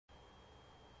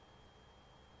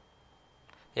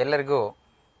ಎಲ್ಲರಿಗೂ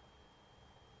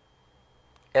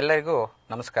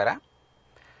ನಮಸ್ಕಾರ.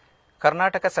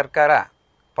 ಕರ್ನಾಟಕ ಸರ್ಕಾರ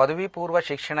ಪದವಿ ಪೂರ್ವ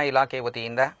ಶಿಕ್ಷಣ ಇಲಾಖೆ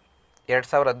ವತಿಯಿಂದ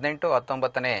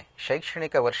 2018-19ನೇ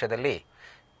ಶೈಕ್ಷಣಿಕ ವರ್ಷದಲ್ಲಿ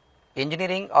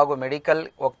ಇಂಜಿನಿಯರಿಂಗ್ ಹಾಗೂ ಮೆಡಿಕಲ್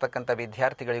ಹೋಗ್ತಕ್ಕಂಥ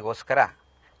ವಿದ್ಯಾರ್ಥಿಗಳಿಗೋಸ್ಕರ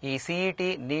ಈ CET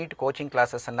ನೀಟ್ ಕೋಚಿಂಗ್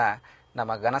ಕ್ಲಾಸಸ್ಸನ್ನು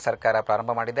ನಮ್ಮ ಘನ ಸರ್ಕಾರ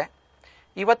ಪ್ರಾರಂಭ ಮಾಡಿದೆ.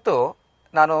 ಇವತ್ತು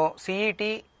ನಾನು CET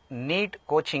ನೀಟ್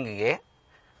ಕೋಚಿಂಗ್ಗೆ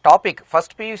ಟಾಪಿಕ್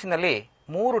ಫಸ್ಟ್ PUCನಲ್ಲಿ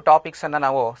 3 ಟಾಪಿಕ್ಸನ್ನು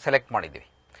ನಾವು ಸೆಲೆಕ್ಟ್ ಮಾಡಿದ್ದೀವಿ.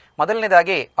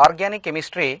 ಮೊದಲನೇದಾಗಿ organic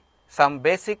chemistry, some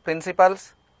basic principles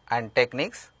and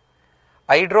techniques,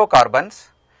 hydrocarbons,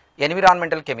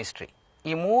 environmental chemistry.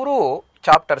 ಈ 3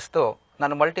 ಚಾಪ್ಟರ್ಸ್ದು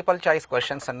ನಾನು ಮಲ್ಟಿಪಲ್ ಚಾಯ್ಸ್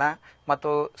ಕ್ವೆಶನ್ಸನ್ನು ಮತ್ತು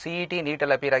CET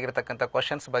ನೀಟಲ್ಲಿ ಅಪೀರ್ ಆಗಿರತಕ್ಕಂಥ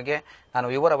ಕ್ವೆಶನ್ಸ್ ಬಗ್ಗೆ ನಾನು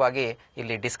ವಿವರವಾಗಿ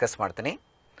ಇಲ್ಲಿ ಡಿಸ್ಕಸ್ ಮಾಡ್ತೀನಿ.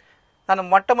 ನಾನು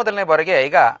ಮೊದಲನೇ ಬಾರಿಗೆ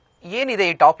ಈಗ ಏನಿದೆ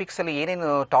ಈ ಟಾಪಿಕ್ಸಲ್ಲಿ, ಏನೇನು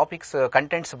ಟಾಪಿಕ್ಸ್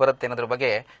ಕಂಟೆಂಟ್ಸ್ ಬರುತ್ತೆ ಅನ್ನೋದ್ರ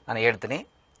ಬಗ್ಗೆ ನಾನು ಹೇಳ್ತೀನಿ.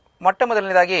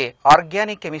 ಮೊದಲನೇದಾಗಿ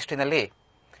organic ಕೆಮಿಸ್ಟ್ರಿನಲ್ಲಿ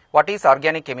what is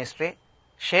organic chemistry,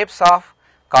 shapes of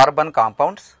carbon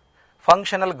compounds,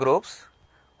 functional groups,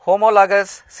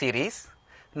 homologous series,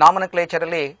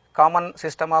 ನಾಮನಕ್ಲೇಚರಲ್ಲಿ common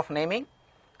system of naming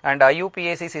and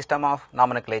IUPAC system of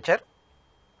nomenclature,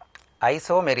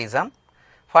 isomerism,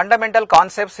 fundamental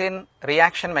concepts in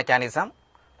reaction mechanism,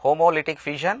 homolytic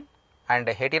fission and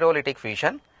heterolytic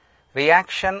fission,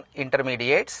 reaction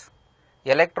intermediates,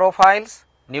 electrophiles,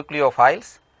 nucleophiles,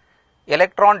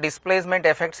 electron displacement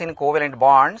effects in covalent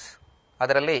bonds,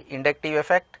 ಅದರಲ್ಲಿ inductive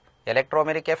effect,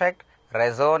 electromeric effect,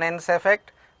 resonance effect,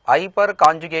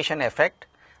 hyperconjugation effect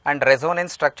and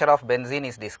resonance structure of benzene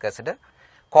is discussed.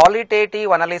 Qualitative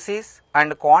analysis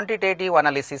and quantitative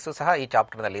analysis ಸಹ ಈ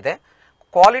ಚಾಪ್ಟರ್ನಲ್ಲಿದೆ.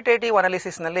 Qualitative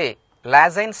ಅನಾಲಿಸಿಸ್ನಲ್ಲಿ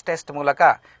ಲ್ಯಾಸೈನ್ಸ್ test ಮೂಲಕ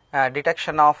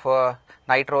detection of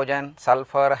nitrogen,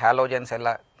 sulphur, halogens ಎಲ್ಲ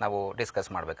ನಾವು discuss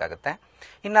ಮಾಡಬೇಕಾಗುತ್ತೆ.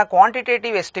 ಇನ್ನು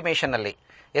quantitative ಎಸ್ಟಿಮೇಷನ್ನಲ್ಲಿ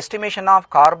estimation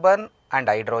of carbon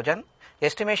and hydrogen,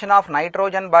 estimation of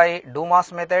nitrogen by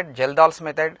ಡೂಮಾಸ್ method, ಜೆಲ್ದಾಲ್ಸ್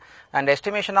method and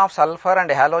estimation of sulphur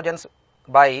and halogens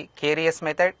by ಕೇರಿಯಸ್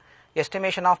method,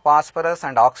 estimation of phosphorus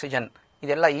and oxygen,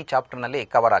 ಇದೆಲ್ಲ ಈ ಚಾಪ್ಟರ್ನಲ್ಲಿ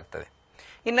cover ಆಗ್ತದೆ.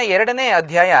 ಇನ್ನು ಎರಡನೇ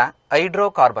ಅಧ್ಯಾಯ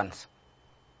hydrocarbons.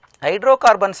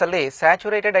 ಹೈಡ್ರೋಕಾರ್ಬನ್ಸಲ್ಲಿ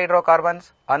saturated hydrocarbons,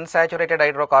 unsaturated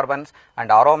hydrocarbons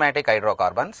and aromatic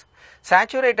hydrocarbons.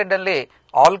 ಸ್ಯಾಚುರೇಟೆಡಲ್ಲಿ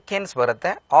alkanes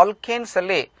ಬರುತ್ತೆ.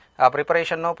 ಆಲ್ಕೇನ್ಸಲ್ಲಿ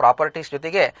preparation, properties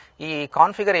ಜೊತೆಗೆ ಈ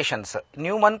configurations,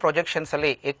 Neumann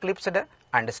ಪ್ರೊಜೆಕ್ಷನ್ಸಲ್ಲಿ ಎಕ್ಲಿಪ್ಸ್ಡ್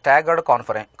and staggered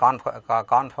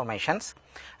ಕಾನ್ಫರ್ಮೇಷನ್ಸ್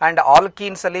and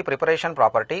ಆಲ್ಕೀನ್ಸಲ್ಲಿ preparation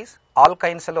properties,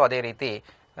 ಆಲ್ಕೈನ್ಸಲ್ಲೂ ಅದೇ ರೀತಿ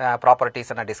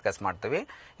ಪ್ರಾಪರ್ಟೀಸನ್ನು ಡಿಸ್ಕಸ್ ಮಾಡ್ತೀವಿ.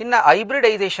 ಇನ್ನು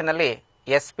ಹೈಬ್ರಿಡೈಸೇಷನಲ್ಲಿ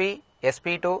SP,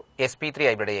 SP2, SP3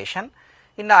 ಹೈಬ್ರಿಡೈಸೇಷನ್.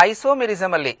 ಇನ್ನು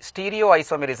ಐಸೋಮೆರಿಸಮಲ್ಲಿ ಸ್ಟೀರಿಯೋ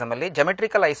ಐಸೋಮೆರಿಸಮಲ್ಲಿ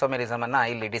ಜಮೆಟ್ರಿಕಲ್ ಐಸೋಮೆರಿಸಮನ್ನು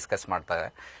ಇಲ್ಲಿ ಡಿಸ್ಕಸ್ ಮಾಡ್ತಾರೆ.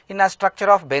 ಇನ್ನು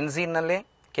structure of ಬೆನ್ಝೀನ್ನಲ್ಲಿ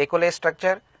Kekule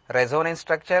structure, resonance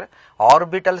structure,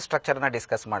 orbital ಸ್ಟ್ರಕ್ಚರ್ನ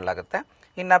ಡಿಸ್ಕಸ್ ಮಾಡಲಾಗುತ್ತೆ.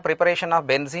 ಇನ್ನು ಪ್ರಿಪರೇಷನ್ ಆಫ್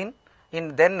ಬೆನ್ಝೀನ್,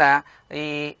 ದೆನ್ ಈ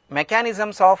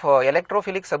mechanisms of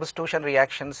electrophilic substitution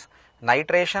reactions,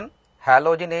 nitration,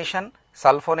 ಹ್ಯಾಲೋಜಿನೇಷನ್,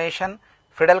 ಸಲ್ಫೋನೇಷನ್,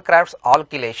 Friedel-Crafts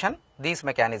alkylation, these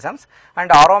mechanisms and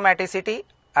aromaticity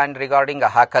and regarding a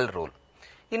Haeckel rule.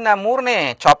 In ಮೂರನೇ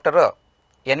chapter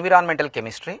environmental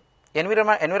chemistry.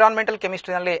 Environmental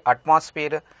ಕೆಮಿಸ್ಟ್ರಿನಲ್ಲಿ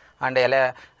atmosphere and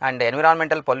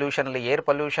environmental ಪೊಲ್ಯೂಷನಲ್ಲಿ air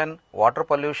pollution, water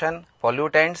pollution,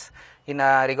 pollutants. In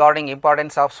regarding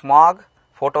importance of smog,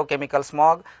 photochemical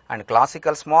smog and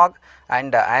classical smog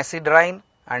and acid rain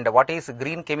and what is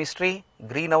green chemistry,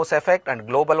 greenhouse effect and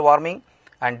global warming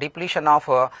and depletion of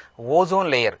ozone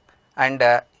layer and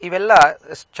ಇವೆಲ್ಲ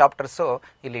chapters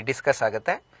ಇಲ್ಲಿ discuss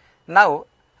ಆಗುತ್ತೆ. ನಾವು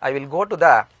I will go to the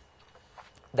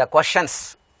questions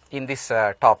in this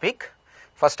topic.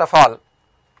 First of all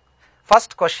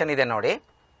first question ಇದೆ ನೋಡಿ.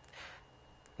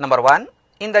 Number 1,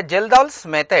 in the ಜೆಲ್ದಾಲ್ಸ್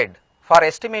method for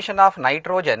estimation of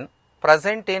nitrogen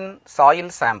present in soil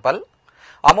sample,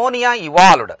 ammonia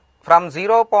evolved from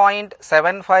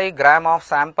 0.75 gram of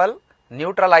sample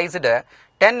neutralized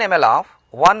 10 ml of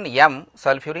 1 m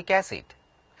sulfuric acid.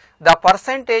 The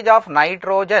percentage of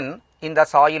nitrogen in the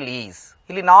soil is,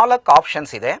 ಇಲ್ಲಿ 4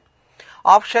 options ಇದೆ.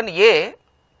 Option A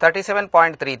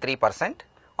 37.33%,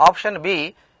 option B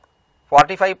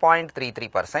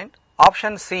 45.33%,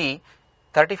 option C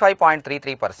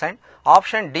 35.33%,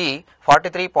 option D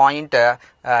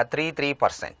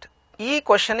 43.33%. ಈ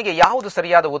ಕ್ವಶನ್ಗೆ ಯಾವುದು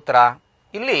ಸರಿಯಾದ ಉತ್ತರ?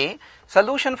 ಇಲ್ಲಿ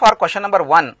solution for question number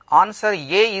 1, answer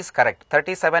A is correct,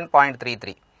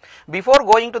 37.33. Before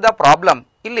going to the problem,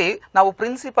 ಇಲ್ಲಿ ನಾವು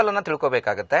ಪ್ರಿನ್ಸಿಪಲ್ ಅನ್ನು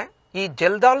ತಿಳ್ಕೋಬೇಕಾಗುತ್ತೆ. ಈ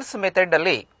ಜೆಲ್ದಾಲ್ಸ್ ಮೆಥಡ್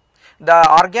ಅಲ್ಲಿ the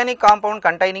organic compound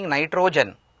containing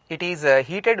nitrogen, it is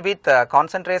heated with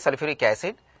concentrate sulphuric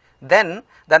acid, then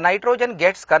the nitrogen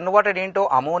gets converted into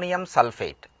ammonium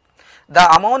sulphate. The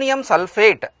ammonium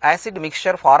sulfate acid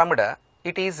mixture formed,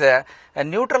 it is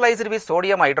neutralized with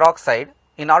sodium hydroxide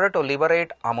in order to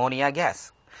liberate ammonia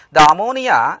gas. The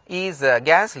ammonia is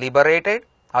gas liberated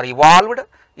or evolved,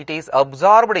 it is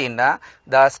absorbed in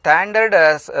the standard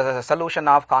solution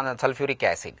of sulfuric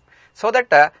acid, so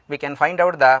that we can find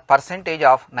out the percentage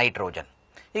of nitrogen.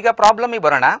 ಈಗ problem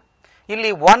ಬರೋಣ.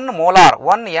 ಇಲ್ಲಿ 1 molar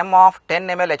 1 m of 10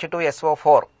 ml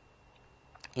H2SO4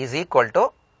 is equal to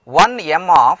 1 m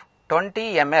of 20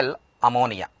 ml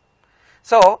ammonia.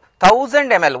 So 1000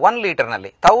 ml 1 liter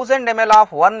ನಲ್ಲಿ 1000 ml of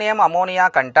 1 m ammonia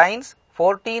contains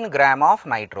 14 gram of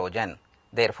nitrogen.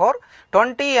 Therefore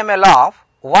 20 ml of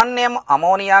 1 m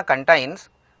ammonia contains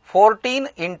 14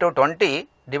 into 20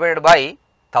 divided by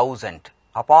 1000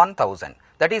 upon 1000.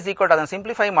 That is equal to ಅದನ್ನು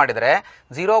simplify ಮಾಡಿದರೆ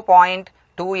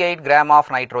 0.28 gram of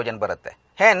nitrogen ಬರುತ್ತೆ.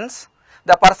 Hence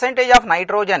the percentage of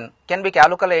nitrogen can be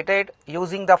calculated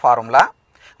using the formula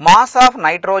mass of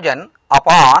nitrogen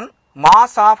upon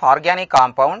mass of organic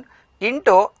compound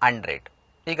into 100.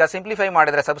 ಈಗ simplify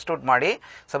ಮಾಡಿದರೆ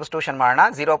substitution ಮಾಡೋಣ.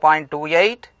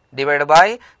 0.28 divided by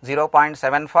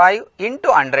 0.75 into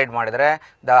 100 ಮಾಡಿದರೆ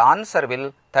the answer will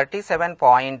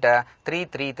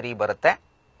 37.333 ಬರುತ್ತೆ.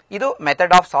 ಇದು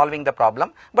method of solving the problem.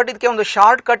 But ಇದಕ್ಕೆ ಒಂದು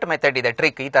short cut method ಇದೆ,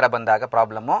 trick. ಈ ತರ ಬಂದಾಗ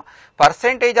problem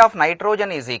percentage of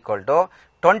nitrogen is equal to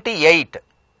 28,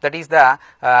 that is the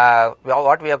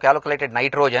what we have calculated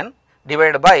nitrogen,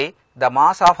 divide by the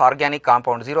mass of organic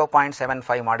compound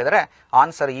 0.75 ಮಾಡಿದರೆ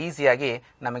answer ಈಸಿಯಾಗಿ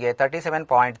ನಮಗೆ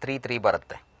 37.33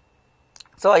 ಬರುತ್ತೆ.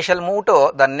 So I shall move to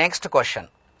the next question.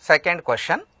 Second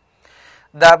question,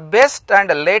 the best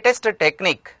and latest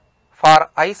technique for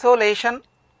isolation,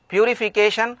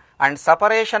 purification and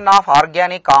separation of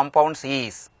organic compounds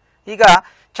is. ಈಗ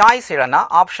choice ಇಡೋಣ.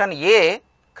 Option A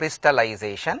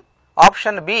crystallisation,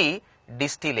 option B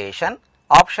distillation,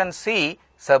 option C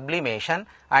sublimation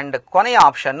and ಕೊನೆಯ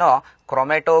option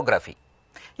ಕ್ರೊಮೆಟೋಗ್ರಫಿ.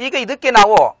 ಈಗ ಇದಕ್ಕೆ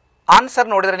ನಾವು answer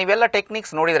ನೋಡಿದ್ರೆ, ನೀವೆಲ್ಲ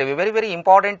techniques ನೋಡಿದ್ರೆ very very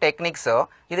important techniques.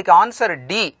 ಇದಕ್ಕೆ ಆನ್ಸರ್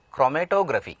ಡಿ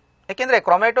ಕ್ರೊಮೆಟೋಗ್ರಫಿ. ಯಾಕೆಂದ್ರೆ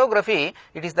ಕ್ರೊಮೆಟೋಗ್ರಫಿ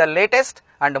it is the latest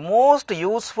and most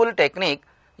useful technique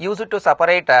used to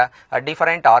separate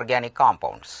different organic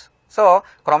compounds. So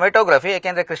chromatography,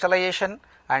 ಯಾಕೆಂದ್ರೆ ಕ್ರಿಸ್ಟಲೈಸೇಷನ್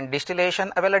ಅಂಡ್ ಡಿಸ್ಟಿಲೇಷನ್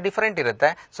ಅವೆಲ್ಲ ಡಿಫರೆಂಟ್ ಇರುತ್ತೆ.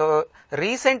 ಸೊ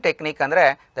ರೀಸೆಂಟ್ ಟೆಕ್ನಿಕ್ ಅಂದ್ರೆ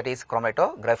that is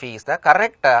ಕ್ರೊಮೆಟೋಗ್ರಫಿ is the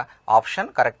correct option,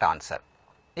 correct answer.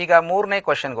 ಈಗ ಮೂರನೇ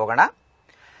ಕ್ವಶನ್ಗೆ ಹೋಗೋಣ.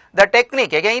 The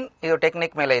technique, again ಇದು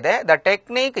technique ಮೇಲೆ ಇದೆ. The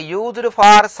technique used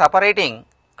for separating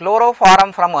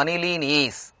ಕ್ಲೋರೋಫಾರಮ್ from ಅನಿಲೀನ್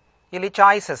is. ಇಲ್ಲಿ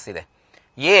ಚಾಯ್ಸಸ್ ಇದೆ.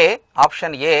 A,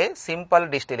 option A simple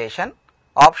distillation,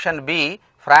 option B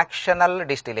fractional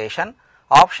distillation,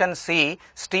 option C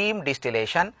steam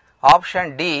distillation, option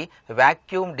D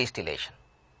vacuum distillation.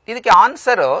 ಇದಕ್ಕೆ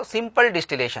ಆನ್ಸರ್ ಸಿಂಪಲ್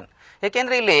ಡಿಸ್ಟಿಲೇಷನ್.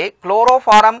 ಯಾಕೆಂದ್ರೆ ಇಲ್ಲಿ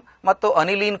ಕ್ಲೋರೋಫಾರಮ್ ಮತ್ತು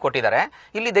ಅನಿಲೀನ್ ಕೊಟ್ಟಿದ್ದಾರೆ.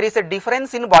 ಇಲ್ಲಿ there is A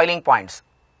difference in boiling points.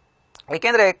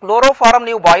 ಏಕೆಂದ್ರೆ ಕ್ಲೋರೋಫಾರಮ್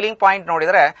ನೀವು ಬಾಯ್ಲಿಂಗ್ ಪಾಯಿಂಟ್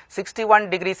ನೋಡಿದರೆ 61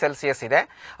 ಡಿಗ್ರಿ ಸೆಲ್ಸಿಯಸ್ ಇದೆ,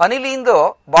 ಅನಿಲಿಂದು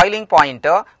ಬಾಯ್ಲಿಂಗ್ ಪಾಯಿಂಟ್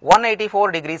 184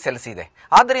 ಡಿಗ್ರಿ ಸೆಲ್ಸಿಯಸ್ ಇದೆ.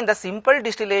 ಆದ್ದರಿಂದ simple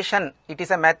distillation it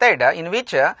is A method in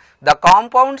which the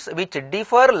compounds which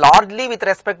differ largely with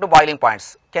respect to boiling points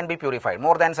can be purified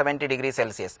more than 70 degree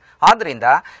Celsius. ಆದ್ದರಿಂದ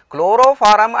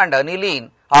ಕ್ಲೋರೋಫಾರಮ್ and ಅನಿಲೀನ್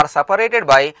R separated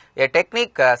by A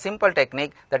technique, simple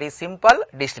technique, that is simple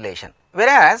distillation.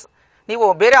 ವೆರಾಸ್ ನೀವು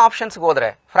ಬೇರೆ ಆಪ್ಷನ್ಸ್ಗೆ ಹೋದ್ರೆ,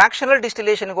 fractional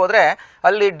ಡಿಸ್ಟಿಲೇಷನ್ಗೆ ಹೋದ್ರೆ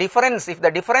ಅಲ್ಲಿ difference, if the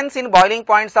difference in boiling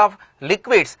points of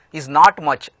liquids is not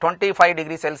much, 25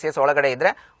 degree Celsius ಒಳಗಡೆ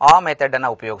ಇದ್ರೆ ಆ method ಅನ್ನು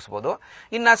ಉಪಯೋಗಿಸಬಹುದು.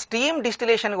 ಇನ್ನು ಸ್ಟೀಮ್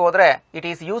ಡಿಸ್ಟಿಲೇಷನ್ಗೆ ಹೋದ್ರೆ it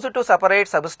is use to separate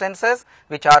substances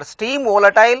which are steam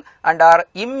volatile and R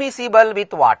ಇಮ್ಮಿಸಿಬಲ್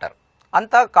with water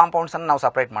ಅಂತ ಕಾಂಪೌಂಡ್ಸ್ ಅನ್ನು ನಾವು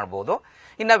ಸಪರೇಟ್ ಮಾಡಬಹುದು.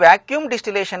 ಇನ್ನು ವ್ಯಾಕ್ಯೂಮ್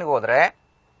ಡಿಸ್ಟಿಲೇಷನ್ಗೆ ಹೋದ್ರೆ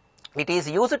it is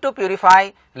used to purify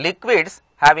liquids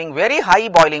having very high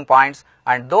boiling points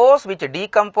and those which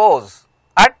decompose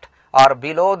at or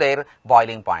below their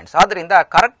boiling points. ಆದ್ದರಿಂದ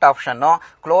correct option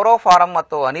ಕ್ಲೋರೋಫಾರಮ್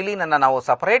ಮತ್ತು ಅನಿಲೀನ್ ಅನ್ನು ನಾವು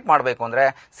ಸಪರೇಟ್ ಮಾಡಬೇಕು ಅಂದರೆ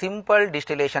ಸಿಂಪಲ್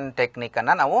ಡಿಸ್ಟಿಲೇಷನ್ ಟೆಕ್ನಿಕ್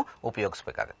ಅನ್ನು ನಾವು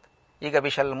ಉಪಯೋಗಿಸಬೇಕಾಗುತ್ತೆ. ಈಗ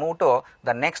V shall move to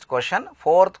the next question,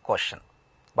 fourth question.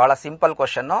 ಬಹಳ ಸಿಂಪಲ್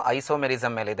ಕ್ವಶನ್,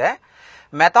 ಐಸೋಮೆರಿಸಮ್ ಮೇಲಿದೆ.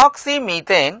 Methoxy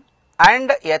methane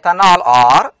and ethanol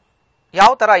R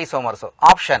ಯಾವ ತರ isomers?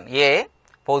 Option A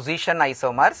position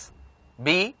isomers, B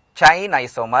chain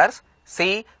isomers, C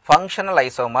functional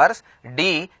isomers, D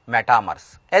metamers.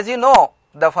 As you know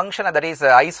the function that is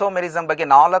isomerism ಬಗ್ಗೆ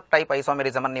 4 type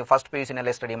isomerism ಅನ್ನು ನೀವು first PUC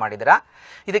ನಲ್ಲಿ study ಮಾಡಿದಿರಾ.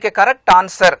 ಇದಕ್ಕೆ correct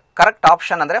answer, correct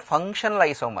option ಅಂದ್ರೆ functional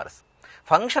isomers.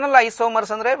 Functional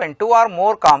isomers ಅಂದ್ರೆ when two or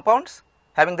more compounds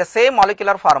having the same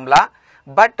molecular formula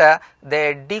but they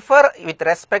differ with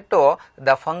respect to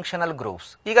the functional groups.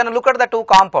 ಈಗ look at the two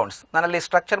compounds. ನಾನಲ್ಲಿ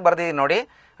structure ಬರ್ದಿದ್ದೀನಿ ನೋಡಿ.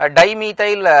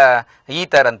 ಡೈಮೀಥೈಲ್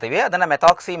ether ಅಂತೀವಿ, ಅದನ್ನ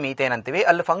methoxy methane ಅಂತೀವಿ.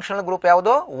 ಅಲ್ಲಿ functional group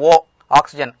ಯಾವುದು? ಓ,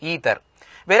 oxygen, ether.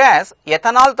 ವೆರಾಸ್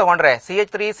ethanol ತಗೊಂಡ್ರೆ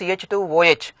CH3 CH2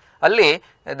 OH, ಅಲ್ಲಿ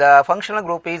the functional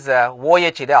group is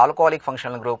OH ಇದೆ, ಆಲ್ಕೋಹಾಲಿಕ್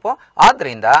ಫಂಕ್ಷನಲ್ ಗ್ರೂಪ್.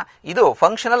 ಆದ್ರಿಂದ ಇದು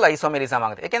ಫಂಕ್ಷನಲ್ ಐಸೋಮೆರಿಸಮ್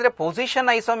ಆಗುತ್ತೆ. ಯಾಕೆಂದ್ರೆ ಪೊಸಿಷನ್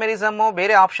ಐಸೋಮೆರಿಸಮ್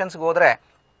ಬೇರೆ ಆಪ್ಷನ್ಸ್ಗೆ ಹೋದ್ರೆ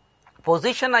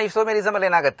Position isomerism ಅಲ್ಲಿ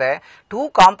ಏನಾಗುತ್ತೆ, two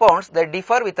compounds that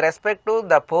differ with respect to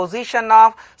the position of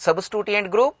substituent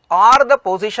group or the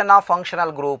position of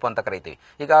functional group ಅಂತ ಕರಿತೀವಿ.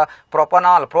 ಈಗ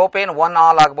ಪ್ರೊಪನಾಲ್ ಪ್ರೋಪೇನ್ 1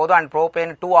 ಆಲ್ ಆಗಬಹುದು ಅಂಡ್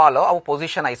ಪ್ರೋಪೇನ್ 2 ಆಲ್ ಅವು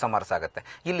ಪೊಸಿಷನ್ ಐಸೋಮರ್ಸ್ ಆಗುತ್ತೆ.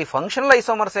 ಇಲ್ಲಿ ಫಂಕ್ಷನಲ್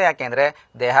ಐಸೋಮರ್ಸ್ ಯಾಕೆಂದ್ರೆ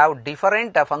they have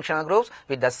different functional groups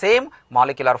with the same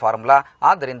molecular formula.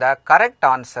 ಆದ್ದರಿಂದ correct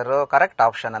answer, correct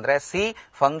option ಅಂದ್ರೆ ಸಿ,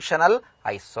 ಫಂಕ್ಷನಲ್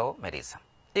ಐಸೋಮೆರಿಸಮ್.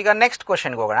 ಈಗ ನೆಕ್ಸ್ಟ್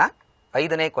ಕ್ವಶನ್ಗೆ ಹೋಗೋಣ.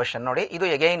 5ನೇ ಕ್ವಶನ್ ನೋಡಿ, ಇದು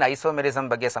ಅಗೈನ್ ಐಸೋಮೆರಿಸಮ್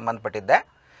ಬಗ್ಗೆ ಸಂಬಂಧಪಟ್ಟಿದ್ದೆ.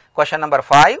 Question number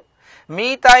 5,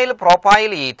 methyl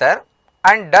propyl ether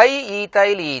and dye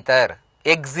ethyl ether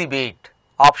exhibit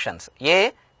options: A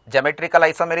geometrical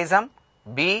isomerism,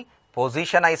 B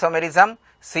position isomerism,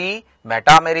 C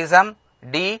metamerism,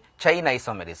 D chain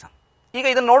isomerism. ಈಗ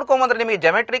ಇದನ್ನ ನೋಡ್ಕೊಂಬಂದ್ರೆ ನಿಮಗೆ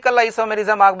ಜಾಮೆಟ್ರಿಕಲ್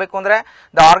ಐಸೋಮೆರಿಸಮ್ ಆಗಬೇಕು ಅಂದ್ರೆ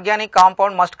the organic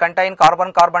compound must contain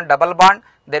carbon carbon double bond.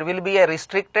 there will be a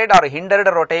restricted or hindered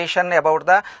rotation about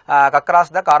the across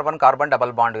the carbon carbon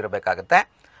double bond ಇರಬೇಕಾಗುತ್ತೆ.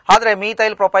 ಆದರೆ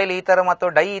methyl propyl ether ಮತ್ತು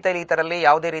dye ethyl ether ಅಲ್ಲಿ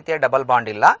ಯಾವುದೇ ರೀತಿಯ double bond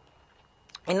ಇಲ್ಲ.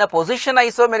 ಇನ್ನು position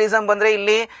isomerism ಬಂದ್ರೆ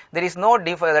ಇಲ್ಲಿ there is no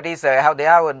that is they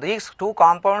have these two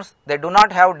compounds, they do not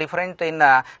have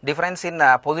difference in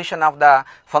position of the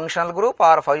functional group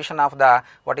or position of the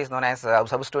what is known as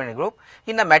substituent group.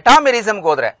 ಇನ್ನು metamerism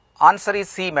ಹೋದ್ರೆ answer is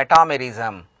C,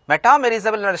 metamerism.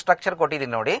 Metamerism structure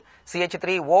ಕೊಟ್ಟಿದ್ದೀನಿ ನೋಡಿ,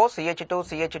 CH3O CH2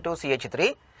 CH2 CH3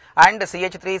 and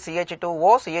CH3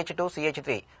 CH2O CH2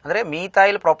 CH3 ಅಂದ್ರೆ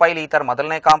methyl propyl ether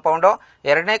ಮೊದಲನೇ compound,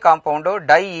 ಎರಡನೇ compound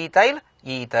dye ethyl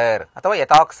ether ಅಥವಾ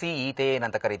ಎಥಾಕ್ಸಿ ethane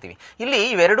ಅಂತ ಕರಿತೀವಿ. ಇಲ್ಲಿ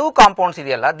ಇವೆರಡೂ ಕಾಂಪೌಂಡ್ಸ್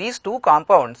ಇದೆಯಲ್ಲ, these two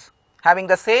compounds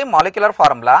having the same molecular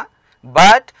formula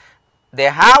but they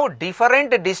have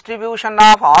different distribution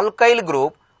of alkyl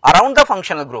group around the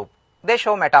functional group, they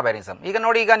show metamerism. ಈಗ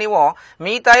ನೋಡಿ, ಈಗ ನೀವು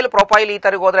ಮೀಥೈಲ್ ಪ್ರೊಪೈಲ್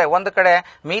ಈಥರ್ಗೆ ಹೋದ್ರೆ ಒಂದು ಕಡೆ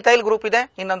ಮೀಥೈಲ್ ಗ್ರೂಪ್ ಇದೆ,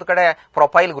 ಇನ್ನೊಂದು ಕಡೆ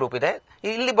ಪ್ರೊಪೈಲ್ ಗ್ರೂಪ್ ಇದೆ.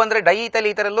 ಇಲ್ಲಿ ಬಂದ್ರೆ dye ethyl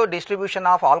ಈಥರಲ್ಲೂ distribution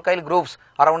of alkyl groups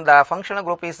around the functional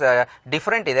group is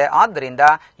different ಇದೆ. ಆದ್ದರಿಂದ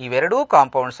ಇವೆರಡೂ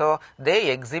ಕಾಂಪೌಂಡ್ಸ್ ದೇ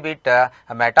ಎಕ್ಸಿಬಿಟ್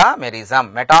ಮೆಟಾಮೆರಿಸಮ್,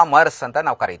 ಮೆಟಾಮರ್ಸ್ ಅಂತ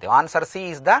ನಾವು ಕರಿತೀವಿ. Answer C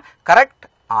is the correct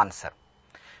answer.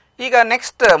 ಈಗ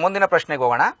ನೆಕ್ಸ್ಟ್ ಮುಂದಿನ ಪ್ರಶ್ನೆಗೆ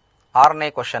ಹೋಗೋಣ. 6ನೇ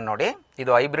ಕ್ವಶನ್ ನೋಡಿ,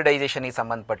 ಇದು ಹೈಬ್ರಿಡೈಸೇಷನ್ ಗೆ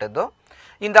ಸಂಬಂಧಪಟ್ಟದ್ದು.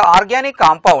 In the organic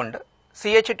compound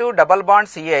CH2 double bond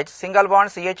CH, single bond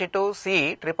CH2 C,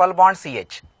 triple bond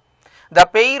CH. The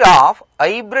pair of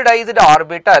hybridized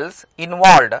orbitals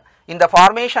involved in the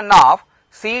formation of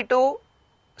C2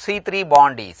 C3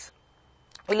 bond is.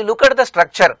 ಇಲ್ಲಿ look at the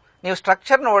structure. ನೀವು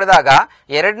structure ನೋಡಿದಾಗ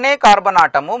ಎರಡನೇ carbon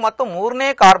atom ಮತ್ತು ಮೂರನೇ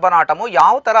carbon atom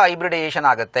ಯಾವ ತರ hybridisation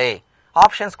ಆಗುತ್ತೆ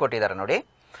options ಕೊಟ್ಟಿದ್ದಾರೆ ನೋಡಿ.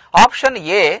 Option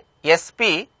A sp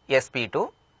sp2,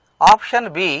 option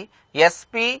B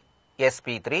sp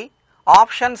sp3,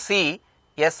 option C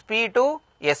sp2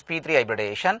 sp3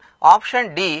 hybridization, option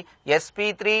D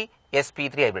sp3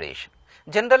 sp3 hybridization.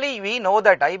 Generally we know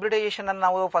that hybridisation ಅನ್ನು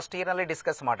ನಾವು ಫಸ್ಟ್ ಇಯರ್ ನಲ್ಲಿ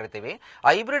ಡಿಸ್ಕಸ್ ಮಾಡಿರ್ತೀವಿ.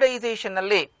 ಹೈಬ್ರಿಡೈಸೇಷನ್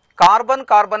ನಲ್ಲಿ ಕಾರ್ಬನ್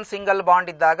ಕಾರ್ಬನ್ ಸಿಂಗಲ್ ಬಾಂಡ್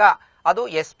ಇದ್ದಾಗ ಅದು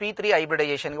sp3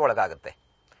 hybridisation ಗೆ ಒಳಗಾಗುತ್ತೆ.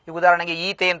 ಈಗ ಉದಾಹರಣೆಗೆ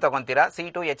ಈಥೇನ್ ತಗೊಂತೀರಾ,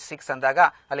 C2H6 ಅಂದಾಗ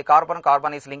ಅಲ್ಲಿ carbon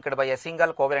carbon is linked by A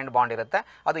single covalent bond ಇರುತ್ತೆ,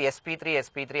 ಅದು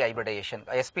sp3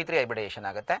 ಹೈಬ್ರಿಡೈಸೇಷನ್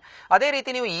ಆಗುತ್ತೆ. ಅದೇ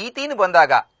ರೀತಿ ನೀವು ಈಥೀನ್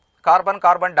ಬಂದಾಗ ಕಾರ್ಬನ್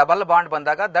ಕಾರ್ಬನ್ ಡಬಲ್ ಬಾಂಡ್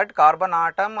ಬಂದಾಗ that carbon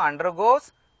atom undergoes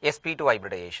sp2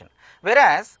 hybridization.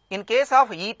 Whereas in case of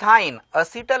ethyne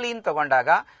acetylene ತಗೊಂಡಾಗ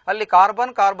ಅಲ್ಲಿ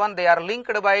carbon carbon they are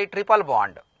linked by triple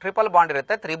bond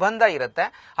ಇರುತ್ತೆ, ತ್ರಿಬಂಧ ಇರುತ್ತೆ.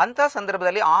 ಅಂತ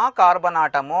ಸಂದರ್ಭದಲ್ಲಿ ಆ carbon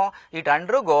atom it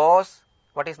undergoes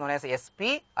what is known as sp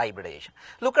hybridization.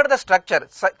 Look at the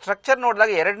structure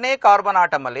ನೋಡಿದಾಗ ಎರಡನೇ carbon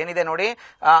atom ಅಲ್ಲಿ ಏನಿದೆ ನೋಡಿ,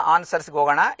 ಆನ್ಸರ್ಸ್ಗೆ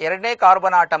ಹೋಗೋಣ. ಎರಡನೇ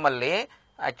ಕಾರ್ಬನ್ ಆಟಮ್ ಅಲ್ಲಿ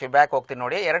ಆಕ್ಚುಲಿ ಬ್ಯಾಕ್ ಹೋಗ್ತೀನಿ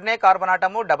ನೋಡಿ, ಎರಡನೇ ಕಾರ್ಬನ್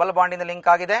ಆಟಮು ಡಬಲ್ ಬಾಂಡ್ ಇಂದ ಲಿಂಕ್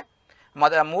ಆಗಿದೆ,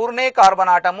 ಮೂರನೇ ಕಾರ್ಬನ್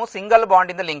ಆಟಮು ಸಿಂಗಲ್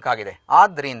ಬಾಂಡ್ ಇಂದ ಲಿಂಕ್ ಆಗಿದೆ.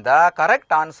 ಆದ್ರಿಂದ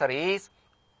correct answer is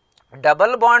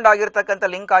double bond ಆಗಿರ್ತಕ್ಕಂಥ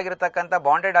ಲಿಂಕ್ ಆಗಿರ್ತಕ್ಕಂಥ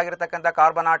ಬಾಂಡೆಡ್ ಆಗಿರ್ತಕ್ಕಂಥ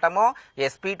ಕಾರ್ಬನ್ ಆಟಮು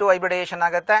sp2 ಹೈಬ್ರಿಡೈಸೇಷನ್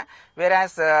ಆಗುತ್ತೆ.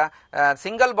 ವೇರಾಸ್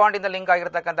ಸಿಂಗಲ್ ಬಾಂಡ್ ಇಂದ ಲಿಂಕ್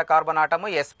ಆಗಿರ್ತಕ್ಕಂಥ ಕಾರ್ಬನ್ ಆಟಮು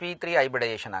sp3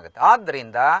 ಹೈಬ್ರಿಡೈಸೇಷನ್ ಆಗುತ್ತೆ.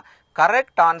 ಆದ್ರಿಂದ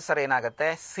ಕರೆಕ್ಟ್ ಆನ್ಸರ್ ಏನಾಗುತ್ತೆ,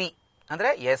 ಸಿ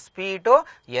ಅಂದ್ರೆ sp2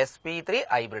 sp3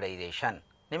 ಹೈಬ್ರಿಡೈಸೇಷನ್.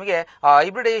 ನಿಮಗೆ ಆ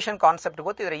ಹೈಬ್ರಿಡೈಸೇಷನ್ ಕಾನ್ಸೆಪ್ಟ್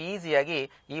ಗೊತ್ತಿದ್ರೆ ಈಸಿಯಾಗಿ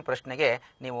ಈ ಪ್ರಶ್ನೆಗೆ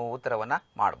ನೀವು ಉತ್ತರವನ್ನು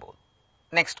ಮಾಡಬಹುದು.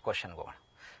 ನೆಕ್ಸ್ಟ್ ಕ್ವಶನ್ಗೆ ಹೋಗೋಣ.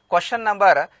 ಕ್ವಶನ್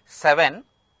ನಂಬರ್ 7,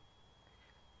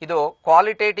 ಇದು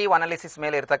ಕ್ವಾಲಿಟೇಟಿವ್ ಅನಾಲಿಸಿಸ್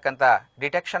ಮೇಲೆ ಇರತಕ್ಕಂಥ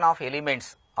detection of elements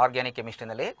organic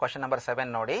ಕೆಮಿಸ್ಟ್ರಿನಲ್ಲಿ. Question number 7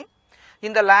 ನೋಡಿ,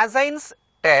 in the ಲ್ಯಾಸೈನ್ಸ್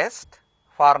test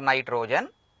for nitrogen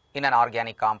in an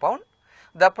organic compound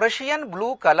the ಪ್ರಷಿಯನ್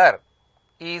blue colour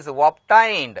is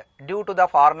ಒಬ್ಟೈನ್ಡ್ due to the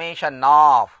formation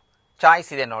of,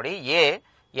 choice ಇದೆ ನೋಡಿ, A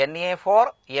Na4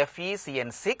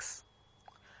 FeCN6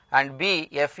 and B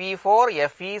Fe4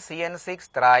 FeCN6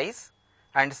 thrice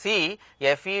and C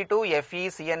Fe2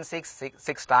 FeCN6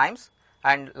 six times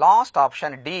and last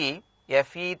option D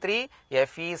Fe3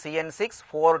 FeCN6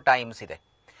 4 times ಇದೆ.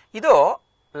 ಇದು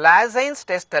ಲ್ಯಾಸೈನ್ಸ್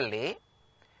test ಅಲ್ಲಿ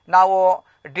ನಾವು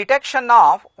detection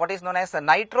of what is known as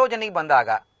nitrogen ಬಂದಾಗ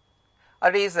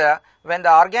that is when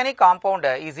the organic compound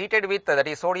is heated with that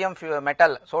is sodium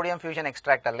metal, sodium fusion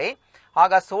extract alli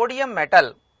ಆಗ sodium metal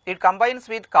it combines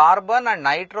with carbon and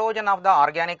nitrogen of the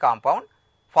organic compound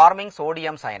forming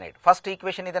sodium cyanide. First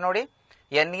equation ಇದೆ ನೋಡಿ,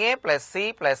 Na plus C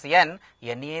plus N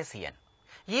NaCN.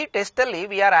 ಈ test ಅಲ್ಲಿ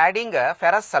we are adding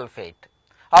ferrous sulfate.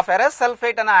 ಆ ferrous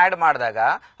sulfate ಅನ್ನು add ಮಾಡಿದಾಗ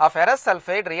ಆ ferrous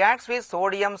sulfate reacts with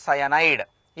sodium cyanide.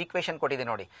 Equation ಕೊಟ್ಟಿದೆ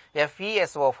ನೋಡಿ,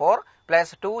 FeSO4 plus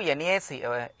 2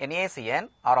 NaCN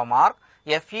arrow mark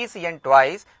FeCN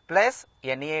twice plus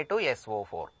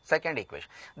Na2SO4. Second equation.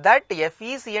 That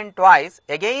FeCN twice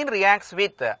again reacts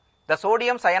with the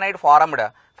sodium cyanide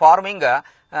forming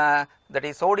that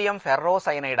is sodium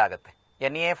ferrocyanide ಆಗುತ್ತೆ,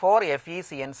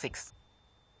 Na4FeCN6.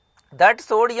 That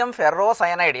sodium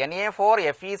ferrocyanide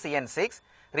Na4FeCN6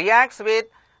 reacts with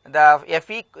the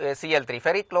FeCl3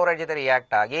 ferric chloride ಜೊತೆ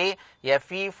react ಆಗಿ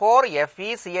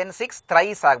Fe4FeCN6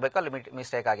 thrice ಆಗಬೇಕು, ಅಲ್ಲಿ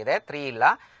mistake ಆಗಿದೆ, 3 ಇಲ್ಲ,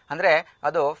 ಅಂದರೆ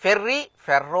ಅದು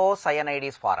ferrocyanide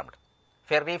is formed.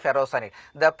 Ferrocyanide.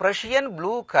 The Prussian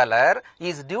blue color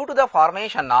is due to the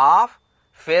formation of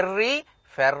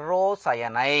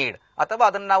ferrocyanide. ಅಥವಾ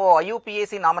ಅದನ್ನು ನಾವು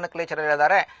IUPAC ನಾಮನಕ್ಲೇಚರ್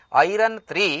ಹೇಳಿದರೆ ಐರನ್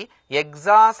 3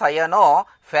 ಎಕ್ಸಾಸಯನೋ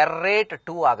ಫೆರ್ರೇಟ್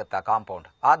 2 ಆಗುತ್ತೆ ಕಾಂಪೌಂಡ್.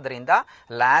 ಆದ್ದರಿಂದ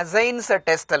ಲ್ಯಾಸೈನ್ಸ್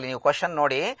ಟೆಸ್ಟ್ ಅಲ್ಲಿ ನೀವು ಕ್ವಶನ್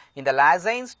ನೋಡಿ, in the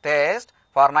ಲ್ಯಾಸೈನ್ಸ್ test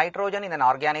for nitrogen in an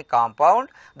organic compound,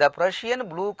 the Prussian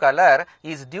blue color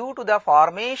is due to the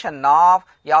formation of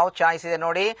ಯಾವ ಚಾಯ್ಸ್ ಇದೆ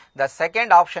ನೋಡಿ, the second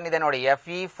option ಇದೆ ನೋಡಿ,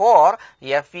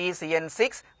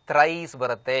 Fe4FeCN6 ಥ್ರೈಸ್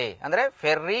ಬರುತ್ತೆ. ಅಂದರೆ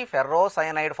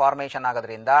ferrocyanide ಫಾರ್ಮೇಷನ್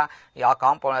ಆಗೋದ್ರಿಂದ ಯಾವ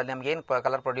ಕಾಂಪೌಂಡ್ ನಮ್ಗೆ ಏನು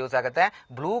ಕಲರ್ ಪ್ರೊಡ್ಯೂಸ್ ಆಗುತ್ತೆ,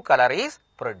 blue colour is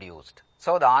produced.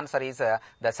 So the answer is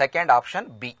the second option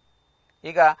B.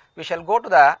 ಈಗ V shall go to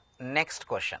the next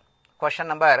question. Question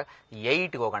number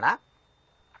 8 ಹೋಗೋಣ.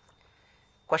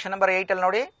 ಕ್ವಶನ್ ನಂಬರ್ 8 ಅಲ್ಲಿ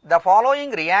ನೋಡಿ, the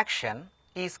following reaction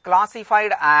is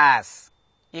classified as,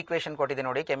 equation ಕೊಟ್ಟಿದೆ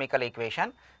ನೋಡಿ, chemical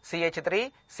equation CH3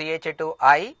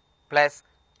 CH2I plus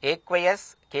aqueous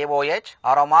KOH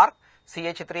arrow mark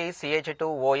CH3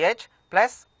 CH2OH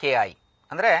plus KI.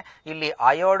 ಅಂದರೆ ಇಲ್ಲಿ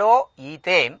ಅಯೋಡೋ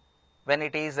ethane when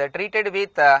it is treated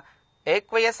with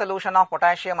aqueous solution of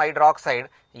potassium hydroxide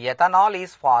ethanol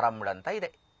is formed ಅಂತ ಇದೆ.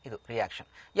 ಇದು reaction.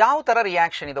 ಯಾವ ತರ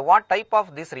reaction ಇದು, what type of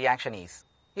this reaction is?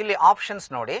 ಇಲ್ಲಿ options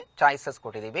ನೋಡಿ, ಚಾಯ್ಸಸ್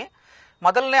ಕೊಟ್ಟಿದ್ದೀವಿ.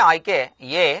 ಮೊದಲನೇ ಆಯ್ಕೆ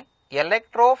ಎ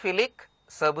ಎಲೆಕ್ಟ್ರೋಫಿಲಿಕ್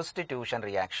ಸಬ್ಸ್ಟಿಟ್ಯೂಷನ್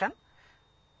ರಿಯಾಕ್ಷನ್,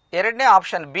 ಎರಡನೇ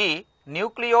option B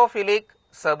nucleophilic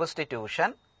substitution,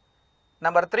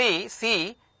 number 3 C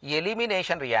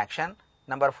elimination reaction,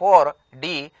 number 4 D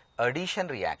addition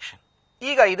reaction.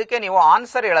 ಈಗ ಇದಕ್ಕೆ ನೀವು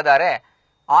ಆನ್ಸರ್ ಹೇಳಿದರೆ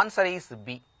ಆನ್ಸರ್ ಈಸ್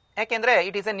ಬಿ. ಯಾಕೆಂದ್ರೆ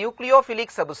it is A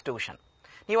nucleophilic substitution.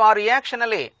 ನೀವು ಆ ರಿಯಾಕ್ಷನ್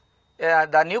ಅಲ್ಲಿ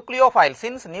the nucleophile,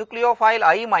 since nucleophile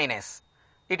I minus,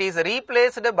 it is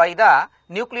replaced by the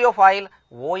nucleophile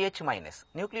OH minus.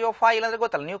 Nucleophile ಅಂದ್ರೆ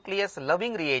ಗೊತ್ತಲ್ಲ, ನ್ಯೂಕ್ಲಿಯಸ್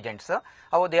ಲವಿಂಗ್ ರಿಯೇಜೆಂಟ್ಸ್,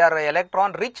 ಅವು they are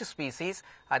electron rich species.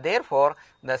 therefore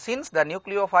since the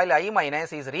nucleophile I minus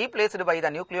is replaced by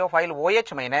the nucleophile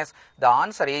OH minus, the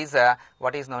answer is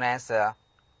what is known as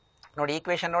ನೋಡಿ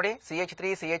equation ನೋಡಿ, CH3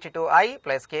 CH2I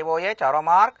plus KOH arrow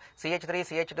mark CH3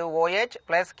 CH2OH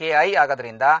plus KI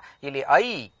ಆಗೋದ್ರಿಂದ ಇಲ್ಲಿ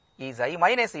I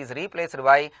minus is replaced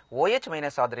by OH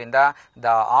minus ಆದ್ರಿಂದ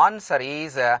the answer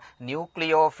is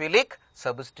nucleophilic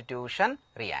substitution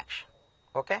reaction.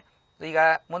 Okay, ಈಗ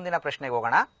ಮುಂದಿನ ಪ್ರಶ್ನೆಗೆ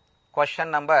ಹೋಗೋಣ.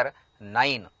 Question number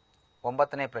 9,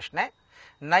 9ನೇ ಪ್ರಶ್ನೆ.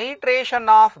 ನೈಟ್ರೇಷನ್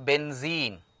ಆಫ್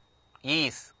ಬೆನ್ಝೀನ್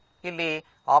ಈಸ್, ಇಲ್ಲಿ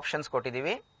ಆಪ್ಷನ್ಸ್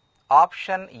ಕೊಟ್ಟಿದ್ದೀವಿ.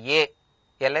 Option A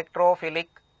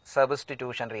electrophilic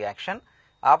substitution reaction,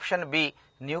 option B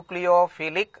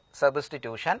nucleophilic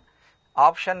substitution,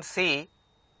 option C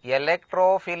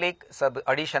electrophilic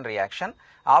addition reaction,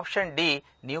 option D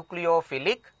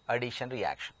nucleophilic addition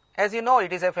reaction. As you know,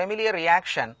 it is a familiar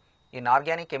reaction in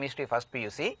organic chemistry first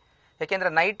PUC.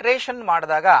 ಯಾಕೆಂದ್ರೆ nitration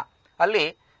ಮಾಡಿದಾಗ ಅಲ್ಲಿ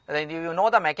you know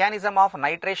the mechanism of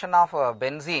nitration of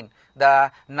benzene, the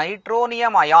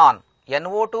nitronium ion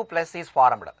NO2 plus is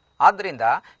formed. ಆದ್ದರಿಂದ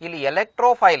ಇಲ್ಲಿ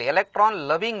ಎಲೆಕ್ಟ್ರೋಫೈಲ್, electron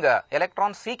loving,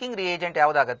 electron seeking reagent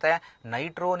ಯಾವುದಾಗುತ್ತೆ,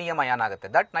 ನೈಟ್ರೋನಿಯಂ ion ಆಗುತ್ತೆ.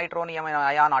 That ನೈಟ್ರೋನಿಯಂ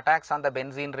ion attacks on the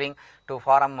benzene ring to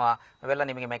form, ಅವೆಲ್ಲ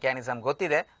ನಿಮಗೆ mechanism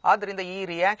ಗೊತ್ತಿದೆ. ಆದ್ದರಿಂದ ಈ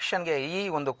ರಿಯಾಕ್ಷನ್ಗೆ, ಈ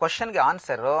ಒಂದು ಕ್ವಶನ್ಗೆ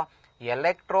answer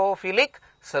electrophilic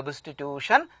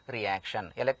substitution reaction.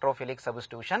 Electrophilic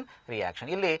substitution reaction.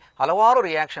 ಇಲ್ಲಿ ಹಲವಾರು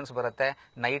ರಿಯಾಕ್ಷನ್ಸ್ ಬರುತ್ತೆ.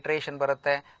 ನೈಟ್ರೇಷನ್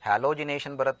ಬರುತ್ತೆ,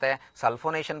 ಹ್ಯಾಲೋಜಿನೇಷನ್ ಬರುತ್ತೆ,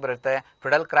 ಸಲ್ಫೋನೇಷನ್ ಬರುತ್ತೆ,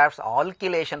 ಫಿಡಲ್ ಕ್ರಾಫ್ಟ್ಸ್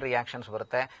ಆಲ್ಕಿಲೇಷನ್ ರಿಯಾಕ್ಷನ್ಸ್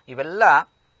ಬರುತ್ತೆ. ಇವೆಲ್ಲ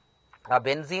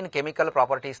ಬೆನ್ಝೀನ್ ಕೆಮಿಕಲ್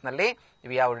ಪ್ರಾಪರ್ಟೀಸ್ ನಲ್ಲಿ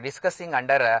we are discussing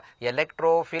under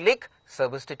electrophilic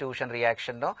substitution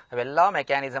reaction. ಅವೆಲ್ಲ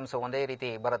ಮೆಕ್ಯಾನಿಸಮ್ಸ್ ಒಂದೇ ರೀತಿ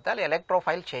ಬರುತ್ತೆ, ಅಲ್ಲಿ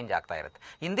ಎಲೆಕ್ಟ್ರೋಫೈಲ್ ಚೇಂಜ್ ಆಗ್ತಾ ಇರುತ್ತೆ.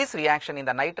 In this reaction, in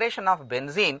the nitration of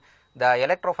benzene, the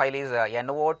ಎಲೆಕ್ಟ್ರೋಫೈಲ್ is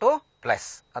NO2 plus,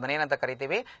 ಅದನ್ನೇನಂತ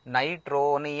ಕರಿತೀವಿ,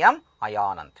 ನೈಟ್ರೋನಿಯಂ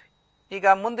ಅಯಾನ್ ಅಂತೀವಿ. ಈಗ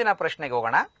ಮುಂದಿನ ಪ್ರಶ್ನೆಗೆ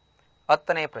ಹೋಗೋಣ.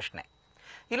 10ನೇ ಪ್ರಶ್ನೆ.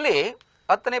 ಇಲ್ಲಿ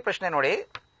 10ನೇ ಪ್ರಶ್ನೆ ನೋಡಿ,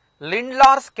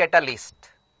 ಲಿಂಡ್ಲಾರ್ಸ್ catalyst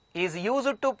is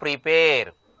used to prepare.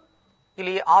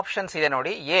 ಇಲ್ಲಿ ಆಪ್ಷನ್ಸ್ ಇದೆ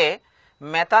ನೋಡಿ, A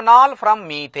methanol from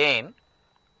methane,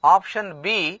 option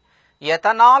B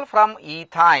ethanol from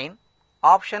ethyne,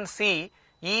 option C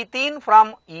ethene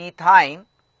from ethyne,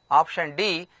 option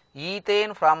D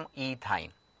ethane from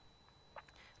ethyne.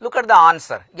 Look at the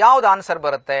answer. ಯಾವ್ದು ಆನ್ಸರ್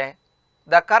ಬರುತ್ತೆ?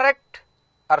 The correct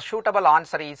R suitable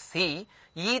answer is C,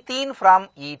 ethene from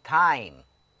ethyne.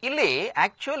 ಇಲ್ಲಿ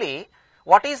actually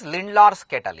what is ಲಿಂಡ್ಲಾರ್ಸ್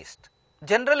catalyst?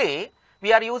 Generally we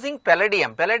are using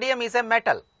ಪೆಲಡಿಯಂ. ಪೆಲಡಿಯಂ is A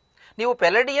metal. ನೀವು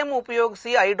ಪೆಲಡಿಯಂ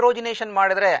ಉಪಯೋಗಿಸಿ ಹೈಡ್ರೋಜಿನೇಷನ್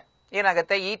ಮಾಡಿದ್ರೆ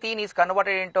ಏನಾಗುತ್ತೆ? Ethene is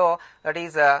converted into that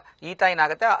is ethyne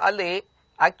ಆಗುತ್ತೆ. ಅಲ್ಲಿ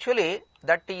actually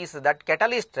that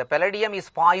catalyst ಪೆಲಡಿಯಂ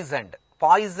is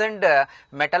ಪಾಯ್ಸನ್ಡ್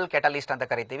metal catalyst ಅಂತ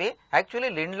ಕರಿತೀವಿ. Actually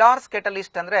ಲಿಂಡ್ಲಾರ್ಸ್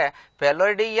catalyst ಅಂದ್ರೆ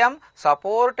ಪೆಲಡಿಯಂ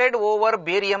supported over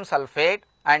barium sulphate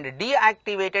and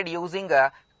ಡಿಆಕ್ಟಿವೇಟೆಡ್ using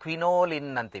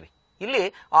ಕ್ವಿನೋಲಿನ್ ಅಂತೀವಿ. ಇಲ್ಲಿ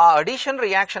ಆ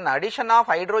addition of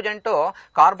hydrogen two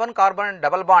carbon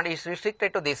double bond is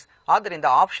restricted to this. ಆದ್ದರಿಂದ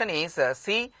option is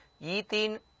C,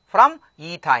 ethene from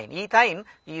ethyne. Ethyne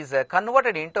is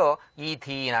converted into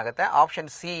ethene ಆಗುತ್ತೆ. Option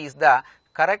C is the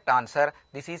correct answer.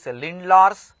 This is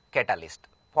ಲಿಂಡ್ಲಾರ್ಸ್ catalyst,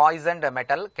 ಪಾಯ್ಸನ್ಡ್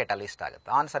metal catalyst ಆಗುತ್ತೆ.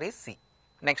 Answer is C.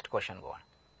 Next question ಹೋಗೋಣ.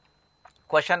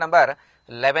 Question number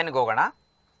 11 ಹೋಗೋಣ.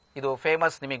 ಇದು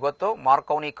famous, ನಿಮಗೆ ಗೊತ್ತು,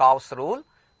 ಮಾರ್ಕೋವ್ನಿಕಾವ್ಸ್ rule,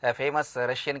 A famous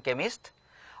Russian chemist.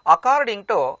 According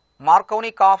to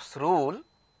Markovnikov's rule,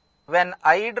 when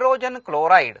hydrogen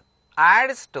chloride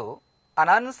adds to an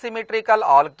unsymmetrical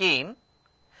alkene,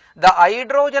 the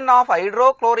hydrogen of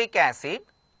hydrochloric acid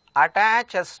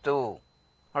attaches to,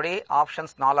 ನೋಡಿ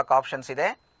options 4 options ಇದೆ.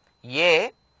 A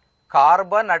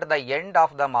carbon at the end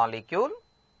of the molecule,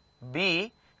 B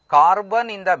carbon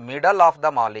in the middle of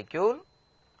the molecule,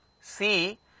 C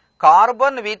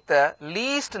carbon with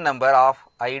least number of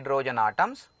hydrogen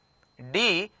atoms, D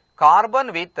carbon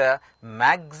with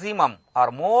maximum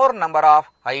R more number of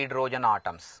hydrogen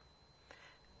atoms.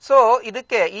 So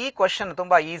ಇದಕ್ಕೆ ಈ question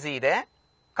ತುಂಬಾ easy ಇದೆ.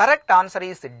 Correct answer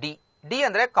is D. D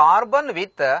ಅಂದ್ರೆ carbon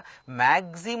with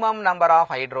maximum number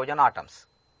of hydrogen atoms.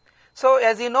 So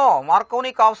as you know,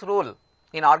 Markovnikov's rule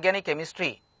in organic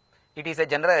chemistry, it is a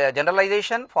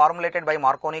generalization formulated by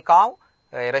Markovnikov,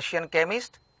 a Russian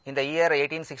chemist, in the year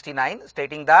 1869,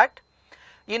 stating that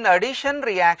in addition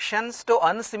reactions to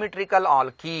unsymmetrical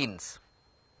alkenes,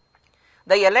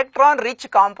 the electron rich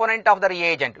component of the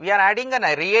reagent, we are adding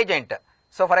a reagent.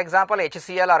 So for example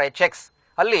HCl or HX,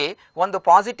 ಅಲ್ಲಿ ಒಂದು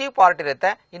positive part ಇರುತ್ತೆ,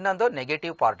 ಇನ್ನೊಂದು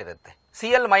negative part ಇರುತ್ತೆ.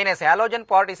 Cl minus halogen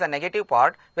part is the negative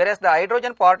part, whereas the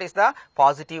hydrogen part is the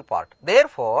positive part.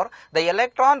 Therefore, the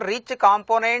electron rich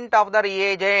component of the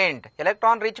reagent,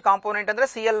 electron rich component ಅಂದ್ರೆ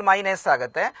Cl minus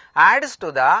ಆಗುತ್ತೆ, adds to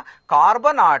the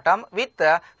carbon atom with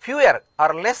fewer or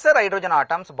lesser hydrogen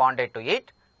atoms bonded to it,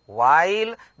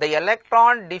 while the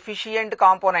electron deficient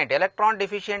component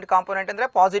ಅಂದ್ರೆ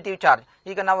positive charge.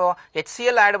 ಈಗ ನಾವು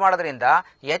HCl add ಮಾಡೋದ್ರಿಂದ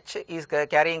H is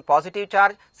carrying positive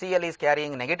charge, Cl is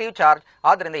carrying negative charge.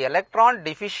 ಆದ್ದರಿಂದ electron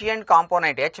deficient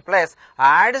component H plus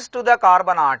adds to the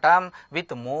carbon atom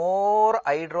with more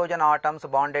hydrogen atoms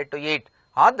bonded to it.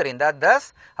 ಆದ್ದರಿಂದ thus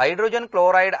hydrogen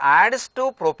chloride adds to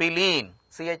propylene,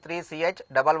 CH3CH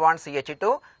double bond CH2.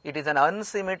 It is an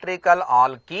unsymmetrical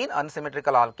alkene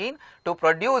to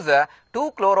produce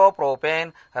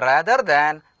 2-chloropropane rather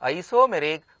than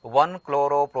isomeric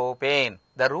 1-chloropropane.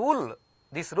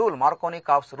 This rule,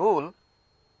 Markovnikov's rule,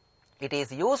 it is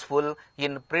useful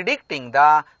in predicting the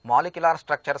molecular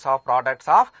structures of products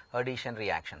of addition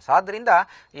reactions. ಆದ್ದರಿಂದ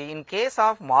in case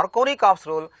of Markovnikov's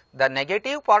rule, the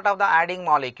negative part of the adding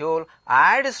molecule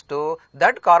adds to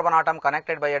that carbon atom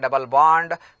connected by a double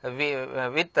bond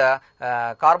with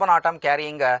carbon atom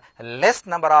carrying less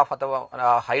number of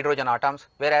hydrogen atoms,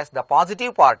 whereas the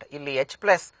positive part, ಇಲ್ಲಿ H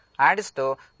plus, adds to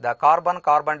the carbon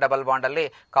double bond ಅಲ್ಲಿ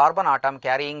carbon atom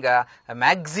carrying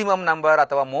maximum number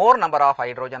ಅಥವಾ more number of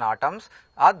hydrogen atoms.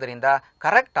 ಆದ್ದರಿಂದ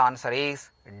correct answer is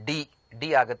D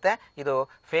ಆಗುತ್ತೆ. ಇದು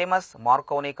famous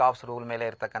Markovnikov's rule ಮೇಲೆ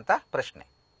ಇರತಕ್ಕಂಥ ಪ್ರಶ್ನೆ.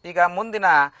 ಈಗ ಮುಂದಿನ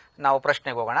ನಾವು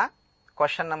ಪ್ರಶ್ನೆಗೆ ಹೋಗೋಣ.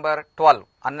 ಕ್ವಶನ್ ನಂಬರ್ 12,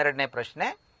 12ನೇ ಪ್ರಶ್ನೆ.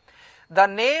 The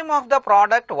name of the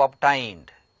product obtained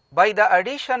by the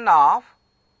addition of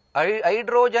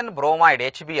hydrogen bromide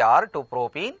HBr to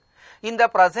propene in the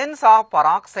presence of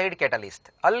peroxide catalyst.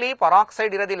 ಅಲ್ಲಿ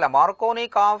peroxide ಇರೋದಿಲ್ಲ.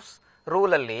 Markovnikov's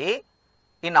ರೂಲ್ ಅಲ್ಲಿ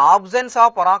in absence of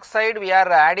peroxide we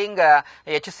are adding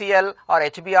HCl or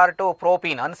HBr to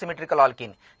propene, unsymmetrical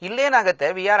alkene. ಇಲ್ಲೇನಾಗುತ್ತೆ,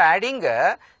 we are adding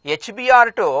HBr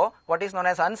to what is known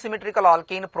as unsymmetrical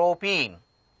alkene propene.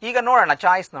 ಈಗ ನೋಡೋಣ,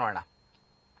 choice ನೋಡೋಣ.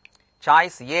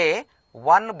 Choice A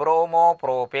 1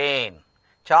 bromopropane,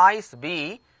 choice B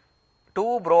 2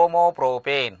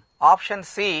 bromopropane, option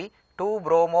C 2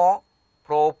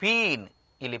 bromopropene,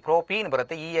 ಇಲ್ಲಿ propene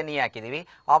ಬರುತ್ತೆ, ENE ಹಾಕಿದೀವಿ.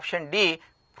 Option D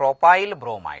propyl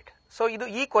bromide. So ಇದು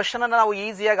ಈ question ಅನ್ನು ನಾವು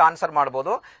ಈಸಿಯಾಗಿ ಆನ್ಸರ್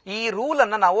ಮಾಡಬಹುದು. ಈ ರೂಲ್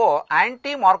ಅನ್ನು ನಾವು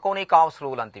ಆಂಟಿ ಮಾರ್ಕೋನಿಕಾವ್ಸ್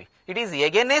ರೂಲ್ ಅಂತೀವಿ. It is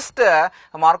against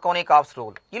ಮಾರ್ಕೋನಿಕಾವ್ಸ್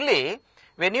rule. ಇಲ್ಲಿ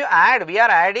when you add, we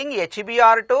are adding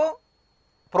HBr to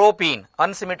propene,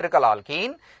 unsymmetrical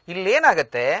alkene. ಇಲ್ಲಿ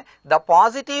ಏನಾಗುತ್ತೆ, the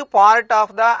positive part of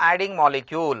the adding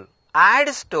molecule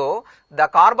adds to the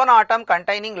carbon atom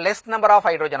containing less number of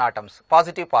hydrogen atoms,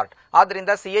 positive part.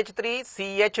 ಆದ್ರಿಂದ CH3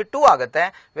 CH2 ಆಗುತ್ತೆ.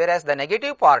 whereas the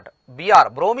negative part Br,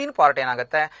 bromine part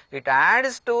ಏನಾಗುತ್ತೆ, it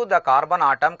adds to the carbon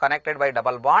atom connected by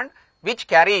double bond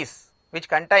which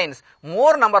contains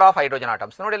more number of hydrogen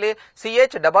atoms. ನೋಡಿ ಇಲ್ಲಿ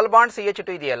CH double bond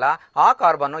CH2 ಇದೆಯಲ್ಲ, ಆ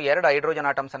carbon 2 hydrogen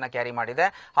atoms ಅನ್ನು carry ಮಾಡಿದೆ.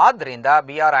 ಆದ್ರಿಂದ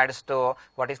Br adds to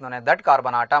what is known as that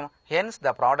carbon atom. Hence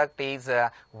the product is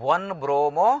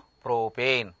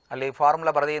 1-bromo-propane. ಅಲ್ಲಿ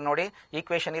formula ಬರೆದಿದೆ ನೋಡಿ,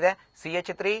 ಈಕ್ವೇಶನ್ ಇದೆ.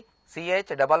 CH3 CH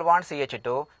double bond CH2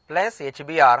 plus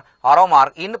HBr arrow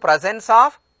mark in presence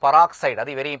of peroxide.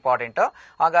 ಅದು very important.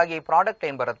 ಹಾಗಾಗಿ product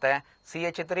ಏನ್ ಬರುತ್ತೆ,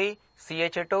 CH3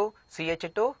 CH2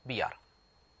 CH2 Br.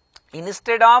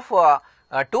 Instead of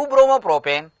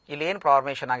 2-bromopropane ಇಲ್ಲಿ ಏನು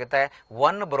ಫಾರ್ಮೇಶನ್ ಆಗುತ್ತೆ,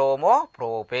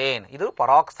 1-bromopropane. ಇದು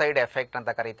ಪರಾಕ್ಸೈಡ್ ಎಫೆಕ್ಟ್ ಅಂತ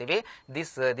ಕರಿತೀವಿ.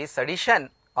 This addition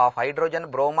of hydrogen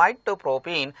bromide to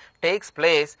propene takes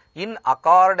place in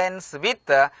accordance with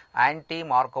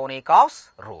anti-Markovnikov's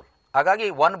rule. ಹಾಗಾಗಿ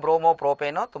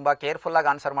 1-bromopropane ತುಂಬಾ ಕೇರ್ಫುಲ್ ಆಗಿ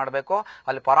ಆನ್ಸರ್ ಮಾಡಬೇಕು.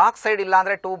 ಅಲ್ಲಿ ಪರಾಕ್ಸೈಡ್ ಇಲ್ಲ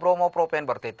ಅಂದ್ರೆ 2-bromopropane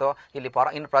ಬರ್ತಿತ್ತು. ಇಲ್ಲಿ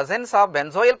ಇನ್ ಪ್ರೆಸೆನ್ಸ್ ಆಫ್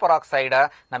ಬೆನ್ಸೋಯಿಲ್ ಪರಾಕ್ಸೈಡ್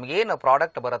ನಮಗೇನು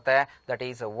ಪ್ರಾಡಕ್ಟ್ ಬರುತ್ತೆ, that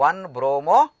is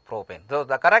 1-bromopropane. So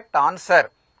the correct answer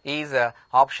is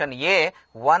option A,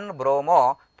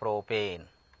 1-bromopropane.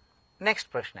 Next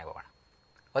ಪ್ರಶ್ನೆಗೆ ಹೋಗೋಣ.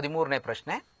 13ನೇ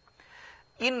ಪ್ರಶ್ನೆ.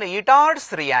 In Itard's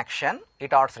reaction,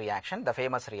 the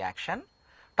famous reaction,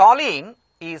 toluene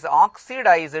is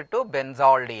oxidized to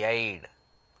benzaldehyde.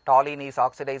 Toluene is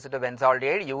oxidized to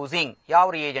benzaldehyde using ಯಾವ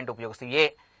reagent ಉಪಯೋಗಿಸ್ತೀವಿ? A,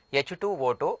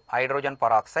 H2O2 hydrogen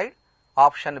peroxide.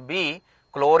 Option B,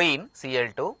 chlorine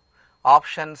Cl2.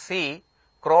 Option C,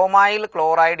 chromyl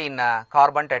chloride in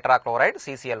carbon tetrachloride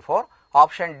CCl4.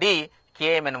 Option D,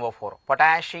 KMnO4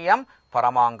 potassium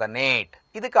permanganate.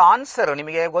 ಇದಕ್ಕೆ answer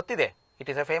ನಿಮಗೆ ಗೊತ್ತಿದೆ. It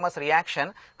is a famous reaction,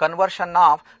 conversion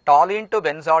of toluene to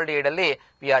benzaldehyde ಅಲ್ಲಿ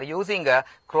we are using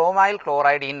chromyl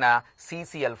chloride in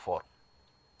CCl4.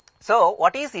 So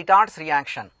what is Itard's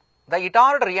reaction? The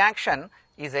Itard reaction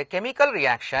is a chemical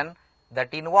reaction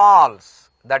that involves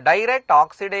the direct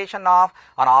oxidation of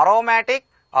an aromatic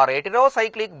or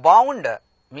heterocyclic bound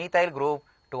methyl group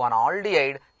to an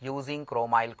aldehyde using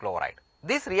chromyl chloride.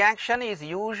 This reaction is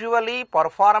usually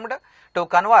performed to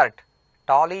convert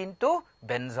toluene to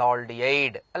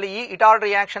benzaldehyde. ಅಲ್ಲಿ ಈ ಇಟಾರ್ಡ್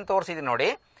reaction ತೋರಿಸಿದೀನಿ ನೋಡಿ,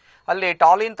 ಅಲ್ಲಿ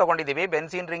toluene ತಗೊಂಡಿದ್ದೀವಿ,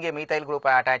 benzene ರಿಂಗ್ಗೆ methyl group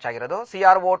attach ಆಗಿರೋದು,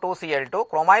 CrO2 Cl2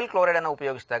 ಕ್ರೋಮೈಲ್ chloride ಅನ್ನು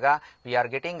ಉಪಯೋಗಿಸಿದಾಗ we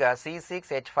are getting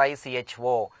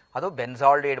C6H5CHO, ಅದು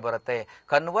benzaldehyde ಬರುತ್ತೆ.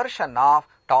 Conversion of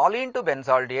toluene to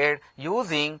benzaldehyde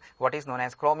using what is known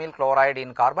as ಕ್ರೋಮಿಲ್ chloride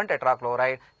in carbon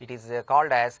tetrachloride, it is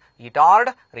called as ಇಟಾರ್ಡ್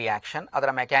reaction. ಅದರ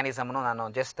mechanism ನಾನು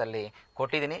just ಅಲ್ಲಿ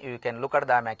ಕೊಟ್ಟಿದ್ದೀನಿ, you can look at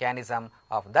the mechanism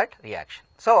of that reaction.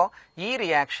 So ಈ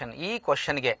reaction, ಈ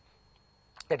ಕ್ವಶನ್ಗೆ,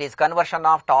 that is conversion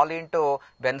of toluene to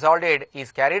benzaldehyde is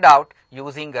carried out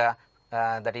using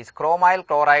that is chromyl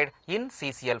chloride in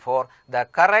CCl4. The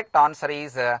correct answer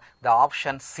is the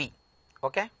option C.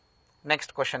 Okay, next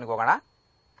question ಹೋಗೋಣ.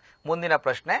 ಮುಂದಿನ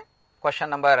ಪ್ರಶ್ನೆ, question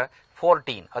number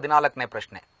 14, 14ನೇ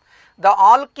ಪ್ರಶ್ನೆ. The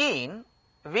alkene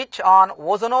which on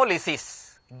ozonolysis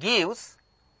gives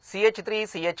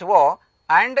CH3CHO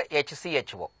and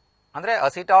HCHO, ಅಂದ್ರೆ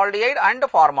acetaldehyde and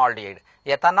formaldehyde,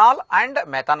 ethanol and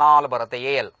methanol ಬರುತ್ತೆ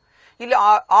AL. ಇಲ್ಲಿ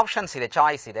options ಇದೆ,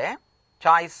 choice ಇದೆ.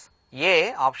 Choice A,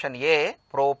 option A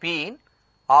propene,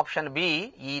 option B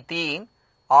ethene,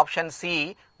 option C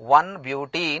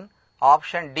 1-ಬ್ಯೂಟೀನ್,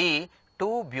 option D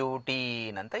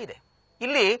 2-ಬ್ಯೂಟೀನ್ ಅಂತ ಇದೆ.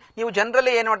 ಇಲ್ಲಿ ನೀವು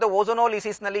ಜನರಲಿ ಏನ್ ಮಾಡ್ತೀವಿ,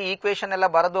 ಓಝೋನೋಲಿಸಿಸ್ ನಲ್ಲಿ ಈಕ್ವೇಶನ್ ಎಲ್ಲ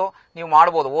ಬರೆದು ನೀವು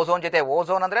ಮಾಡಬಹುದು. ಓಝೋನ್ ಜೊತೆ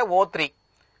ಓಝೋನ್ ಅಂದ್ರೆ O3.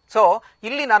 ಸೊ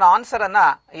ಇಲ್ಲಿ ನಾನು ಆನ್ಸರ್ ಅನ್ನ,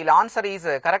 ಇಲ್ಲಿ answer is,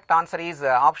 correct answer is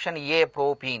option A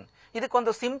propene.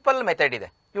 ಇದಕ್ಕೊಂದು ಸಿಂಪಲ್ ಮೆಥಡ್ ಇದೆ.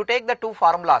 You take the 2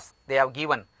 formulas they have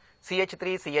given,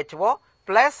 CH3CHO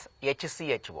plus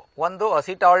HCHO. ಒಂದು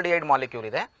ಅಸಿಟಾಲ್ಡಿಹೈಡ್ ಮಾಲಿಕ್ಯೂಲ್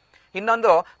ಇದೆ,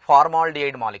 ಇನ್ನೊಂದು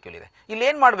ಫಾರ್ಮಾಲ್ಡಿಹೈಡ್ ಮಾಲಿಕ್ಯೂಲ್ ಇದೆ. ಇಲ್ಲಿ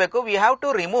ಏನ್ ಮಾಡಬೇಕು, we have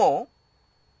to remove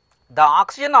the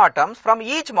oxygen atoms from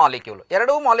each molecule.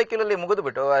 ಎರಡೂ ಮಾಲಿಕ್ಯೂಲ್ ಅಲ್ಲಿ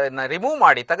ಮುಗಿದ್ಬಿಟ್ಟು ರಿಮೂವ್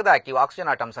ಮಾಡಿ ತೆಗೆದಾಕಿ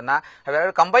ಆಕ್ಸಿಜನ್ ಆಟಮ್ಸ್ ಅನ್ನ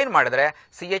ಅವೆರಡು ಕಂಬೈನ್ ಮಾಡಿದ್ರೆ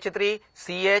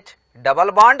CH3CH ಡಬಲ್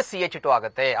ಬಾಂಡ್ CH2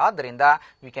 ಆಗುತ್ತೆ. ಆದ್ರಿಂದ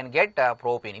we can get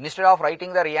propene. Instead of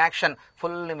writing the reaction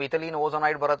full ಮಿಥಿಲೀನ್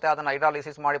ಓಝೋನೈಡ್ ಬರುತ್ತೆ, ಅದನ್ನ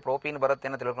ಹೈಡ್ರಾಲಿಸಿಸ್ ಮಾಡಿ ಪ್ರೋಪೀನ್ ಬರುತ್ತೆ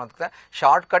ಅಂತ ತಿಳ್ಕೊಂತ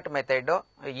short cut method,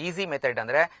 easy method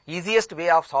ಅಂದ್ರೆ easiest way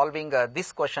of solving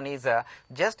this question is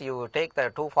just you take the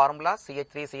 2 formulas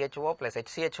CH3CHO plus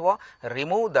HCHO,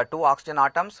 remove the 2 oxygen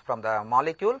atoms from the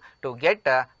molecule to get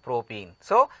propene.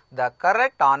 So the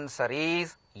correct answer is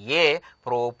A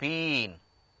propene.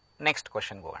 Next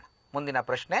ಕ್ವಶನ್ಗೆ ಹೋಗೋಣ. ಮುಂದಿನ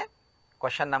ಪ್ರಶ್ನೆ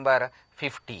question number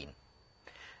 15.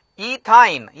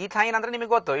 Ethyne. Ethyne ಅಂದ್ರೆ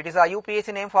ನಿಮಗೆ ಗೊತ್ತು, it is a UPSC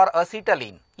name for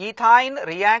ಅಸಿಟಲೀನ್. Ethyne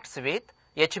reacts with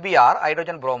HBr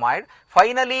hydrogen bromide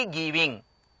finally giving.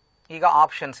 ಈಗ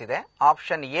options ಇದೆ.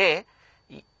 Option A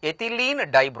ethylene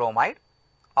ಡೈಬ್ರೋಮೈಡ್,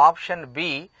 option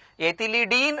B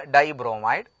ಎಥಿಲಿಡೀನ್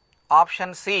ಡೈಬ್ರೋಮೈಡ್,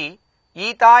 option C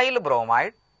ethyl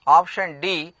bromide, option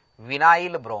D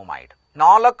vinyl bromide.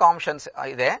 4 options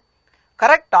ಇದೆ.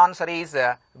 Correct answer is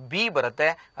B ಬರುತ್ತೆ.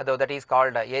 ಅದು that is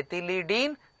called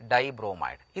ಎಥಿಲಿಡೀನ್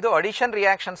ಡೈಬ್ರೋಮೈಡ್. ಇದು addition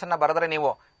reactions ಅನ್ನ ಬರೆದ್ರೆ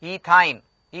ನೀವು ethyne,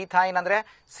 ethyne ಅಂದ್ರೆ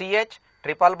CH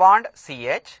triple bond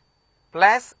CH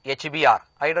plus HBr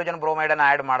hydrogen bromide ಅನ್ನು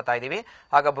add ಮಾಡ್ತಾ ಇದೀವಿ.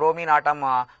 ಆಗ bromine atom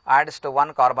ads to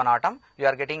 1 carbon atom. You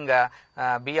are getting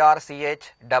BrCH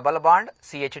double bond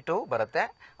CH2 ಬರುತ್ತೆ.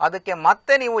 ಅದಕ್ಕೆ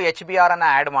ಮತ್ತೆ ನೀವು HBr ಅನ್ನ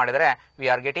ಆಡ್ ಮಾಡಿದ್ರೆ ವಿ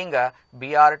ಆರ್ ಗೆಟಿಂಗ್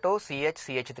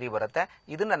Br2CH ಬರುತ್ತೆ.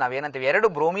 ಇದನ್ನ ನಾವೇನಂತೀವಿ,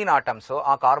 2 ಬ್ರೋಮಿನ್ ಆಟಮ್ಸ್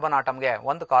ಆ ಕಾರ್ಬನ್ ಆಟಮ್ಗೆ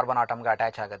 1 ಕಾರ್ಬನ್ ಆಟಮ್ಗೆ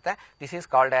ಅಟ್ಯಾಚ್ ಆಗುತ್ತೆ. ದಿಸ್ ಈಸ್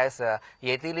ಕಾಲ್ಡ್ ಆಸ್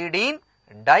ಎಥಿಲಿಡೀನ್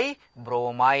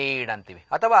ಡೈಬ್ರೋಮೈಡ್ ಅಂತೀವಿ.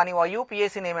 ಅಥವಾ ನೀವು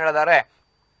UPSC ನೇಮ್ ಹೇಳಿದರೆ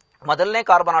ಮೊದಲನೇ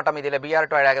ಕಾರ್ಬನ್ ಆಟಮ್ ಇದೆಯಲ್ಲ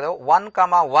Br2 ಆಡ್ ಆಗೋದು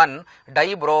 1,1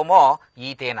 ಡೈಬ್ರೋಮೋ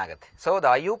ಈಥೇನ್ ಆಗುತ್ತೆ. So the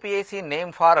UPSC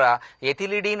name for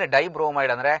ಎಥಿಲಿಡೀನ್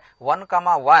ಡೈಬ್ರೋಮೈಡ್ ಅಂದ್ರೆ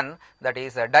 1,1 ದಟ್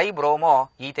ಈಸ್ ಡೈಬ್ರೋಮೋ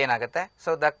ಈಥೇನ್ ಆಗುತ್ತೆ. So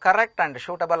the correct and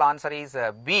suitable answer is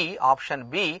B, option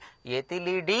B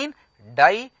ಎಥಿಲಿಡೀನ್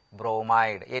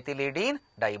ಡೈಬ್ರೋಮೈಡ್, ಎಥಿಲಿಡೀನ್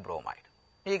ಡೈಬ್ರೋಮೈಡ್.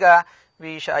 ಈಗ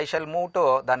I shall move to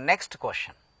the next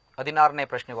question. 16ನೇ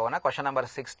ಪ್ರಶ್ನೆಗೆ ಹೋಗೋಣ. Question number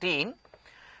 16.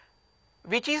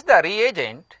 Which is the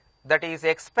reagent that is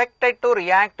expected to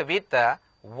react with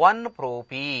 1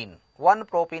 propene. 1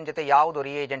 propene ಜೊತೆ ಯಾವುದು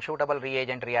reagent, suitable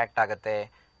reagent react ಆಗುತ್ತೆ?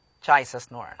 Choices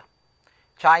ನೋಡೋಣ.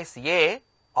 Choice A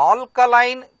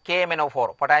alkaline KMnO4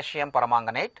 potassium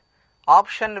ಪರಮಾಂಗನೇಟ್,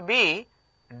 option B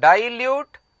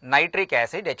dilute nitric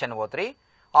acid HNO3,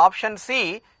 option C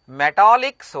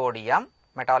metallic sodium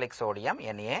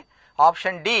Na,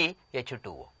 option D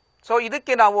H2O. So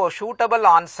ಇದಕ್ಕೆ ನಾವು suitable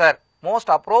answer, most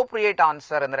appropriate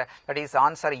answer ಅಂದ್ರೆ that is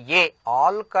answer A,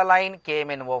 alkaline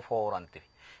KMnO4 ಅಂತೀವಿ.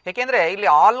 ಯಾಕೆಂದ್ರೆ ಇಲ್ಲಿ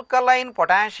alkaline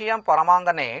potassium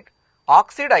ಪರಮಾಂಗನೇಟ್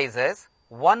oxidises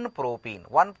 1 propene.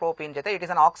 1 propene ಜೊತೆ it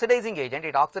is an oxidising agent,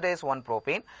 it oxidise 1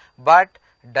 propene. But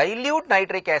dilute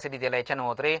nitric acid ಇದೆಯಲ್ಲ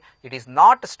HNO3, it is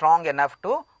not strong enough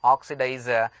to oxidise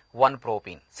 1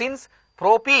 propene. Since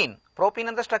propene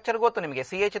ಅಂತ structure ಗೊತ್ತು ನಿಮಗೆ,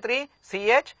 CH3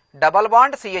 CH double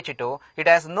bond CH2, it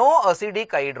has no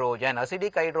acidic hydrogen,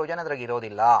 acidic hydrogen ಅದ್ರಾಗ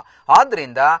ಇರೋದಿಲ್ಲ.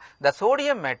 ಆದ್ರಿಂದ the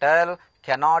sodium metal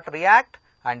cannot react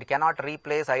and cannot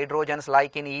replace hydrogens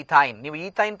like in ethyne. ನೀವು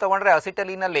ethyne ತಗೊಂಡ್ರೆ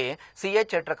acetylene ಅಲ್ಲಿ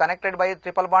CH connected by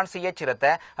triple bond CH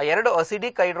ಇರುತ್ತೆ, ಆ 2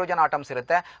 acidic hydrogen atoms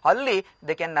ಇರುತ್ತೆ, ಅಲ್ಲಿ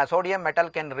they can sodium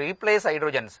metal can replace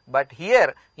hydrogens. But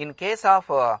here in case of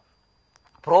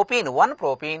propene, 1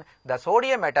 propene, the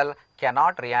sodium metal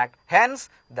cannot react. Hence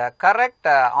the correct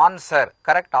answer,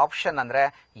 correct option andre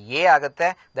A agutte,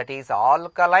 that is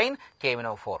alkaline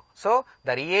KMnO4. So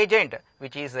the reagent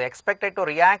which is expected to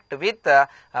react with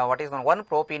what is 1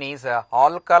 propene is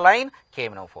alkaline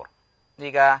KMnO4.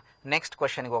 ಈಗ next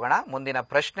question ಗೆ ಹೋಗೋಣ. ಮುಂದಿನ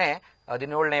ಪ್ರಶ್ನೆ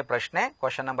 17ನೇ ಪ್ರಶ್ನೆ,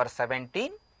 question number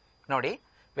 17. ನೋಡಿ,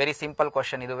 very simple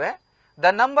question ಇದುವೆ.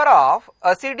 The number of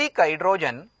acidic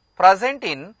hydrogen present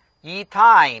in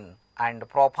ethyne and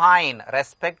ಪ್ರೊಪೈನ್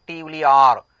respectively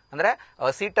R. ಅಂದ್ರೆ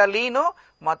ಅಸಿಟಲೀನು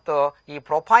ಮತ್ತು ಈ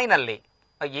ಪ್ರೊಪೈನ್ ಅಲ್ಲಿ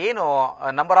ಏನು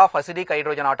number of acidic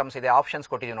hydrogen atoms ಇದೆ, ಆಪ್ಷನ್ಸ್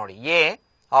ಕೊಟ್ಟಿದ್ದೀವಿ ನೋಡಿ.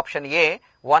 Option A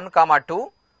 1,2,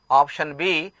 option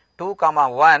B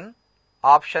 2,1,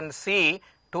 option C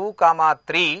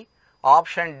 2,3,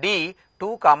 option D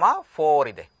 2,4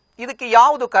 ಇದೆ. ಇದಕ್ಕೆ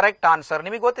ಯಾವುದು ಕರೆಕ್ಟ್ ಆನ್ಸರ್?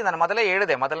 ನಿಮಗೆ ಗೊತ್ತಿದೆ, ನಾನು ಮೊದಲೇ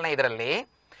ಹೇಳಿದೆ, ಮೊದಲನೇ ಇದರಲ್ಲಿ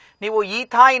ನೀವು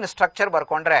ethyne structure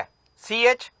ಬರ್ಕೊಂಡ್ರೆ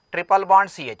CH triple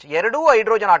bond CH, 2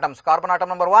 hydrogen atoms, carbon atom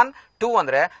number 1, 2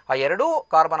 ಅಂದ್ರೆ ಆ 2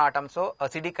 ಕಾರ್ಬನ್ ಆಟಮ್ಸ್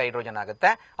ಅಸಿಡಿಕ್ ಹೈಡ್ರೋಜನ್ ಆಗುತ್ತೆ.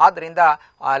 ಆದ್ರಿಂದ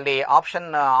ಅಲ್ಲಿ ಆಪ್ಷನ್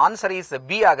ಆನ್ಸರ್ ಈಸ್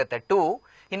ಬಿ ಆಗುತ್ತೆ, 2.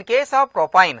 In case of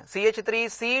ಪ್ರೊಪೈನ್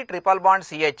CH3C triple bond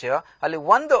CH, ಅಲ್ಲಿ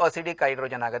 1 ಅಸಿಡಿಕ್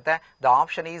ಹೈಡ್ರೋಜನ್ ಆಗುತ್ತೆ. ದ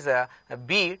ಆಪ್ಷನ್ ಈಸ್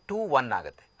ಬಿ 2,1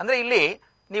 ಆಗುತ್ತೆ. ಅಂದ್ರೆ ಇಲ್ಲಿ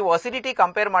ನೀವು ಅಸಿಡಿಟಿ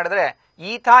ಕಂಪೇರ್ ಮಾಡಿದ್ರೆ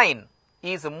ethyne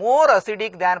is more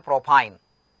acidic than ಪ್ರೊಪೈನ್,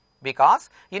 because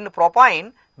in ಪ್ರೊಪೈನ್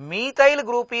methyl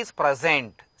group is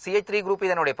present. CH3 group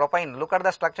ಇದೆ ನೋಡಿ ಪ್ರೊಪೈನ್. Look at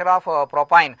the structure of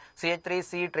ಪ್ರೊಪೈನ್.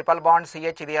 CH3C triple bond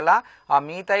CH ಇದೆಯಲ್ಲ, ಆ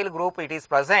methyl group it is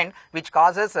present which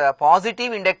causes a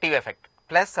positive inductive effect,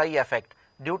 plus I effect.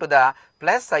 Due to the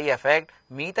plus I effect,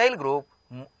 methyl group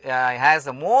has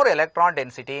more electron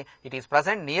density, it is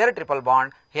present near triple bond,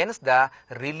 hence the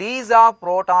release of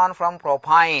proton from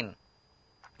propine.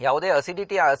 ಯಾವುದೇ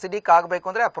acidic ಆಗಬೇಕು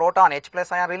ಅಂದ್ರೆ proton H+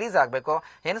 ion release ಆಗಬೇಕು.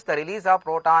 Hence the release of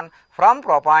proton from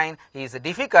ಪ್ರೊಪೈನ್ is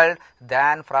difficult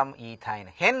than from ethyne.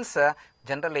 Hence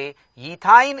generally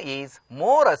ethyne is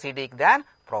more acidic than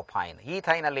ಪ್ರೊಪೈನ್.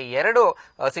 Ethyne ಅಲ್ಲಿ 2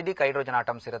 acidic hydrogen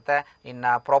atoms ಇರುತ್ತೆ,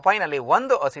 ಇನ್ನು ಪ್ರೊಪೈನ್ ಅಲ್ಲಿ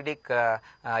 1 acidic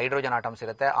hydrogen atoms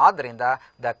ಇರುತ್ತೆ. ಆದ್ದರಿಂದ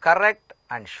the correct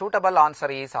and suitable answer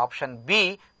is option B,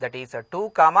 that is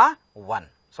 2,1.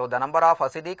 So the number of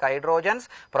acidic hydrogens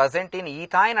present in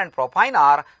ethane and propane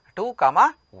are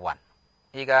 2,1.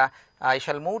 ಈಗ I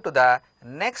shall move to the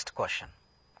next question.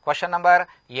 Question number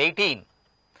 18.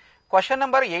 Question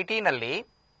number 18 ಅಲ್ಲಿ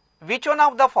which one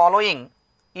of the following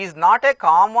is not a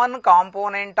common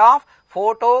component of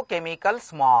photochemical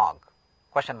smog?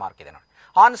 Question mark ಇದೆ ನೋಡಿ.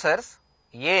 Answers: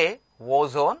 A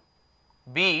ozone,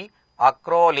 B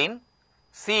acrolein,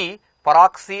 C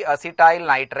peroxyacetyl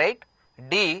nitrate,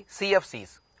 D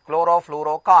CFCs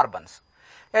chlorofluorocarbons.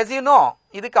 As you know,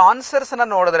 ಇದಕ್ಕೆ answers ಅನ್ನು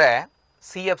ನೋಡಿದ್ರೆ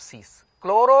CFCs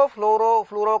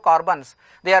chlorofluorocarbons,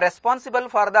 they are responsible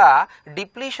for the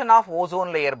depletion of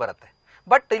ozone layer ಬರುತ್ತೆ.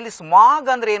 But ಇಲ್ಲಿ smog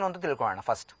ಅಂದ್ರೆ ಏನು ಅಂತ ತಿಳ್ಕೊಳ್ಳೋಣ.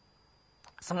 ಫಸ್ಟ್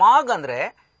ಸ್ಮಾಗ್ ಅಂದ್ರೆ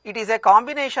it is A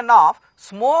combination of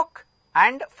smoke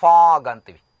and fog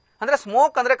ಅಂತೀವಿ. ಅಂದ್ರೆ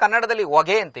ಸ್ಮೋಕ್ ಅಂದ್ರೆ ಕನ್ನಡದಲ್ಲಿ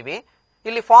ಹೊಗೆ ಅಂತೀವಿ,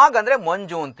 ಇಲ್ಲಿ ಫಾಗ್ ಅಂದ್ರೆ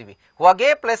ಮಂಜು ಅಂತೀವಿ. ಹೊಗೆ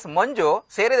ಪ್ಲಸ್ ಮಂಜು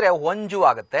ಸೇರಿದ್ರೆ ಹೊಂಜು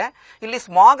ಆಗುತ್ತೆ. ಇಲ್ಲಿ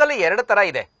ಸ್ಮಾಗ್ ಅಲ್ಲಿ 2 ತರ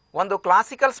ಇದೆ. ಒಂದು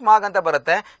ಕ್ಲಾಸಿಕಲ್ ಸ್ಮಾಗ್ ಅಂತ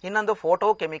ಬರುತ್ತೆ, ಇನ್ನೊಂದು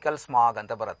ಫೋಟೋಕೆಮಿಕಲ್ ಸ್ಮಾಗ್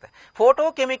ಅಂತ ಬರುತ್ತೆ.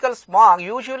 Photochemical smog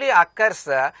usually occurs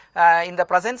in the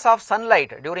presence of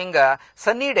sunlight during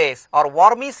Sunny days R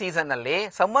ವಾರ್ಮಿ season ಅಲ್ಲಿ,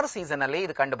 ಸಮ್ಮರ್ ಸೀಸನ್ ಅಲ್ಲಿ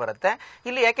ಇದು ಕಂಡು ಬರುತ್ತೆ.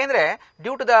 ಇಲ್ಲಿ ಯಾಕೆಂದ್ರೆ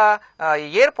due to the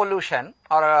air pollution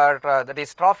or that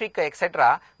is traffic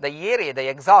etc., the air, the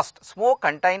exhaust smoke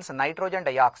contains nitrogen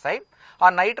dioxide. ಆ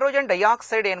nitrogen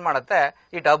dioxide ಏನು ಮಾಡುತ್ತೆ,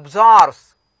 it absorbs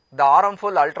the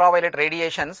harmful ultraviolet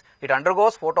radiations, it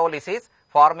undergoes photolysis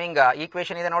forming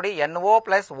equation ಇದೆ ನೋಡಿ, NO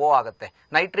plus O ಆಗುತ್ತೆ.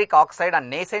 nitric oxide and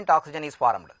nascent oxygen is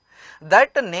formed.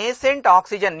 That nascent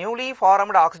oxygen, newly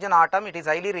formed oxygen atom, it is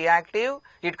highly reactive,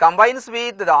 it combines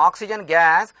with the oxygen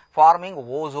gas forming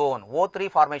ozone. O3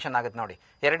 formation ಆಗುತ್ತೆ ನೋಡಿ.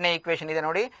 ಎರಡನೇ equation ಇದೆ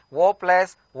ನೋಡಿ, O plus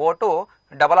O2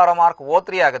 double arrow mark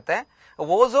O3 ಆಗುತ್ತೆ.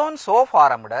 Ozone so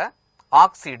formed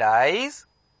oxidise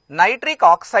nitric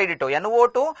oxide to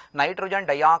NO2 nitrogen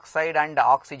dioxide and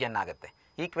oxygen ಆಗುತ್ತೆ.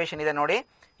 Equation ಇದೆ ನೋಡಿ,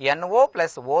 NO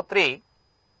plus O3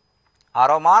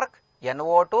 arrow mark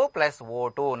NO2 plus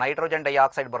O2 nitrogen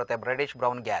dioxide ಬರುತ್ತೆ, reddish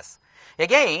brown gas.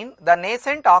 Again the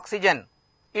nascent oxygen,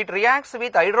 it reacts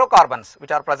with hydrocarbons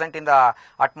which are present in the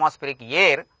atmospheric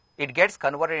air, it gets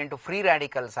converted into free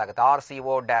radicals ಆಗುತ್ತೆ.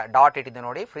 RCO dot ಇದೆ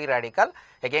ನೋಡಿ, free radical.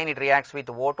 Again it reacts with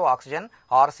O2 oxygen,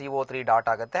 RCO3 dot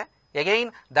ಆಗುತ್ತೆ. Again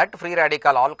that free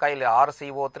radical alkyl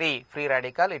RCO3 free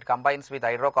radical, it combines with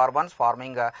hydrocarbons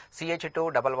forming CH2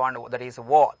 double bond, that is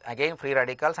O. Again free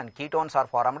radicals and ketones are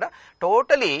formed.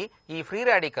 Totally ee free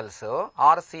radicals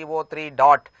RCO3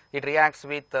 dot, it reacts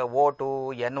with O2,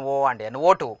 NO and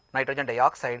NO2 nitrogen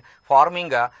dioxide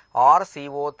forming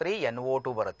RCO3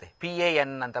 NO2 ಬರುತ್ತೆ. PAN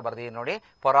ಅಂತ ಬರ್ದಿದೆ ನೋಡಿ,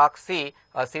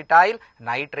 peroxyacetyl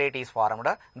nitrate is formed.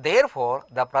 Therefore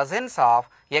the presence of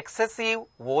excessive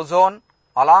ozone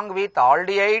along with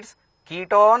aldehydes,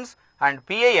 ketones and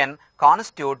PAN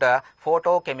constitute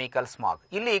photochemical smog.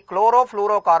 ಇಲ್ಲಿ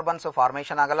chlorofluorocarbons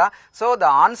formation ಆಗಲ್ಲ. So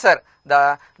the answer,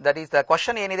 that is the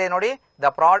question ಏನಿದೆ ನೋಡಿ,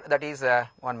 that is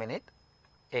 1 minute.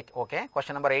 Okay,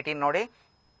 question number 18 ನೋಡಿ,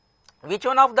 which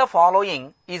one of the following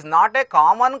is not a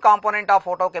common component of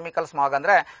photochemical smog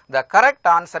ಅಂದ್ರೆ the correct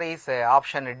answer is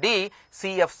option D,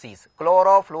 CFCs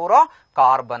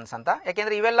chlorofluorocarbons ಅಂತ.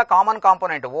 ಯಾಕೆಂದ್ರೆ ಇವೆಲ್ಲ common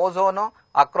component, ozone,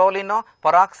 ಅಕ್ರೋಲಿನ್,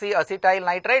 ಪರಾಕ್ಸಿ acetyl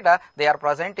nitrate, they are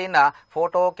present in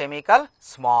photochemical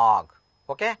smog.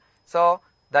 Okay, so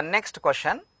the next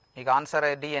question, ಈಗ answer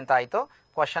D ಅಂತ ಆಯಿತು.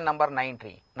 Question number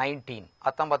 19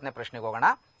 19ನೇ ಪ್ರಶ್ನೆಗೆ ಹೋಗೋಣ.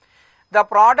 The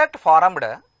product formed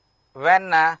when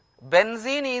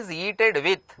benzene is heated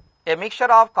with a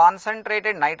mixture of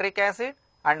concentrated nitric acid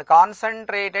and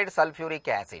concentrated sulfuric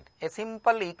acid. A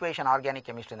simple equation organic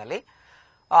chemistry ನಲ್ಲಿ.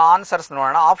 Answers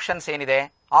ನೋಡೋಣ. Options ಏನಿದೆ,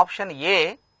 option A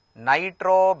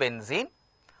ನೈಟ್ರೋಬೆನ್ಝೀನ್,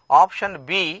 option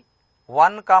B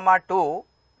 1,2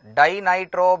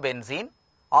 ಡೈನೈಟ್ರೋಬೆನ್ಝೀನ್,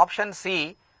 option C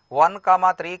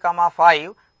 1,3,5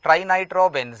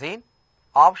 ಟ್ರೈನೈಟ್ರೋಬೆನ್ಝೀನ್,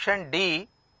 option D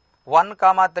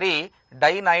 1,3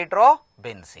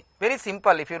 ಡೈನೈಟ್ರೋಬೆನ್ಝೀನ್. Very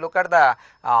simple. If you look at the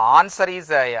answer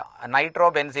is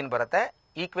ನೈಟ್ರೋಬೆನ್ಝೀನ್ ಬರುತ್ತೆ.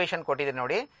 Equation ಕೊಟ್ಟಿದೆ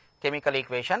ನೋಡಿ, chemical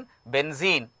equation.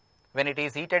 Benzene when it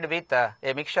is heated with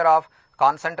a mixture of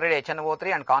concentrated HNO3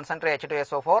 and concentrated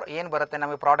H2SO4, ಏನು ಬರುತ್ತೆ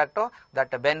ನಮಗೆ product,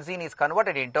 that benzene is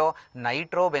converted into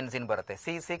ನೈಟ್ರೋಬೆನ್ಝೀನ್ ಬರುತ್ತೆ,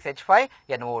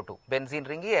 C6H5NO2. Benzene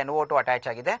ರಿಂಗಿ NO2 attach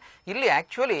ಆಗಿದೆ. ಇಲ್ಲಿ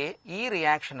actually ಈ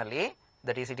ರಿಯಾಕ್ಷನ್ ಅಲ್ಲಿ,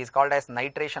 that is, it is called as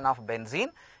nitration of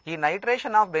benzene. ಈ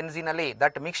nitration of benzene ಅಲ್ಲಿ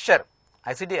that mixture,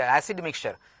 acid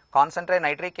mixture, concentrated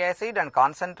nitric acid and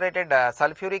concentrated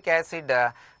sulfuric acid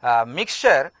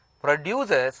mixture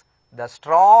produces the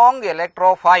strong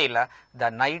electrophile, the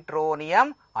nitronium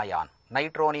ion.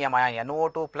 Nitronium ion,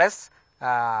 NO2 plus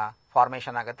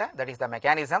formation ಆಗುತ್ತೆ. That is the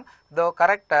mechanism. The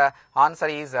correct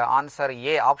answer is answer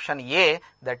A, option A,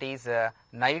 that is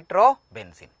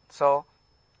ನೈಟ್ರೋಬೆನ್ಸಿನ್. So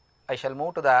I shall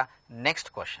move to the next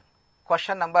question.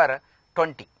 Question number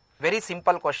 20. Very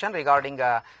simple question regarding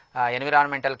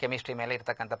environmental chemistry ಮೇಲೆ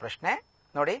ಇರತಕ್ಕಂಥ ಪ್ರಶ್ನೆ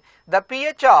ನೋಡಿ. The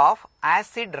pH of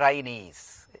acid rain is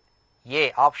A,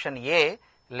 option A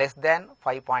less than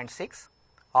 5.6,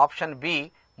 option B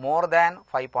more than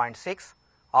 5.6,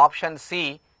 option C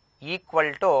equal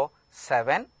to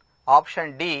 7, option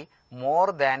D more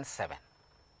than 7.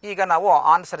 ಈಗ ನಾವು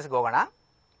ಆನ್ಸರ್ಸ್ಗೆ ಹೋಗೋಣ.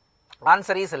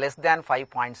 Answer is less than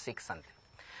 5.6 ಅಂತ.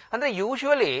 ಅಂದರೆ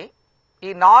usually ಈ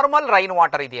ನಾರ್ಮಲ್ ರೈನ್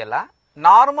ವಾಟರ್ ಇದೆಯಲ್ಲ,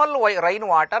 normal rain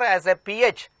water as A P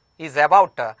H is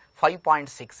about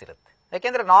 5.6 ಇರುತ್ತೆ.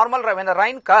 ಯಾಕೆಂದರೆ normal when the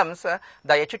rain comes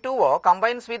the H2O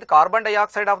combines with carbon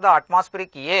dioxide of the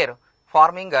atmospheric air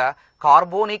farming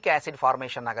carbonic acid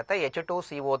formation ಆಗುತ್ತೆ.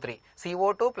 H2CO3,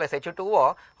 CO2 plus H2O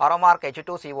arrow mark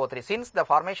H2CO3. Since the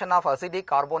formation of acidic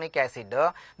carbonic acid,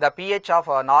 the pH of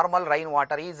normal rain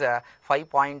water is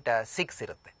 5.6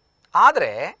 ಇರುತ್ತೆ.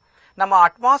 ಆದರೆ ನಮ್ಮ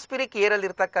atmospheric air ಅಲ್ಲಿ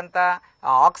ಇರತಕ್ಕಂಥ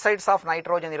oxides of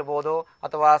nitrogen ಇರ್ಬೋದು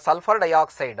ಅಥವಾ sulphur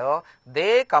dioxide, they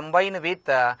combine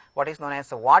with what is known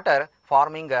as water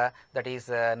forming that is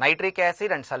nitric acid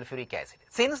and sulfuric acid.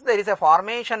 Since there is a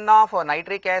formation of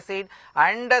nitric acid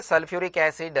and sulfuric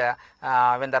acid,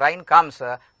 when the rain comes,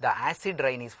 the acid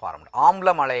rain is formed.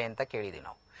 ಆಮ್ಲ ಮಳೆ ಅಂತ ಕೇಳಿದೀವಿ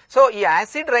ನಾವು. So ಈ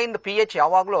acid rain P H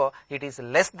ಯಾವಾಗಲೂ it is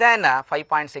less than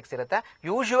 5.6 ಇರುತ್ತೆ.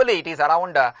 Usually it is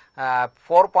around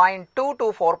 4.2 to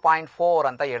 4.4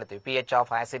 ಅಂತ ಹೇಳ್ತೀವಿ P H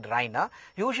of acid rain.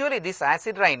 Usually this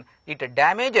acid rain it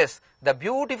damages the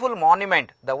beautiful monument,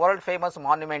 the world famous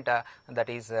monument that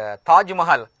is Taj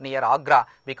Mahal near Agra,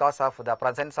 because of the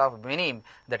presence of many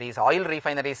that is oil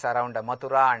refineries around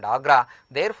Mathura and Agra.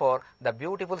 Therefore the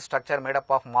beautiful structure made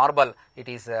up of marble, it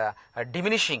is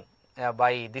diminishing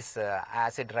by this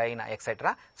acid rain,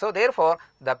 etc. So therefore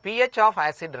the pH of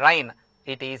acid rain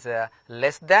it is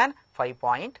less than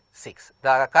 5.6.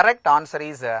 The correct answer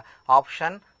is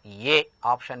option A.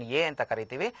 Option A ಅಂತ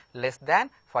ಕರೀತೀವಿ, less than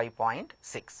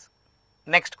 5.6.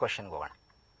 Next question go on.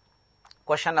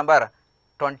 Question number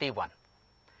 21.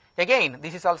 Again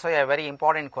this is also a very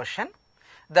important question.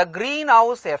 The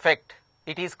greenhouse effect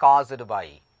it is caused by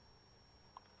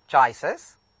choices.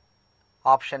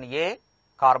 Option A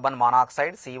carbon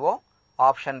monoxide CO,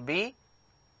 option B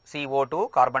CO2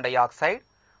 carbon dioxide,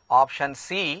 option C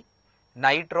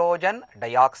nitrogen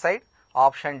dioxide,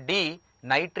 option D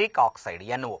nitric oxide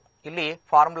NO. ಇಲ್ಲಿ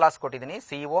formulas ಕೊಟ್ಟಿದ್ದೀನಿ,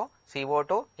 CO,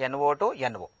 CO2, NO2,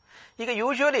 NO. ಈಗ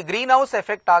usually green house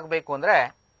effect ಆಗಬೇಕು ಅಂದರೆ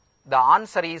the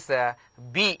answer is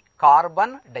B,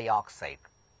 carbon dioxide.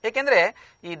 ಏಕೆಂದರೆ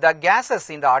ಈ the gases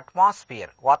in the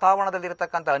atmosphere,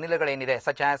 ವಾತಾವರಣದಲ್ಲಿರತಕ್ಕಂಥ ಅನಿಲಗಳೇನಿದೆ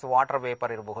such as water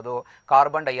vapour ಇರಬಹುದು,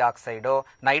 carbon dioxide,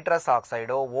 nitrous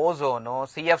oxide, ozone,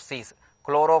 CFCs,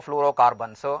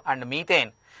 ಕ್ಲೋರೋಫ್ಲೂರೋಕಾರ್ಬನ್ಸು and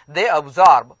methane, they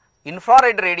absorb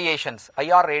infrared radiations,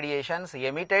 IR radiations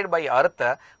emitted by earth,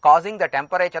 causing the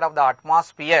temperature of the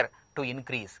atmosphere to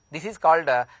increase. This is called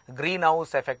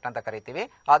greenhouse effect ಅಂತ ಕರೀತೀವಿ.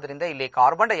 ಆದ್ದರಿಂದ ಇಲ್ಲಿ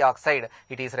carbon dioxide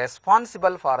it is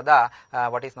responsible for the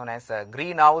what is known as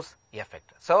greenhouse effect.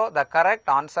 So the correct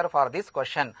answer for this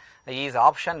question is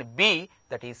option B,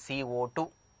 that is CO2.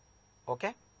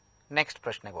 Okay, next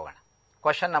ಪ್ರಶ್ನೆಗೆ ಹೋಗೋಣ.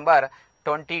 Question number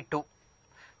 22.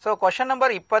 So question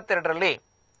number 22ರಲ್ಲಿ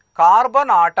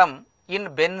carbon atom in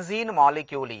benzene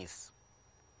molecule is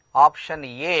option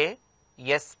A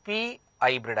sp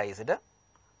hybridized,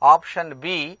 option B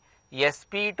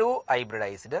sp2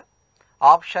 hybridized,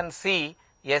 option C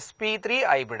sp3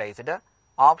 hybridized,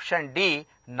 option D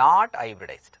not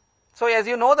hybridized. So as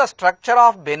you know the structure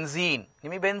of benzene,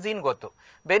 ನಿಮಗೆ benzene ಗೊತ್ತು,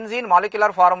 benzene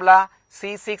molecular formula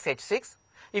C6H6.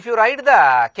 If you write the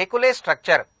Kekulé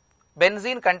structure,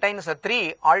 benzene contains 3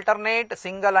 alternate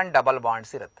single and double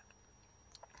bonds ಇರುತ್ತೆ.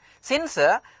 Since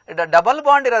the double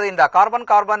bond ಇರೋದ್ರಿಂದ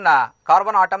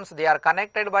carbon atoms they are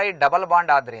connected by double bond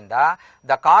ಆದ್ರಿಂದ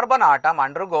the carbon atom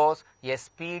undergoes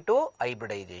sp2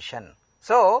 hybridization.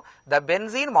 So the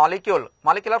benzene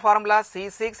molecular formula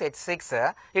C6H6,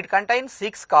 it contains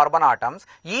 6 carbon atoms.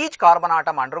 Each carbon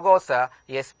atom undergoes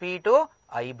sp2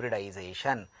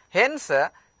 hybridization. Hence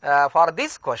for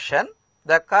this question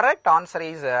the correct answer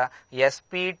is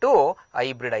sp2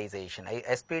 hybridization,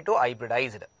 sp2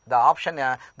 hybridized. The option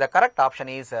the correct option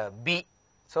is B.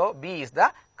 So B is the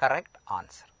correct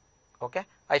answer. Okay,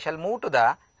 I shall move to the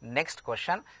next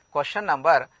question. Question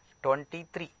number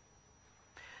 23.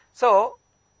 So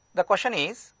the question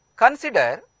is, consider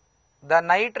the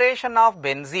nitration of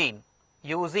benzene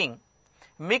using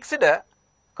mixed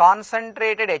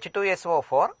concentrated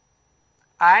H2SO4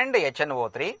 and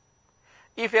HNO3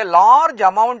 if a large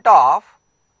amount of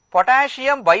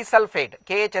potassium bisulfate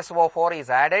KHSO4 is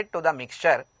added to the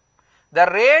mixture, the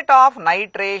rate of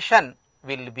nitration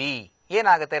will be,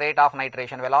 ಏನಾಗುತ್ತೆ rate of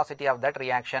nitration, velocity of that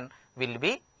reaction will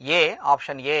be A,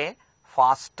 option A,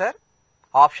 faster,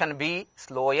 option B,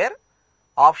 slower,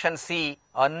 option C,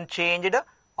 unchanged,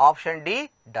 option D,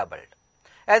 doubled.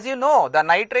 As you know, the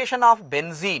nitration of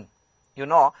benzene, you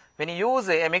know, when you use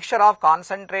a mixture of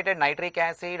concentrated nitric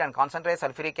acid and concentrated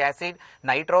sulfuric acid,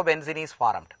 nitrobenzene is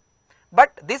formed.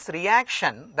 But this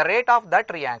reaction, the rate of that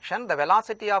reaction, the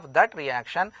velocity of that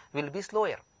reaction will be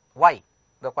slower. Why?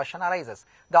 The question arises.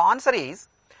 The answer is,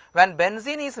 when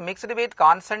benzene is mixed with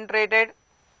concentrated,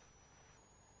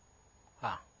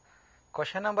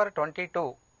 question number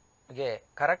 22, okay,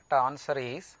 correct answer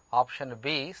is option B,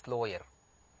 slower.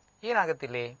 ಏನಾಗುತ್ತೆ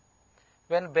ಇಲ್ಲಿ?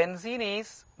 When benzene is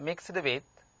mixed with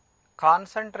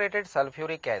concentrated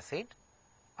sulfuric acid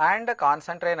and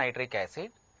concentrated nitric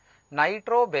acid,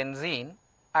 nitrobenzene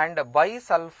and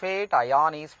bisulfate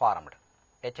ion is formed,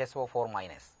 HSO4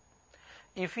 minus.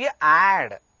 If we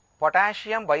add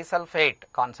potassium bisulfate,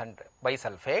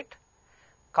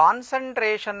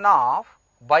 concentration of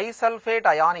bisulfate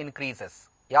ion increases.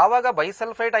 ಯಾವಾಗ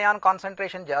bisulfate ion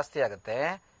concentration ಜಾಸ್ತಿ ಆಗುತ್ತೆ,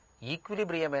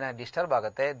 equilibrium ಏನ disturb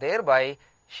ಆಗುತ್ತೆ, thereby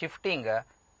shifting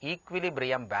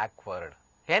equilibrium backward.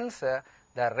 Hence,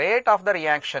 the rate of the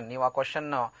reaction, ನೀವು ಆ question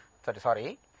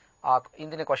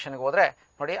ಇಂದಿನ ಕ್ವಶನ್ಗೆ ಹೋದರೆ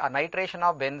ನೋಡಿ, ಆ nitration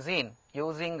of benzene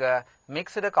using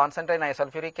mixed concentrate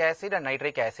sulfuric acid and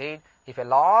nitric acid, if a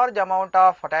large amount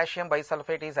of potassium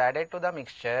bisulfate is added to the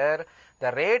mixture,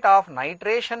 the rate of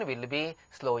nitration will be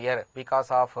slower because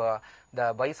of the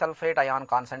bisulfate ion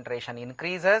concentration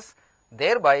increases,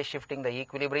 thereby shifting the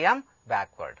equilibrium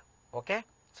backward. Okay,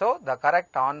 so the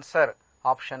correct answer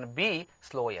option B,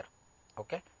 slower.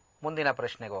 Okay, ಮುಂದಿನ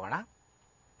ಪ್ರಶ್ನೆಗೆ ಹೋಗೋಣ.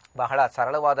 ಬಹಳ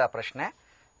ಸರಳವಾದ ಪ್ರಶ್ನೆ.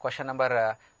 Question number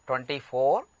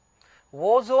 24.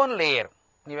 Ozone layer,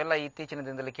 ನೀವೆಲ್ಲ ಇತ್ತೀಚಿನ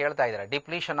ದಿನದಲ್ಲಿ ಕೇಳ್ತಾ ಇದ್ದೀರಾ,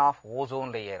 depletion of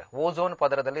ozone layer, ozone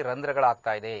ಪದರದಲ್ಲಿ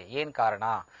ರಂಧ್ರಗಳಾಗ್ತಾ ಇದೆ, ಏನು ಕಾರಣ?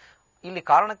 ಇಲ್ಲಿ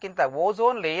ಕಾರಣಕ್ಕಿಂತ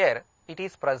ozone layer it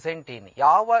is present in,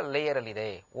 ಯಾವ ಲೇಯರ್ ಅಲ್ಲಿ ಇದೆ?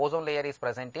 Ozone layer is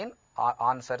present in,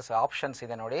 answers options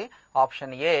ಇದೆ ನೋಡಿ.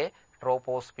 Option A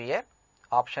troposphere,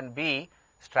 option B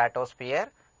stratosphere,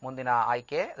 ಮುಂದಿನ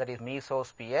ಆಯ್ಕೆ that is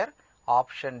mesosphere,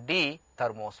 option D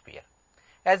thermosphere.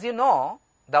 As you know,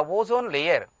 the ozone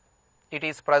layer, it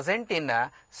is present in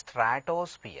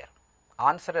stratosphere.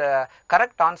 Answer,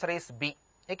 correct answer is B.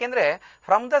 ಏಕೆಂದರೆ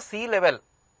from the C level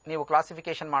ನೀವು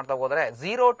classification ಮಾಡ್ತಾ ಹೋದರೆ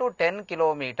 0 to 10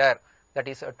 kilometre that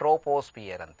is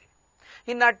troposphere ಅಂತೀವಿ.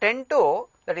 ಇನ್ನು 10 to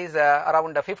that is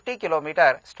around 50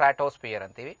 kilometre stratosphere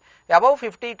ಅಂತೀವಿ. Above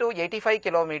 50 to 85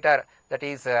 kilometre that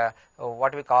is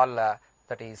what we call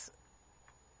that is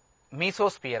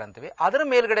mesosphere ಅಂತೀವಿ. ಅದರ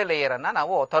ಮೇಲ್ಗಡೆ ಲೇಯರ್ ಅನ್ನ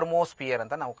ನಾವು ಥರ್ಮೋಸ್ಪಿಯರ್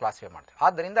ಅಂತ ನಾವು ಕ್ಲಾಸಿಫೈ ಮಾಡ್ತೀವಿ.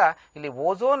 ಆದ್ದರಿಂದ ಇಲ್ಲಿ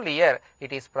ozone layer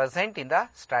it is present in the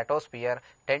stratosphere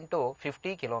 10 to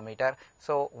 50 kilometre.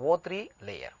 So O3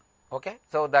 layer. Okay,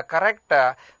 so the correct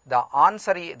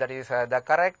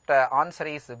answer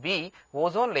is B,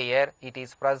 ozone layer, it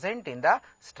is present in the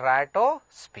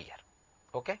stratosphere.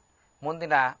 Okay,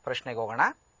 ಮುಂದಿನ ಪ್ರಶ್ನೆಗೆ ಹೋಗೋಣ.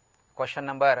 Question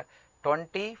number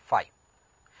 25.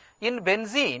 In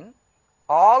benzene,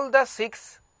 all the 6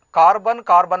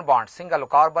 carbon bonds, single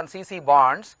carbon CC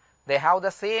bonds, they have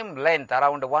the same length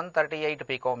around 138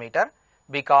 picometer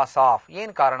because of,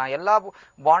 ಏನು ಕಾರಣ? ಎಲ್ಲ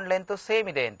bond length same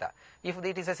ಇದೆ ಅಂತ. If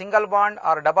it is A single bond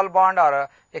R double bond R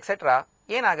etcetera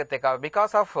ಏನಾಗುತ್ತೆ?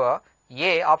 Because of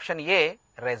A, option A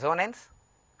resonance,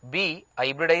 B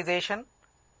hybridisation,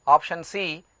 option C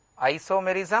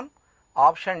isomerism,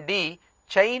 option D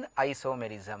chain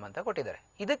isomerism ಅಂತ ಕೊಟ್ಟಿದ್ದಾರೆ.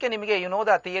 ಇದಕ್ಕೆ ನಿಮಗೆ you know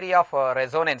the theory of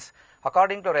resonance.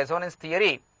 According to resonance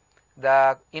theory,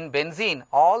 in benzene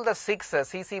all the 6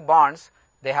 CC bonds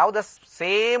they have the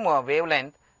same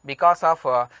wavelength because of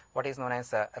what is known as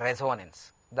resonance.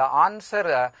 The answer,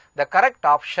 the correct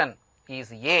option is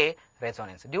A,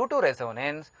 resonance. Due to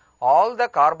resonance, all the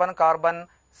carbon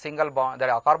single bond,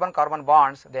 the carbon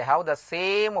bonds, they have the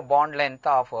same bond length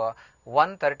of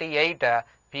 138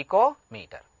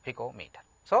 picometer.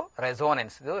 So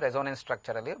resonance, ಇದು resonance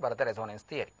structure ಅಲ್ಲಿ ಬರುತ್ತೆ resonance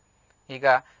theory. ಈಗ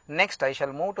next I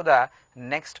shall move to the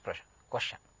next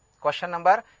question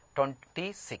number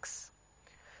 26.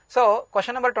 So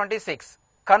question number 26,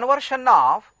 conversion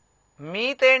of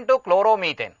methane to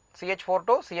chloromethane CH4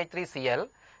 to CH3Cl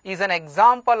is an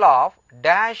example of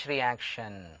dash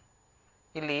reaction.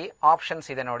 ಇಲ್ಲಿ options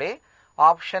ಇದೆ ನೋಡಿ.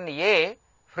 Option A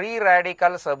free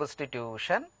radical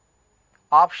substitution,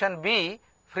 option B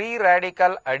free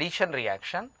radical addition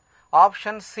reaction,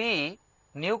 option C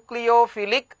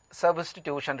nucleophilic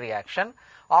substitution reaction,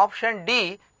 option D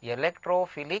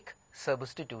electrophilic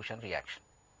substitution reaction.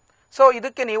 So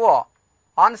ಇದಕ್ಕೆ ನೀವು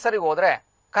ಆನ್ಸರ್ಗೆ ಹೋದರೆ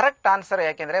correct answer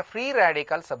ಯಾಕೆಂದರೆ free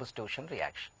radical substitution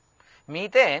reaction.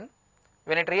 methane,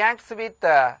 when it reacts with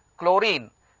chlorine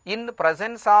in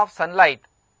presence of sunlight,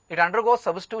 it undergoes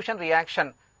substitution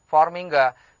reaction forming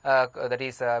that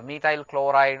is methyl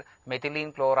chloride,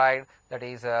 methylene chloride, that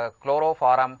is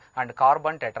chloroform, and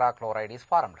carbon tetrachloride is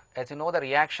formed. As you know, the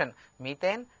reaction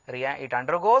methane, it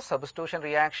undergoes substitution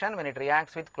reaction when it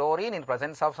reacts with chlorine in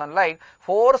presence of sunlight.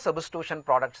 4 substitution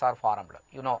products are formed.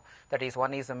 You know, that is,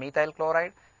 one is methyl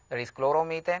chloride, that is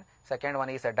chloromethane, second one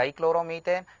is a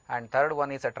dichloromethane, and third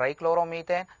one is a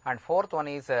trichloromethane, and fourth one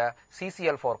is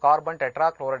CCl4, carbon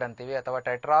tetrachloride antivi athava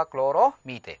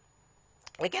tetrachloromethane.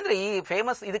 ಏಕೆಂದರೆ ಈ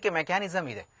famous ಇದಕ್ಕೆ mechanism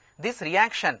ಇದೆ. This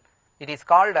reaction it is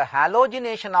called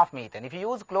ಹ್ಯಾಲೋಜಿನೇಷನ್ of methane. If you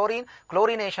use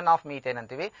chlorination of methane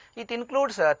ಅಂತೀವಿ. It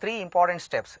includes 3 important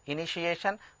steps: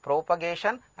 initiation,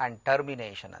 propagation and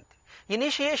termination ಅಂತೀವಿ.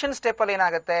 Initiation step ಅಲ್ಲಿ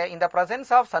ಏನಾಗುತ್ತೆ, in the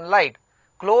presence of sunlight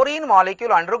chlorine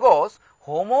molecule undergoes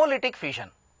homolytic fission.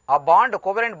 A bond,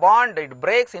 covalent bond, it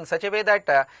breaks in such a way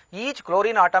that each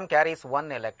chlorine atom carries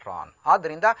 1 electron.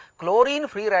 Adrinda chlorine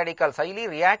free radicals, highly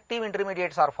reactive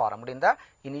intermediates are formed in the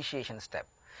initiation step.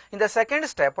 In the second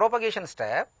step, propagation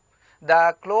step, the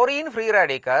chlorine free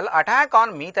radical attack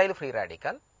on methyl free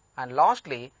radical, and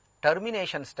lastly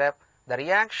termination step, the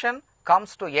reaction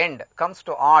comes to end, comes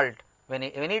to halt when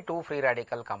any 2 free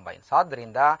radical combines.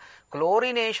 Adrinda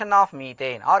chlorination of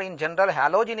methane, or in general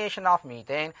halogenation of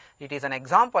methane, it is an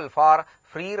example for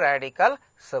free radical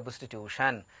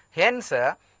substitution. Hence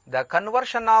the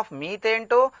conversion of methane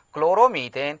to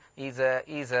chloromethane is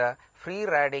a free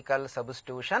radical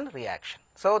substitution reaction.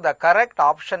 So the correct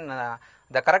option,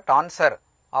 the correct answer,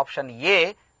 option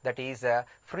A, that is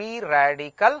free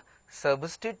radical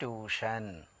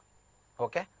substitution.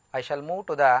 Okay, I shall move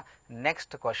to the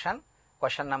next question.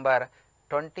 Question number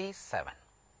 27.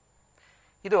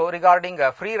 ಇದು regarding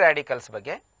free radicals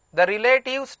ಬಗ್ಗೆ. The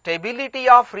relative stability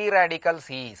of free radicals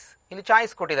is, ಇಲ್ಲಿ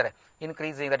choice ಕೊಟ್ಟಿದ್ದಾರೆ,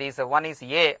 increasing, that is one is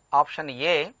A, option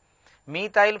A,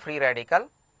 methyl free radical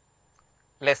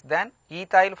less than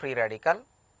ethyl free radical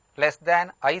less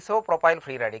than isopropyl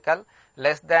free radical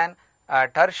less than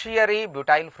tertiary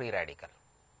butyl free radical.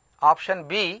 Option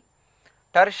B,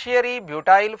 tertiary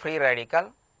butyl free radical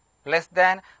less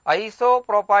than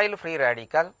isopropyl free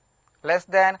radical less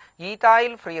than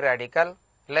ethyl free radical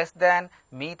less than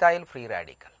methyl free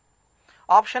radical.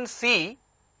 Option C,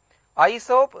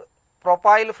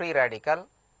 isopropyl free radical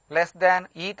less than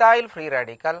ethyl free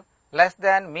radical less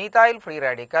than methyl free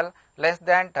radical less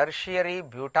than tertiary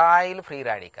butyl free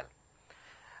radical.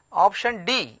 Option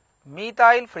D,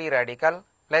 methyl free radical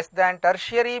less than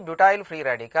tertiary butyl free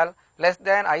radical less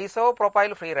than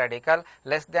isopropyl free radical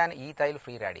less than ethyl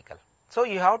free radical. So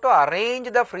you have to arrange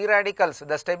the free radicals,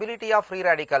 the stability of free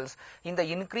radicals in the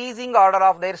increasing order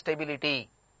of their stability.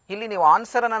 ಇಲ್ಲಿ ನೀವು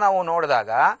answer ಅನ್ನು ನಾವು ನೋಡಿದಾಗ,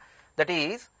 that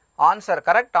is answer,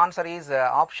 correct answer is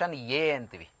option A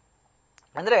ಅಂತೀವಿ.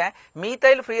 ಅಂದರೆ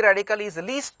methyl free radical is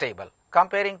least stable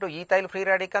comparing to ethyl free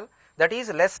radical, that is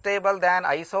less stable than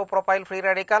isopropyl free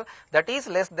radical, that is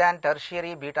less than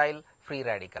tertiary butyl free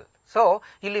radical. So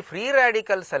ಇಲ್ಲಿ free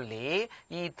radicals ಅಲ್ಲಿ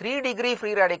ಈ 3 degree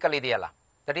free radical ಇದೆಯಲ್ಲ,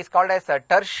 that is called as a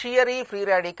tertiary free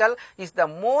radical, is the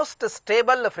most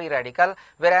stable free radical,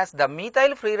 whereas the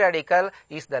methyl free radical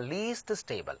is the least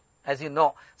stable, as you know.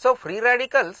 So free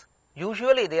radicals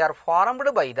usually they are formed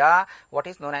by the what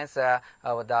is known as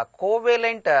the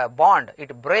covalent bond.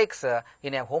 It breaks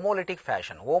in a homolytic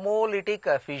fashion, homolytic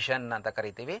fission anta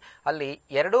karitivi. Alli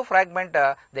eradu fragment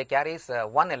they carries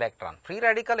 1 electron. Free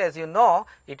radical, as you know,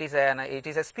 it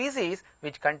is a species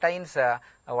which contains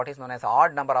what is known as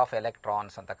odd number of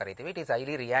electrons anta karitivi. It is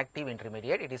highly reactive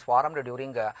intermediate. It is formed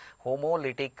during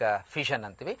homolytic fission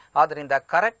antivi. Adrinda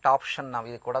correct option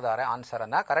navu kodadare answer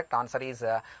anna. Correct answer is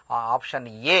option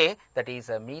A, that is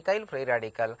methyl free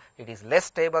radical. It is less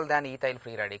stable than ethyl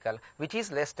free radical, which is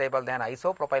less stable than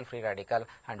isopropyl free radical,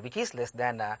 and which is less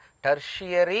than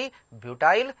tertiary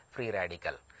butyl free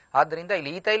radical. ಆದ್ದರಿಂದ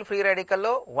ಇಲ್ಲಿ ethyl free radical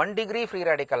 1 degree free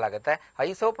radical ಆಗುತ್ತೆ,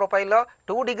 isopropyl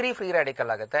 2 degree free radical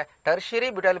ಆಗುತ್ತೆ, tertiary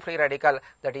butyl free radical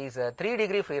that is 3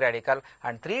 degree free radical,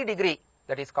 and 3 degree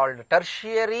that is called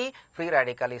tertiary free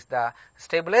radical is the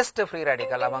stablest free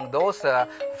radical among those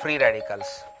free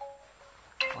radicals.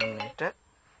 1 minute.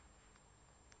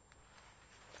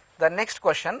 The next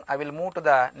question, I will move to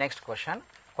the next question,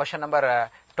 question number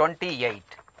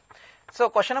 28. So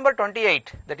question number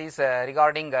 28, that is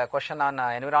regarding question on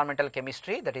environmental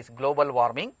chemistry, that is global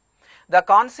warming. The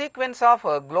consequence of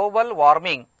global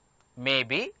warming may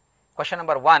be, question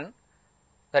number 1,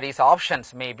 that is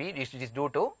options may be, it is due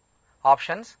to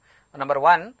options. Number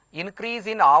 1, increase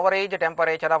in average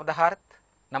temperature of the earth.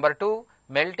 Number 2,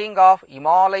 melting of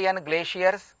Himalayan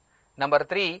glaciers. Number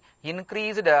 3,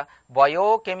 increased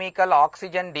biochemical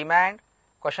oxygen demand.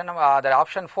 Question the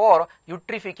option 4,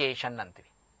 eutrophication ಅಂತೀವಿ.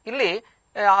 ಇಲ್ಲಿ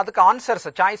ಅದಕ್ಕೆ answers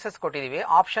choices ಕೊಟ್ಟಿದ್ದೀವಿ.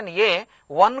 Option A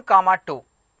 1, 2,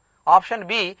 option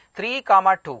B 3,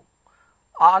 2,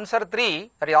 answer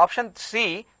 3 option C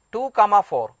 2,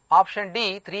 4, option D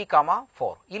 3,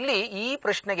 4. ಇಲ್ಲಿ ಈ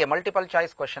ಪ್ರಶ್ನೆಗೆ multiple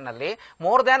choice question ಅಲ್ಲಿ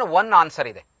more than 1 answer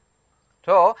ಇದೆ.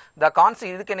 So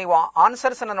ಇದಕ್ಕೆ ನೀವು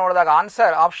ಆನ್ಸರ್ಸ್ ಅನ್ನು ನೋಡಿದಾಗ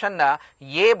ಆನ್ಸರ್ ಆಪ್ಷನ್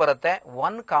ಎ ಬರುತ್ತೆ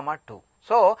 1, 2.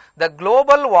 So the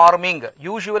global warming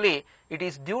usually it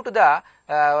is due to the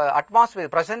atmosphere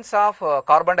presence of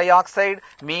carbon dioxide,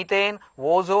 methane,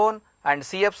 ozone and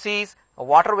CFCs,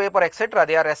 water vapor etc.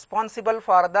 They are responsible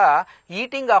for the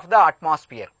heating of the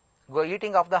atmosphere,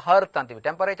 heating of the earth antivi.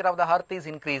 Temperature of the earth is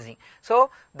increasing. So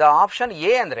the option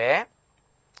A andre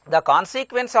the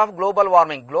consequence of global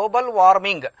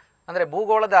warming ಅಂದ್ರೆ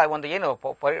ಭೂಗೋಳದ ಒಂದು ಏನು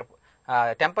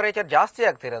temperature ಜಾಸ್ತಿ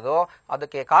ಆಗ್ತಿರೋದು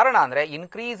ಅದಕ್ಕೆ ಕಾರಣ ಅಂದ್ರೆ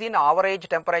increase in average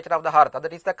temperature of the earth,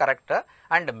 that is the correct.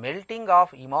 And melting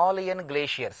of Himalayan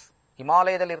glaciers,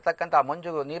 ಹಿಮಾಲಯದಲ್ಲಿ ಇರ್ತಕ್ಕಂಥ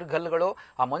ನೀರ್ಗಲ್ಲುಗಳು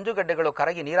ಆ ಮಂಜುಗಡ್ಡೆಗಳು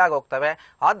ಕರಗಿ ನೀರಾಗಿ ಹೋಗ್ತವೆ.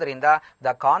 ಆದ್ದರಿಂದ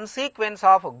the consequence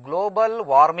of global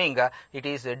warming it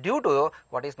is due to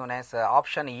what is known as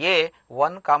option A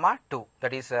 1, 2.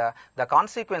 That is the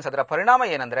consequence, ಅದರ ಪರಿಣಾಮ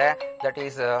ಏನಂದ್ರೆ that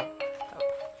is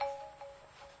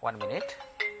 1 minute.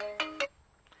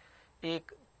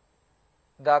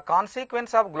 The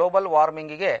consequence of global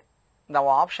ವಾರ್ಮಿಂಗಿಗೆ ನಾವು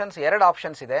ಆಪ್ಷನ್ಸ್ 2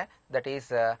 ಆಪ್ಷನ್ಸ್ ಇದೆ. That is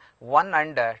 1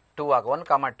 and 2 1,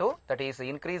 2, that is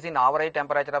increase in average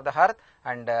temperature of the earth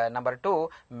and number 2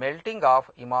 melting of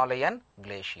Himalayan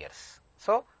glaciers.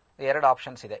 So 2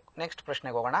 options ಇದೆ. Next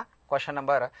ಪ್ರಶ್ನೆಗೆ ಹೋಗೋಣ. Question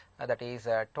number that is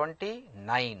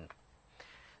 29.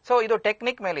 So ಇದು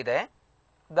technique ಮೇಲಿದೆ.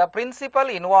 The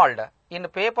principal involved in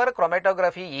paper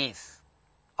chromatography is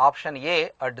option A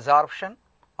adsorption,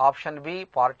 option B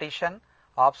partition,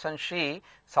 option C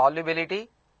solubility,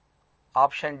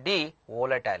 option D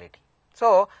volatility. So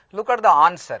look at the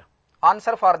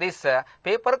answer for this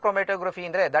paper chromatography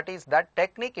andre that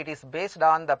technique, it is based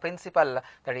on the principle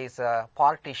that is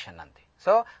partition ante.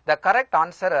 So the correct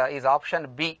answer is option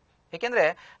B. Ekendre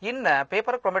in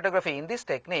paper chromatography, in this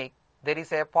technique there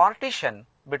is a partition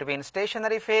between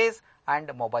stationary phase and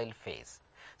mobile phase.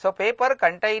 So paper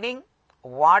containing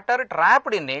water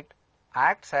trapped in it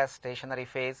acts as stationary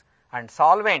phase and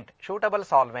suitable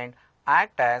solvent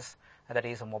act as that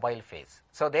is mobile phase.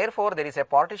 So therefore there is a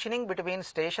partitioning between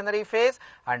stationary phase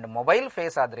and mobile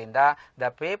phase. Adrinda the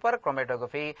paper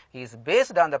chromatography is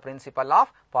based on the principle of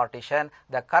partition.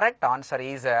 The correct answer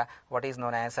is what is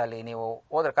known as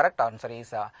the correct answer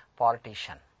is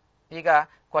partition. Iga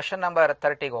question number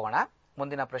 30 ಗೆ ಹೋಗೋಣ.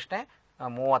 ಮುಂದಿನ ಪ್ರಶ್ನೆ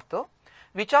 30.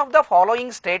 Which of the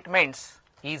following statements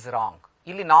is wrong?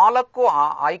 ಇಲ್ಲಿ 4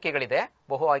 ಆಯ್ಕೆಗಳಿದೆ,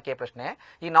 ಬಹು ಆಯ್ಕೆ ಪ್ರಶ್ನೆ.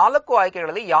 ಈ 4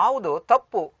 ಆಯ್ಕೆಗಳಲ್ಲಿ ಯಾವುದು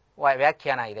ತಪ್ಪು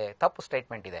ವ್ಯಾಖ್ಯಾನ ಇದೆ, ತಪ್ಪು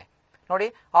ಸ್ಟೇಟ್ಮೆಂಟ್ ಇದೆ ನೋಡಿ.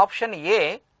 Option A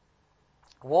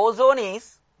ozone is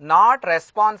not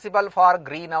responsible for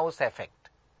green house effect.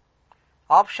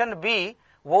 Option B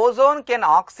ozone can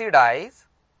oxidise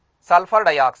sulphur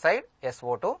dioxide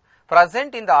SO2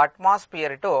 present in the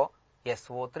atmosphere to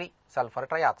SO3 sulfur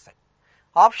trioxide.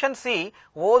 Option C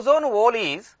ozone hole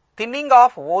is thinning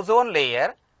of ozone layer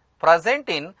present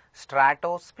in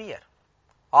stratosphere.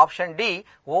 Option D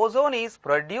ozone is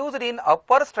produced in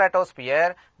upper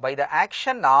stratosphere by the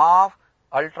action of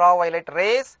ultraviolet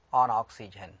rays on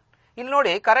oxygen. ಇಲ್ಲಿ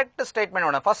ನೋಡಿ correct statement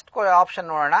ನೋಡೋಣ. First option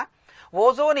ನೋಡೋಣ.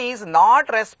 Ozone is not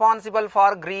responsible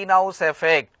for green house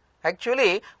effect.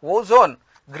 Actually ozone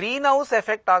green house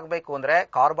effect ಆಗಬೇಕು ಅಂದ್ರೆ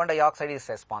carbon dioxide is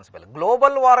responsible.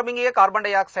 Global warming ಗೆ carbon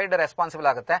dioxide responsible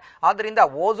ಆಗುತ್ತೆ. ಆದ್ರಿಂದ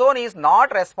ozone is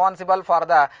not responsible for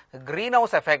the green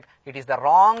house effect. It is the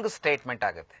wrong statement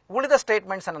ಆಗುತ್ತೆ. ಉಳಿದ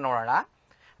statements ಅನ್ನು ನೋಡೋಣ.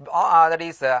 That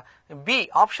is B,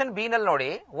 option B ನಲ್ಲಿ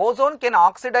ನೋಡಿ ozone Ken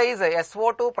oxidise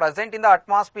SO2 present in the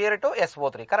atmosphere to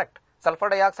SO3. Correct.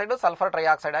 Sulphur dioxide sulphur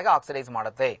trioxide ಆಗಿ oxidise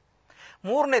ಮಾಡುತ್ತೆ.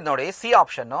 ಮೂರನೇದು ನೋಡಿ C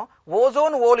option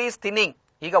ozone hole is thinning.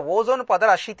 ಈಗ ಓಝೋನ್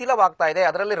ಪದರ ಶಿಥಿಲವಾಗ್ತಾ ಇದೆ,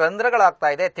 ಅದರಲ್ಲಿ ರಂಧ್ರಗಳಾಗ್ತಾ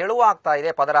ಇದೆ, ತೆಳುವಾಗ್ತಾ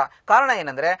ಇದೆ ಪದರ. ಕಾರಣ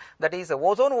ಏನಂದ್ರೆ that is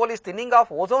ozone hole is thinning of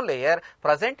ozone layer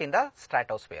present in the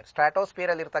stratosphere.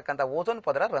 Stratosphere ಅಲ್ಲಿ ಇರ್ತಕ್ಕಂಥ ಓಝೋನ್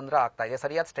ಪದರ ರಂಧ್ರ ಆಗ್ತಾ ಇದೆ.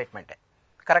 ಸರಿಯಾದ statement,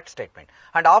 correct statement.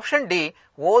 And option D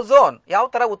ozone ಯಾವ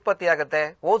ತರ ಉತ್ಪತ್ತಿ ಆಗುತ್ತೆ?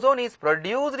 Ozone is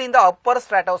produced in the upper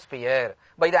stratosphere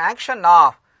by the action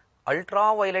of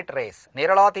ultraviolet race.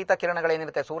 ನೇರಳಾತೀತ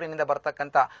ಕಿರಣಗಳೇನಿರುತ್ತೆ, ಸೂರ್ಯನಿಂದ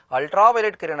ಬರ್ತಕ್ಕಂಥ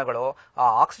ಅಲ್ಟ್ರಾವೈಲೆಟ್ ಕಿರಣಗಳು ಆ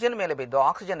ಆಕ್ಸಿಜನ್ ಮೇಲೆ ಬಿದ್ದು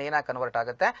ಆಕ್ಸಿಜನ್ ಏನಾಗಿ ಕನ್ವರ್ಟ್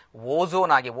ಆಗುತ್ತೆ?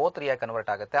 ಓಝೋನ್ ಆಗಿ O3 ಆಗಿ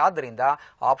ಕನ್ವರ್ಟ್ ಆಗುತ್ತೆ. ಆದ್ದರಿಂದ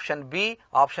option B,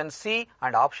 option C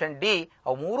and option D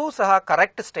ಅವು ಮೂರೂ ಸಹ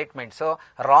ಕರೆಕ್ಟ್ ಸ್ಟೇಟ್ಮೆಂಟ್ಸ್.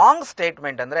 ರಾಂಗ್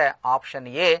ಸ್ಟೇಟ್ಮೆಂಟ್ ಅಂದ್ರೆ option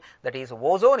A, that is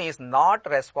ozone is not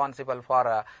responsible for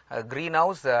green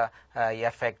house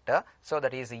effect. So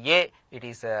that is A, it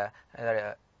is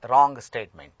wrong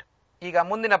statement. ಈಗ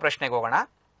ಮುಂದಿನ ಪ್ರಶ್ನೆಗೆ ಹೋಗೋಣ.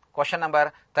 Question number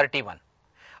 31.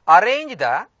 Arrange the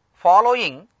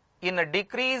following in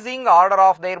decreasing order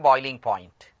of their boiling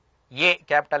point. A,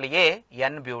 capital A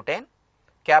N butane,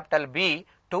 capital B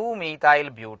 2 methyl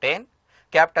butane,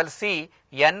 capital C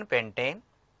N pentane,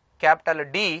 capital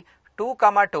D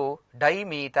 2,2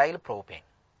 ಡೈಮೀಥೈಲ್ propane.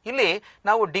 ಇಲ್ಲಿ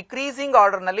ನಾವು decreasing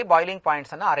ಆರ್ಡರ್ನಲ್ಲಿ boiling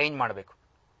points ಅನ್ನು arrange ಮಾಡಬೇಕು.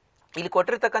 ಇಲ್ಲಿ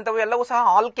ಕೊಟ್ಟಿರ್ತಕ್ಕಂಥವು ಎಲ್ಲವೂ ಸಹ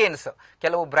alkanes.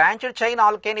 ಕೆಲವು branched chain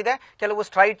alkane ಇದೆ, ಕೆಲವು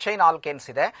ಸ್ಟ್ರೈಟ್ ಚೈನ್ ಆಲ್ಕೇನ್ಸ್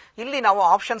ಇದೆ. ಇಲ್ಲಿ ನಾವು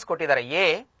ಆಪ್ಷನ್ಸ್ ಕೊಟ್ಟಿದ್ದಾರೆ.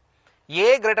 A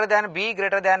greater than B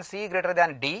greater than C greater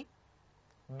than D,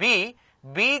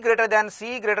 B greater than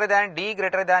C greater than D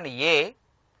greater than A,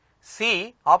 C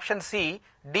option C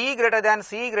D greater than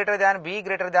C greater than B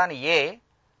greater than A,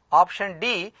 option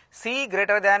D C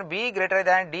greater than B greater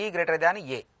than D greater than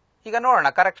A. ಈಗ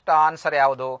ನೋಡೋಣ correct answer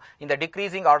ಯಾವುದು in the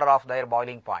decreasing order of ದೈರ್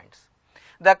boiling points.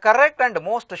 The correct and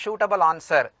most suitable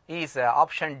answer is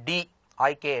option D,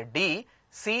 ಆಯ್ಕೆ D,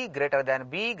 C greater than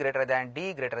B greater than D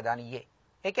greater than A.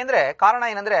 ಏಕೆಂದ್ರೆ ಕಾರಣ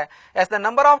ಏನಂದ್ರೆ S the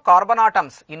number of carbon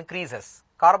atoms increases,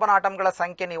 carbon ಆಟಮ್ಗಳ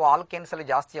ಸಂಖ್ಯೆ ನೀವು alkanes ಅಲ್ಲಿ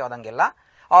ಜಾಸ್ತಿ ಆದಂಗೆಲ್ಲ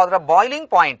ಅದರ boiling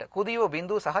point ಕುದಿಯುವ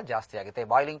ಬಿಂದು ಸಹ ಜಾಸ್ತಿ ಆಗುತ್ತೆ.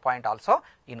 Boiling point also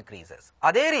increases.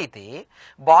 ಅದೇ ರೀತಿ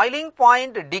boiling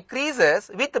point decreases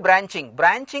with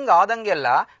branching ಆದಂಗೆಲ್ಲ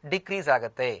decrease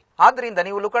ಆಗುತ್ತೆ. ಆದ್ರಿಂದ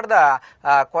ನೀವು look at the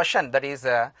question that is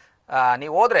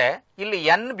ನೀವು ಹೋದ್ರೆ ಇಲ್ಲಿ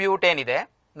ಎನ್ ಬ್ಯೂಟೇನ್ ಇದೆ,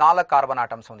 4 ಕಾರ್ಬನ್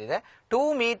ಆಟಮ್ಸ್ ಹೊಂದಿದೆ. 2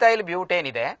 methyl ಬ್ಯೂಟೇನ್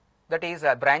ಇದೆ, ದಟ್ ಈಸ್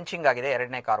ಬ್ರಾಂಚಿಂಗ್ ಆಗಿದೆ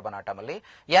 2ನೇ ಕಾರ್ಬನ್ ಆಟಮ್ ಅಲ್ಲಿ.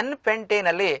 ಎನ್ ಪೆಂಟೇನ್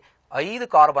ಅಲ್ಲಿ 5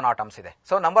 ಕಾರ್ಬನ್ ಆಟಮ್ಸ್ ಇದೆ.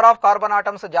 So number of carbon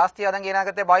atoms ಜಾಸ್ತಿ ಆದಂಗೆ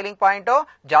ಏನಾಗುತ್ತೆ, ಬಾಯ್ಲಿಂಗ್ ಪಾಯಿಂಟ್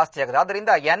ಜಾಸ್ತಿ ಆಗುತ್ತೆ. ಆದ್ದರಿಂದ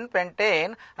N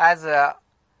pentane as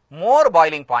more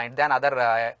boiling point than other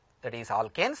that is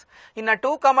alkanes. ಇನ್ನು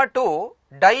 2,2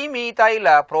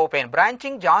 ಡೈಮೀಥೈಲ್ ಪ್ರೋಪೇನ್,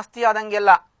 ಬ್ರಾಂಚಿಂಗ್ ಜಾಸ್ತಿ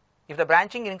ಆದಂಗೆಲ್ಲ if the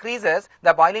branching increases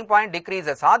the boiling point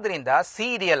decreases. ಆದ್ರಿಂದ ಸಿ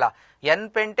ಇದೆಯಲ್ಲ N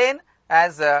pentane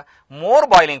as more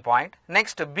boiling point.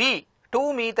 Next B 2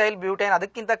 methyl butane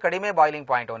ಅದಕ್ಕಿಂತ ಕಡಿಮೆ boiling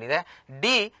point ಹೊಂದಿದೆ.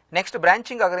 D next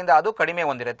branching ಆಗೋದ್ರಿಂದ ಅದು ಕಡಿಮೆ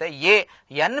ಹೊಂದಿರುತ್ತೆ. ಎ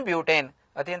ಎನ್ ಬ್ಯೂಟೇನ್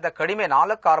ಅತ್ಯಂತ ಕಡಿಮೆ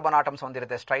 4 ಕಾರ್ಬನ್ ಆಟಮ್ಸ್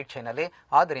ಹೊಂದಿರುತ್ತೆ ಸ್ಟ್ರೈಟ್ ಚೈನ್ ಅಲ್ಲಿ,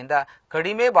 ಆದ್ರಿಂದ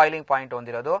ಕಡಿಮೆ ಬಾಯ್ಲಿಂಗ್ ಪಾಯಿಂಟ್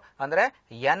ಹೊಂದಿರೋದು ಅಂದ್ರೆ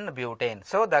N butane.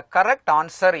 So the correct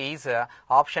answer is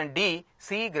option D,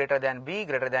 C greater than B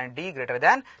greater than D greater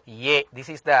than A.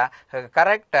 This is the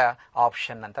correct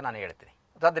option ಅಂತ ನಾನು ಹೇಳ್ತೀನಿ.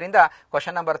 ಅದರಿಂದ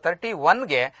question number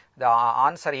 31ಗೆ the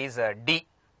answer is D.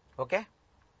 Okay,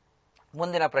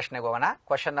 ಮುಂದಿನ ಪ್ರಶ್ನೆಗೆ ಹೋಗೋಣ.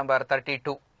 Question number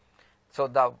 32. So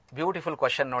the beautiful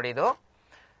question ನೋಡಿ ಇದು.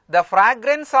 The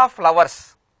fragrance of flowers,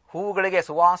 ಹೂಗಳಿಗೆ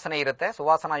ಸುವಾಸನೆ ಇರುತ್ತೆ,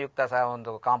 ಸುವಾಸನಾಯುಕ್ತ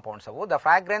ಒಂದು ಕಾಂಪೌಂಡ್ಸ್ ಅವು. The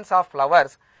fragrance of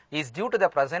flowers is due to the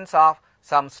presence of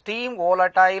some steam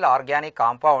volatile organic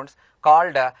compounds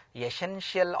called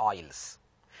essential oils.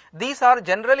 These are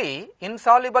generally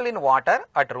insoluble in water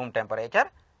at room temperature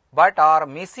but are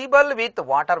miscible with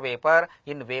water vapor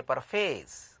in vapor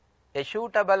phase. A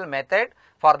suitable method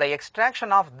for the extraction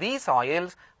of these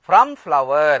oils from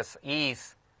flowers is,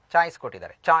 choice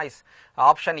ಕೊಟ್ಟಿದ್ದಾರೆ. Choice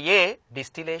option A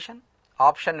distillation,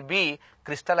 option B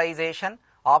crystallisation,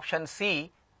 option C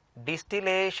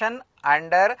distillation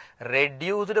under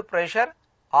reduced pressure,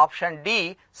 option D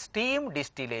steam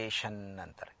distillation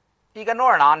ಅಂತಾರೆ. ಈಗ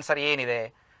ನೋಡೋಣ answer ಏನಿದೆ.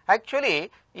 Actually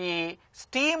ಈ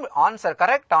steam answer,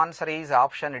 correct answer is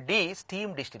option D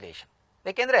steam distillation.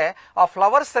 ಏಕೆಂದ್ರೆ ಆ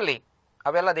flowers ಅಲ್ಲಿ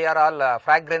ಅವೆಲ್ಲ ದೇ ಆರ್ ಆಲ್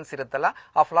ಫ್ರಾಗ್ರೆನ್ಸ್ ಇರುತ್ತಲ್ಲ,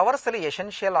 ಆ ಫ್ಲವರ್ಸ್ ಅಲ್ಲಿ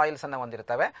ಎಸೆನ್ಷಿಯಲ್ ಆಯಿಲ್ಸ್ ಅನ್ನು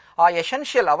ಹೊಂದಿರ್ತವೆ. ಆ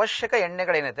ಎಸೆನ್ಷಿಯಲ್ ಅವಶ್ಯಕ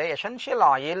ಎಣ್ಣೆಗಳೇನಿದೆ, essential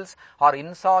oils R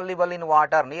insoluble in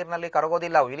water, ನೀರಿನಲ್ಲಿ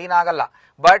ಕರಗೋದಿಲ್ಲ, ವಿಲೀನ ಆಗಲ್ಲ.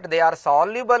 But they are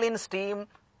soluble in steam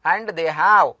and they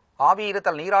have, ಆವಿ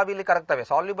ಇರುತ್ತಲ್ಲ ನೀರಾವಿಲಿ ಕರಗ್ತವೆ,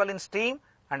 soluble in steam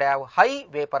and have high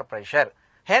vapour pressure.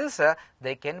 Hence,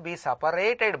 they can be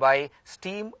separated by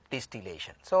steam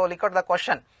distillation. So, look at the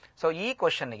question. So, this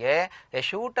question is a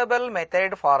suitable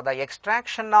method for the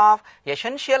extraction of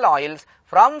essential oils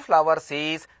from flowers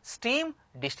is steam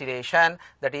distillation.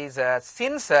 That is,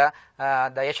 since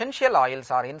the essential oils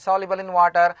are insoluble in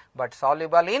water but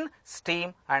soluble in steam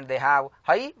and they have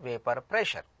high vapor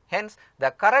pressure. Hence,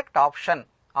 the correct option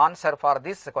answer for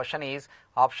this question is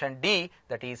option D,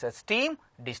 that is steam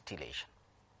distillation.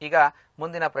 ಈಗ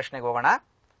ಮುಂದಿನ ಪ್ರಶ್ನೆಗೆ ಹೋಗೋಣ.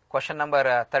 Question number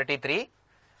 33.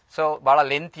 So ಬಹಳ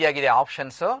ಲೆಂತಿಯಾಗಿದೆ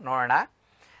options, ನೋಡೋಣ.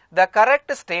 The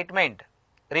correct statement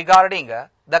regarding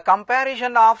the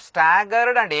comparison of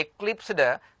staggered and ಎಕ್ಲಿಪ್ಸ್ಡ್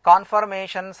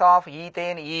ಕಾನ್ಫರ್ಮೇಷನ್ಸ್ of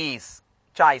ethane is,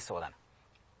 choice ಓದೋಣ.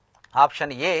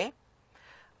 Option A,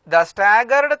 the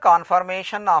staggered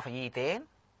ಕಾನ್ಫರ್ಮೇಷನ್ of ethane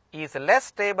is less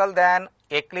stable than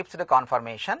ಎಕ್ಲಿಪ್ಸ್ಡ್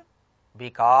ಕಾನ್ಫರ್ಮೇಷನ್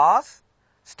because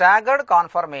staggered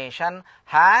ಕಾನ್ಫರ್ಮೇಷನ್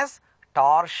has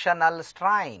torsional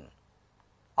strain.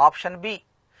 Option B,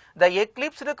 the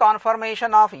eclipsed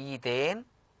conformation of ethane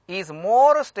is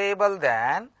more stable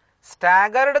than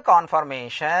staggered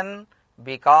conformation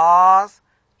because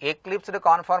eclipsed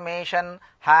conformation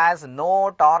has no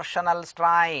torsional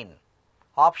strain.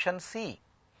 Option C.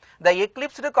 The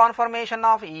eclipsed conformation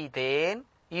of ethane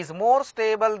is more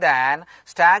stable than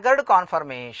staggered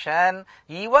conformation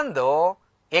even though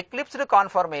eclipsed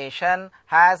conformation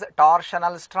has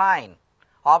torsional strain.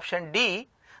 Option D.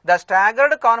 The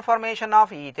staggered conformation of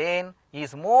ethane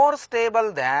is more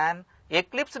stable than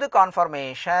eclipsed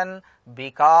conformation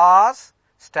because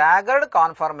staggered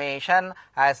conformation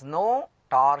has no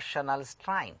torsional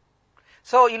strain.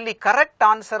 So, ಇಲ್ಲಿ correct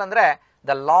answer ಅಂದರೆ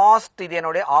the last ಇದೆ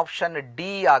ನೋಡಿ option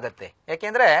D ಆಗುತ್ತೆ.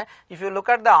 ಯಾಕೆಂದರೆ if you look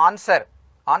at the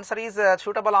answer is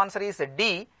suitable answer is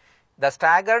D. The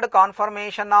staggered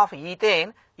ಕಾನ್ಫರ್ಮೇಷನ್ of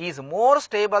ethane is more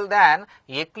stable than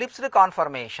ಎಕ್ಲಿಪ್ಸ್ಡ್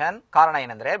ಕಾನ್ಫರ್ಮೇಷನ್. ಕಾರಣ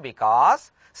ಏನಂದರೆ because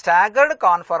staggered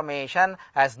ಕಾನ್ಫರ್ಮೇಷನ್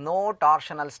has no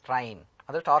torsional strain.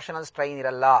 ಅದು torsional strain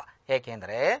ಇರಲ್ಲ.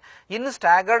 ಏಕೆಂದರೆ ಇನ್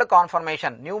staggered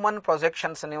ಕಾನ್ಫರ್ಮೇಷನ್ Neumann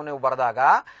projections ನೀವು ಬರೆದಾಗ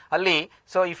ಅಲ್ಲಿ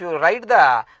so if you right the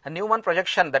Neumann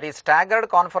projection that is staggered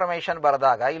ಕಾನ್ಫರ್ಮೇಷನ್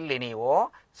ಬರೆದಾಗ ಇಲ್ಲಿ ನೀವು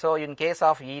so in case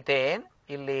of ethane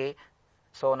ಇಲ್ಲಿ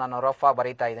ಸೊ ನಾನು ರಫ್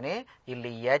ಬರೀತಾ ಇದ್ದೀನಿ.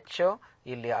 ಇಲ್ಲಿ ಎಚ್,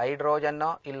 ಇಲ್ಲಿ ಹೈಡ್ರೋಜನ್ನು,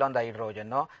 ಇಲ್ಲೊಂದು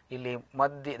ಹೈಡ್ರೋಜನ್ನು, ಇಲ್ಲಿ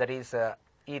ಮಧ್ಯ ದಟ್ ಈಸ್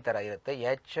ಈ ಥರ ಇರುತ್ತೆ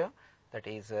H, that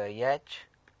is H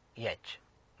H.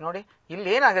 ನೋಡಿ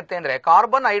ಇಲ್ಲಿ ಏನಾಗುತ್ತೆ ಅಂದರೆ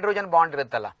ಕಾರ್ಬನ್ ಹೈಡ್ರೋಜನ್ ಬಾಂಡ್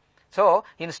ಇರುತ್ತಲ್ಲ. So,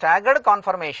 in staggered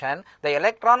conformation, the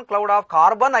electron cloud of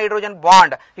carbon hydrogen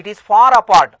bond, it is far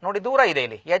apart. ನೋಡಿ ದೂರ ಇದೆ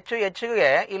ಇಲ್ಲಿ H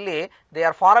ಗೆ ಇಲ್ಲಿ they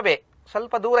are far away.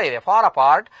 ಸ್ವಲ್ಪ ದೂರ ಇದೆ, far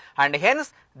apart, and hence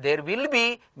there will be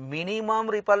minimum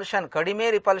repulsion. ಕಡಿಮೆ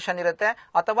ರಿಪಲ್ಷನ್ ಇರುತ್ತೆ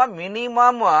ಅಥವಾ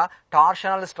ಮಿನಿಮಮ್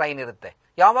ಟಾರ್ಷನಲ್ ಸ್ಟ್ರೈನ್ ಇರುತ್ತೆ.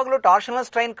 ಯಾವಾಗಲೂ ಟಾರ್ಷನಲ್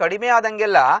ಸ್ಟ್ರೈನ್ ಕಡಿಮೆ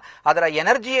ಆದಂಗೆಲ್ಲ ಅದರ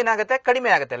ಎನರ್ಜಿ ಏನಾಗುತ್ತೆ, ಕಡಿಮೆ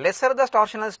ಆಗುತ್ತೆ. Lesser the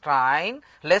torsional strain,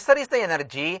 lesser is the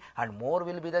energy and more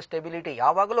will be the stability.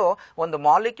 ಯಾವಾಗಲೂ ಒಂದು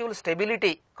ಮಾಲಿಕ್ಯೂಲ್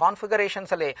ಸ್ಟೆಬಿಲಿಟಿ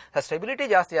ಕಾನ್ಫಿಗರೇಷನ್ಸ್ ಅಲ್ಲಿ ಸ್ಟೆಬಿಲಿಟಿ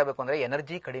ಜಾಸ್ತಿ ಆಗಬೇಕು ಅಂದ್ರೆ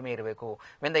ಎನರ್ಜಿ ಕಡಿಮೆ ಇರಬೇಕು.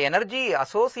 When the energy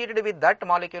associated with that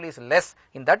molecule is less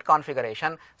in that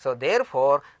configuration, so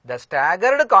therefore the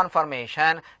staggered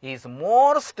conformation is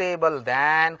more stable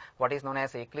than what is known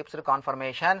as eclipsed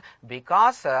conformation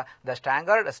because the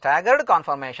staggered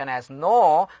conformation has no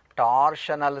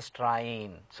torsional strain.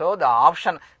 So the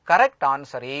correct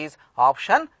answer is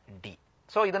option D.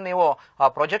 So ಇದನ್ನು ನೀವು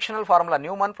ಪ್ರೊಜೆಕ್ಷನಲ್ formula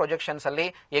Neumann projections ಅಲ್ಲಿ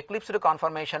ಎಕ್ಲಿಪ್ಸ್ಡ್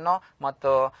ಕಾನ್ಫರ್ಮೇಷನ್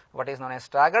ಮತ್ತು what is known as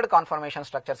staggered ಕಾನ್ಫರ್ಮೇಷನ್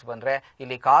structures ಬಂದರೆ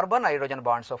ಇಲ್ಲಿ carbon hydrogen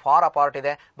bonds for apart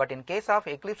ಇದೆ. But in case of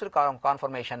ಎಕ್ಲಿಪ್ಸ್ಡ್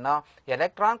ಕಾನ್ಫರ್ಮೇಷನ್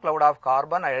electron cloud of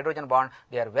carbon hydrogen bond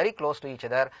they are very close to each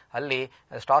other. ಅಲ್ಲಿ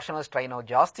torsional strain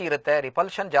ಜಾಸ್ತಿ ಇರುತ್ತೆ,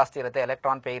 repulsion ಜಾಸ್ತಿ ಇರುತ್ತೆ,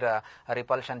 electron pair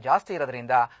repulsion ಜಾಸ್ತಿ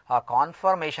ಇರೋದ್ರಿಂದ ಆ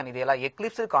ಕಾನ್ಫರ್ಮೇಷನ್ ಇದೆಯಲ್ಲ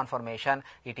ಎಕ್ಲಿಪ್ಸ್ಡ್ ಕಾನ್ಫರ್ಮೇಷನ್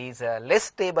it is less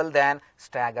stable than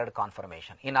staggered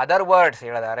ಕಾನ್ಫರ್ಮೇಷನ್. In other words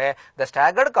ಹೇಳಿದರೆ the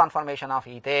staggered conformation of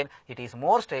ethane, it is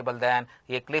more stable than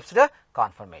eclipsed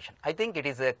conformation. I think it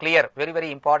is clear, very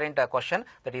important question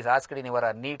that is asked in your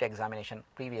NEET examination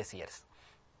previous years.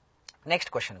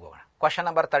 Next question go on. Question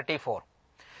number 34.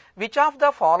 Which of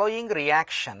the following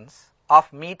reactions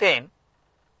of methane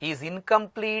is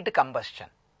incomplete combustion?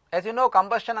 As you know,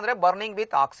 combustion andre burning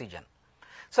with oxygen.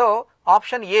 So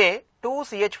option A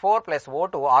 2CH4 plus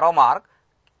O2 arrow mark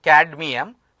cadmium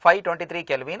 523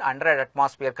 Kelvin 100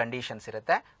 atmosphere conditions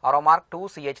ಇರುತ್ತೆ. arrow mark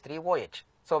 2CH3OH.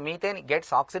 So methane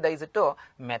gets oxidise to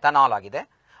methanol ಆಗಿದೆ.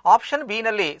 Option B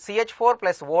ನಲ್ಲಿ CH4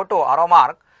 plus O2 arrow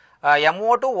mark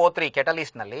MO2O3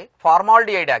 catalyst ನಲ್ಲಿ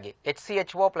formaldehyde ಆಗಿ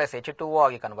HCHO plus H2O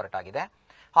ಆಗಿ convert ಆಗಿದೆ.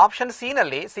 Option C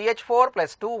ನಲ್ಲಿ CH4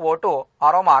 plus 2O2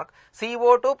 arrow mark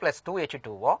CO2 plus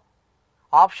 2H2O.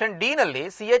 Option D ನಲ್ಲಿ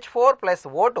CH4 plus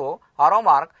O2 arrow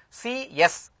mark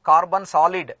CS carbon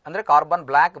solid ಅಂದ್ರೆ carbon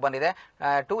black ಬಂದಿದೆ,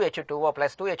 2H2O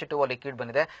plus 2H2O liquid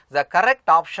ಬಂದಿದೆ. The correct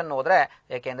option ಹೋದ್ರೆ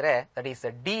ಯಾಕೆಂದ್ರೆ that is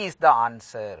D is the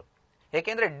answer.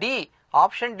 ಯಾಕೆಂದ್ರೆ D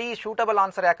option D suitable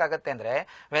answer ಯಾಕಾಗುತ್ತೆ ಅಂದ್ರೆ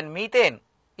when methane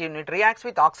it reacts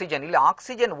with oxygen, ಇಲ್ಲಿ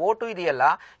oxygen O2 ಇದೆಯಲ್ಲ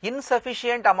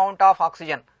insufficient amount of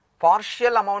oxygen,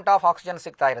 partial amount of oxygen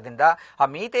ಸಿಗ್ತಾ ಇರೋದ್ರಿಂದ ಆ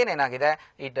ಮೀಥೇನ್ ಏನಾಗಿದೆ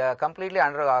ಇಟ್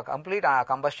ಕಂಪ್ಲೀಟ್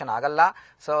ಕಂಬಷನ್ ಆಗಲ್ಲ.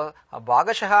 So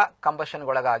ಭಾಗಶಃ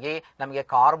ಕಂಬಷನ್ಗೊಳಗಾಗಿ ನಮಗೆ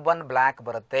ಕಾರ್ಬನ್ ಬ್ಲ್ಯಾಕ್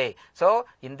ಬರುತ್ತೆ. So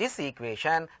in this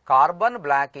equation carbon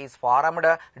black is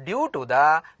formed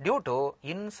due to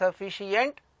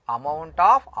insufficient amount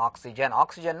of oxygen.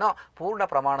 Oxygen ಪೂರ್ಣ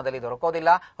ಪ್ರಮಾಣದಲ್ಲಿ ದೊರಕೋದಿಲ್ಲ.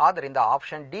 ಆದ್ದರಿಂದ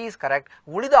ಆಪ್ಷನ್ ಡಿ ಇಸ್ ಕರೆಕ್ಟ್.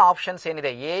 ಉಳಿದ ಆಪ್ಷನ್ಸ್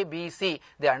ಏನಿದೆ A B C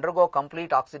they undergo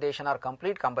complete oxidation R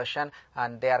complete combustion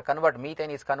and they are convert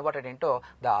methane is converted in to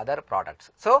the other products.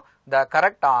 So the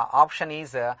correct option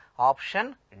is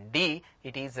option D.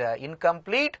 It is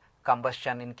incomplete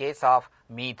combustion in case of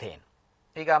methane.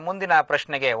 ಈಗ ಮುಂದಿನ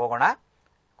ಪ್ರಶ್ನೆಗೆ ಹೋಗೋಣ.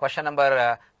 Question number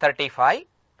 35.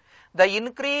 The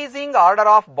increasing order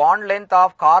of bond length of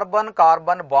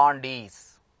carbon bond is.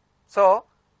 So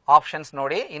options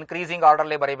ನೋಡಿ, increasing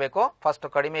orderly ಬರೀಬೇಕು. First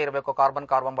ಕಡಿಮೆ ಇರಬೇಕು carbon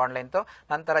bond length,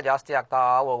 ನಂತರ ಜಾಸ್ತಿ ಆಗ್ತಾ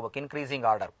ಹೋಗ್ಬೇಕು. ಇನ್ಕ್ರೀಸಿಂಗ್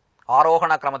ಆರ್ಡರ್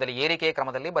ಆರೋಹಣ ಕ್ರಮದಲ್ಲಿ ಏರಿಕೆ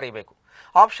ಕ್ರಮದಲ್ಲಿ ಬರೀಬೇಕು.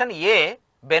 Option A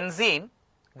benzene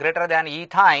greater than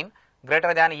ethyne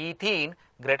greater than ethene,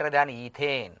 greater than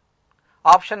ethane.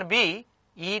 Option B,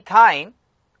 ethyne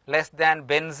less than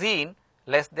benzene,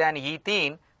 less than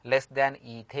ethene, less than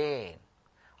ethane.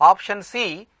 Option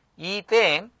C,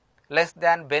 ethane less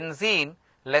than benzene,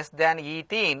 less than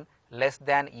ethene, less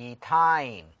than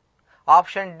ethyne.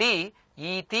 Option D,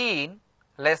 ethene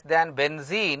less than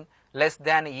benzene, less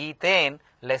than ethane,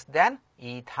 less than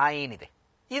ethyne ಇದೆ.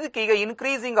 ಇದಕ್ಕೀಗ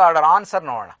increasing order answer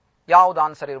ನೋಡೋಣ. ಯಾವುದು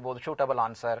answer ಇರಬಹುದು suitable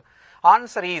answer?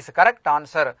 Answer is correct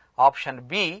answer option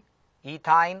B,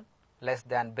 ethyne less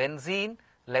than benzene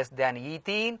less than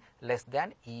ethene less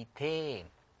than ethane.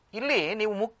 ಇಲ್ಲಿ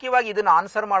ನೀವು ಮುಖ್ಯವಾಗಿ ಇದನ್ನು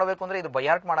answer ಮಾಡಬೇಕು ಅಂದರೆ ಇದು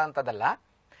ಬೈಹಾರ್ಟ್ ಮಾಡೋಂಥದ್ದಲ್ಲ.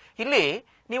 ಇಲ್ಲಿ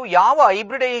ನೀವು ಯಾವ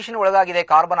ಹೈಬ್ರಿಡೈಸೇಷನ್ ಒಳಗಾಗಿದೆ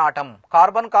carbon atom,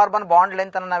 carbon carbon bond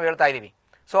length ಅನ್ನು ನಾವು ಹೇಳ್ತಾ ಇದ್ದೀವಿ.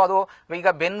 ಸೊ ಅದು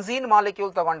ಈಗ ಬೆನ್ಝೀನ್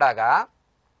ಮಾಲಿಕ್ಯೂಲ್ ತಗೊಂಡಾಗ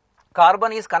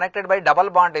carbon is connected by double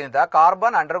bond ಇಂದ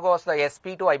carbon undergoes the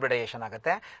sp2 hybridisation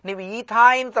ಆಗುತ್ತೆ. ನೀವು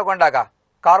ಈಥೈನ್ ತಗೊಂಡಾಗ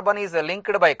carbon is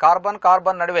linked by carbon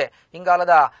carbon ನಡುವೆ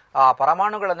ಇಂಗಾಲದ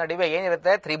ಪರಮಾಣುಗಳ ನಡುವೆ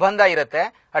ಏನಿರುತ್ತೆ ತ್ರಿಬಂಧ ಇರುತ್ತೆ.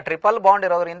 ಆ ಟ್ರಿಪಲ್ ಬಾಂಡ್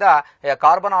ಇರೋದ್ರಿಂದ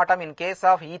carbon atom in case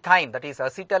of ethyne that is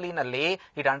acetylene ಅಲ್ಲಿ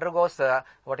it undergoes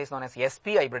what is known as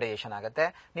sp hybridisation ಆಗುತ್ತೆ.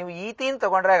 ನೀವು ಈಥೀನ್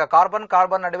ತಗೊಂಡ್ರೆ ಕಾರ್ಬನ್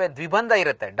ಕಾರ್ಬನ್ ನಡುವೆ ದ್ವಿಬಂಧ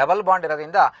ಇರುತ್ತೆ, ಡಬಲ್ ಬಾಂಡ್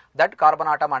ಇರೋದ್ರಿಂದ that carbon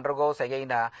atom undergoes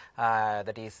again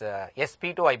that is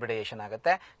sp2 hybridisation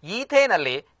ಆಗುತ್ತೆ. Ethane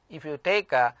ಅಲ್ಲಿ if you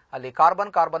take ಅಲ್ಲಿ ಕಾರ್ಬನ್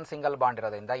ಕಾರ್ಬನ್ ಸಿಂಗಲ್ ಬಾಂಡ್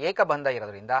ಇರೋದ್ರಿಂದ ಏಕಬಂಧ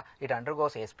ಇರೋದ್ರಿಂದ it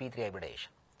undergoes sp3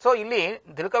 hybridisation. So ಇಲ್ಲಿ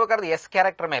ತಿಳ್ಕೋಬೇಕಾದ್ರೆ ಎಸ್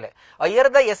ಕ್ಯಾರೆಕ್ಟರ್ ಮೇಲೆ higher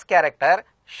the S character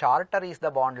shorter is the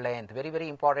bond length. Very very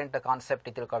important concept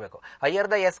ತಿಳ್ಕೋಬೇಕು. Higher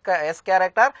the S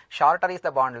character shorter is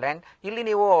the bond length. ಇಲ್ಲಿ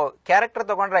ನೀವು character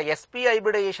ತಗೊಂಡ್ರೆ sp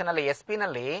hybridisation ಅಲ್ಲಿ sp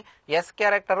ನಲ್ಲಿ S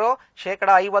character ಶೇಕಡ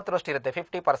 50 ಇರುತ್ತೆ,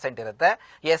 50% ಇರುತ್ತೆ.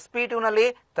 sp2 ನಲ್ಲಿ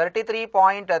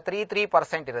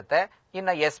 33.33% ಇರುತ್ತೆ.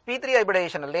 ಇನ್ನು sp3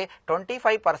 ಹೈಬ್ರಿಡೇಷನ್ ಅಲ್ಲಿ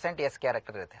 25% ಎಸ್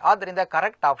ಕ್ಯಾರೆಕ್ಟರ್ ಇರುತ್ತೆ. ಆದ್ದರಿಂದ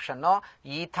correct option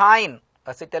ethyne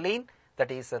ಅಸಿಟಲೀನ್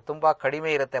that is ತುಂಬಾ ಕಡಿಮೆ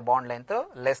ಇರುತ್ತೆ bond length,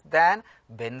 less than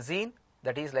benzene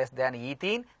that is less than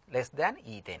ethene, less than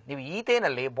ethane. ನೀವು ಈಥೇನ್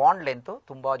ಅಲ್ಲಿ ಬಾಂಡ್ ಲೆಂತ್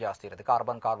ತುಂಬಾ ಜಾಸ್ತಿ ಇರುತ್ತೆ,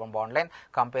 carbon carbon bond length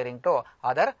comparing to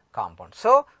other compound.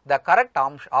 So the correct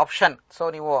option, so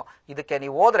ನೀವು ಇದಕ್ಕೆ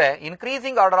ನೀವು ಹೋದ್ರೆ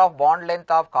increasing order of bond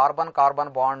length of carbon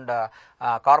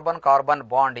carbon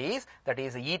bond is that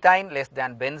is ethyne less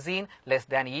than benzene less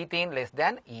than ethene less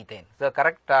than ethane. The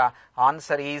correct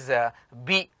answer is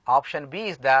B. Option B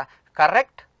is the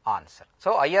correct answer. So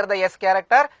higher the S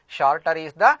character shorter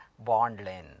is the bond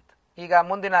length. ಈಗ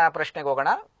ಮುಂದಿನ ಪ್ರಶ್ನೆಗೆ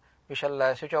ಹೋಗೋಣ. We shall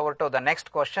switch over to the next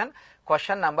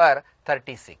question number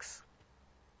 36.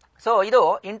 So ಇದು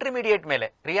intermediate ಮೇಲೆ,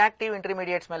 reactive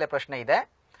intermediates ಮೇಲೆ ಪ್ರಶ್ನೆ ಇದೆ.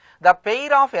 The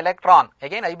pair of electron,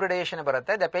 again hybridisation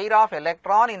ಬರುತ್ತೆ. The pair of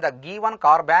electron in the given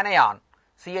ಕಾರ್ಬ್ಯಾನಯಾನ್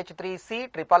CH3C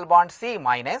triple bond C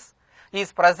minus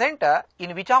is present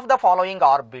in which of the following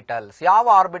orbitals? ಯಾವ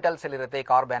orbitals ಇರುತ್ತೆ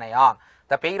ಕಾರ್ಬ್ಯಾನಯಾನ್?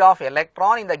 The pair of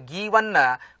electron in the given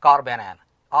carbanion.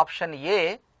 Option A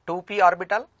 2p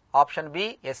orbital, option B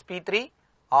sp3,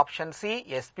 option C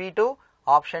sp2,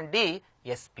 option D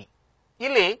sp.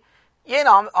 ಇಲ್ಲಿ ಏನು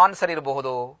answer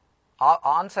ಇರಬಹುದು?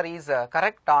 Answer is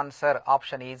correct answer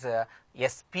option is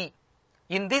sp.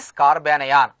 In this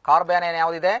ಕಾರ್ಬ್ಯಾನಯಾನ್, ಕಾರ್ಬ್ಯಾನಯಾನ್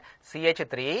ಯಾವುದಿದೆ?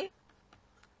 CH3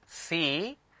 C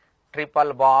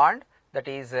triple bond that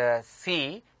is C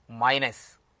minus.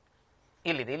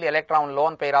 ಇಲ್ಲಿ electron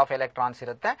lone pair of electrons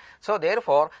ಇರುತ್ತೆ. So there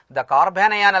four the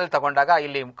ಕಾರ್ಬ್ಯಾನಯಾನ್ ಅಲ್ಲಿ ತಗೊಂಡಾಗ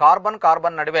ಇಲ್ಲಿ carbon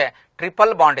carbon ನಡುವೆ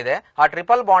ಟ್ರಿಪಲ್ ಬಾಂಡ್ ಇದೆ. ಆ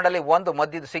ಟ್ರಿಪಲ್ ಬಾಂಡ್ ಅಲ್ಲಿ ಒಂದು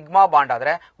ಮಧ್ಯದ ಸಿಗ್ಮಾ ಬಾಂಡ್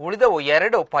ಆದ್ರೆ ಉಳಿದವು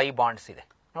 2 ಪೈ ಬಾಂಡ್ಸ್ ಇದೆ.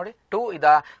 ನೋಡಿ, 2 ಇದ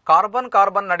ಕಾರ್ಬನ್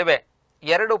ಕಾರ್ಬನ್ ನಡುವೆ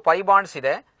 2 ಪೈ ಬಾಂಡ್ಸ್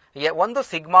ಇದೆ, ಒಂದು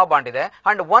ಸಿಗ್ಮಾ ಬಾಂಡ್ ಇದೆ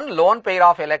and one lone pair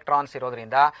of electrons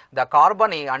ಇರೋದ್ರಿಂದ the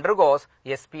carbon undergoes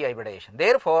sp hybridization.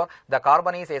 Therefore the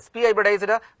carbon is sp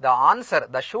hybridized. The answer,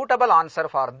 the suitable answer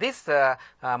for this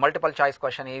multiple choice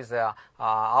question is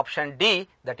option D,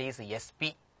 that is sp.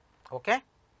 Okay,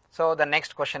 so the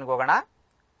next question ಹೋಗೋಣ.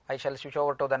 I shall switch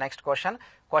over to the next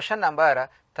question number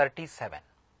 37.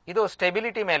 ಇದು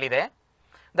stability ಮೇಲಿದೆ.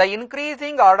 The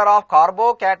increasing order of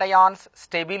carbocations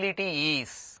stability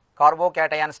is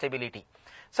carbocation stability.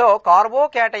 So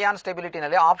carbocation stability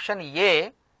ನಲ್ಲಿ option A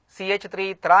CH3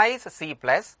 thrice C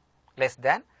plus less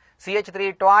than CH3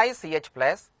 twice CH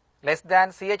plus less than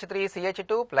CH3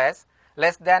 CH2 plus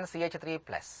less than CH3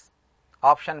 plus.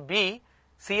 Option B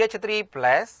CH3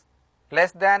 plus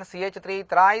less than CH3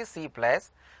 thrice C plus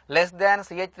less than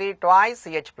CH3 twice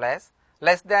CH plus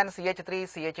less than CH3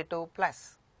 CH2 plus.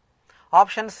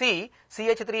 Option C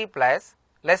CH3 plus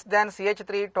less than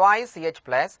CH3 twice CH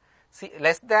plus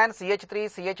less than CH3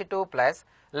 CH2 plus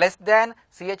less than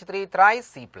CH3 thrice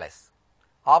C plus.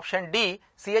 Option D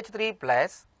CH3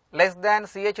 plus less than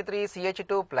CH3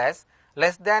 CH2 plus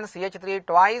less than CH3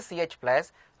 twice CH plus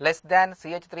less than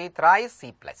CH3 thrice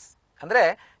C plus. ಅಂದರೆ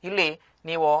ಇಲ್ಲಿ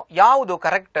ನೀವು ಯಾವುದು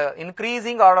correct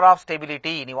increasing order of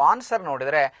stability, ನೀವು answer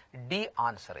ನೋಡಿದರೆ D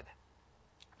answer ಇದೆ.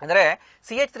 ಅಂದರೆ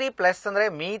CH3+ ಅಂದರೆ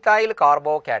methyl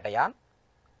carbocation,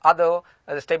 ಅದು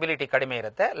ಸ್ಟೆಬಿಲಿಟಿ ಕಡಿಮೆ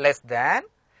ಇರುತ್ತೆ, ಲೆಸ್ ದ್ಯಾನ್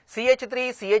CH3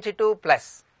 CH2+,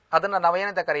 ಅದನ್ನು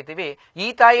ನಾವೇನಂತ ಕರಿತೀವಿ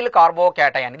ethyl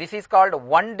carbocation. This is called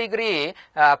 1 degree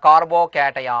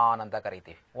carbocation ಅಂತ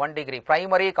ಕರಿತೀವಿ. 1 degree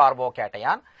primary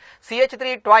carbocation.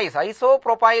 CH3 twice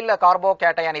isopropyl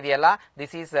carbocation ಇದೆಯಲ್ಲ,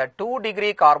 this is 2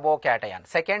 degree carbocation,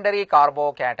 secondary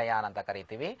carbocation ಅಂತ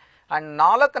ಕರಿತೀವಿ. ಅಂಡ್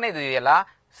ನಾಲ್ಕನೇದು ಇದೆಯಲ್ಲ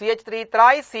CH3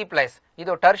 ಥ್ರೈಸ್ C+,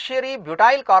 ಇದು ಟರ್ಷಿಯರಿ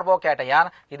ಬ್ಯೂಟೈಲ್ ಕಾರ್ಬೋಕ್ಯಾಟಯಾನ್,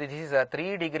 ಇದು this is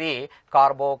 3 degree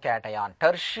carbocation,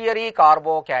 tertiary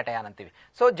carbocation ಅಂತೀವಿ.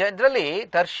 So generally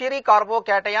tertiary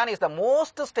carbocation is the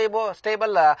most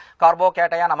stable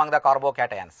carbocation among the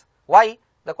ಕಾರ್ಬೋಕ್ಯಾಟಯಾನ್ಸ್. Y?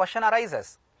 The question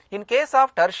arises. In case of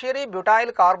tertiary butyl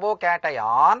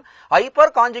carbocation,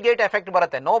 hyperconjugate effect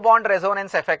ಬರುತ್ತೆ, no bond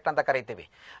resonance effect ಅಂತ ಕರಿತೀವಿ.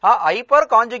 ಆ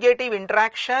hyperconjugative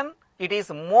interaction it is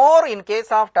more in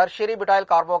case of tertiary butyl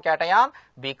carbocation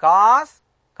because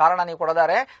ಕಾರಣ ನೀವು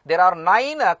ಕೊಡೋದಾರೆ there are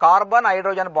 9 carbon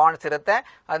hydrogen bonds ಇರುತ್ತೆ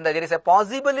and there is a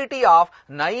possibility of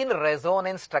 9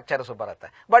 resonance structures ಬರುತ್ತೆ.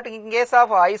 But in case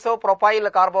of isopropyl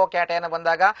carbocation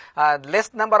ಬಂದಾಗ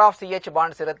less number of CH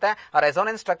bonds ಇರುತ್ತೆ,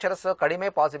 resonance structures ಕಡಿಮೆ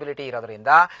possibility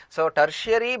ಇರೋದ್ರಿಂದ so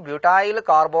tertiary butyl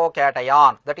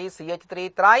carbocation that is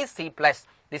CH3 thrice C+.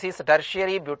 This is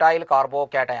tertiary butyl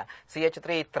carbocation.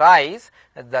 CH3 thrice,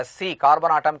 the C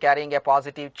carbon atom carrying a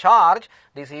positive charge.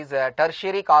 This is a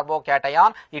tertiary carbocation.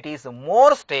 It is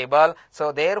more stable.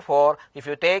 So therefore, if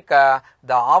you take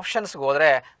the options go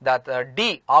there, that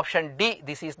D, option D,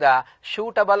 this is the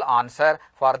suitable answer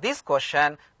for this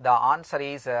question. The answer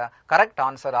is correct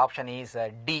answer option is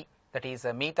D. That is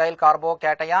methyl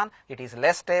carbocation. It is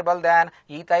less stable than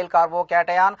ethyl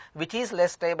carbocation, which is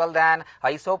less stable than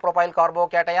isopropyl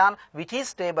carbocation, which is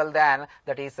stable than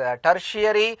that is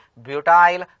tertiary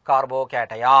butyl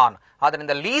carbocation.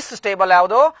 ಅದರಿಂದ list stable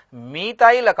ಯಾವುದು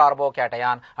methyl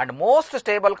carbocation and most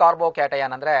stable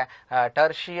carbocation ಅಂದ್ರೆ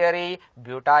tertiary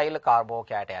butyl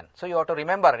carbocation. So you have to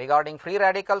remember regarding free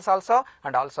radicals also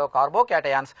and also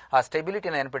ಕಾರ್ಬೋಕ್ಯಾಟಯಾನ್ಸ್ ಆ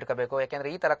ಸ್ಟೆಬಿಲಿಟಿನ ನೆನಪಿಟ್ಕೋಬೇಕು,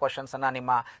 ಯಾಕೆಂದ್ರೆ ಈ ತರ questions ಅನ್ನ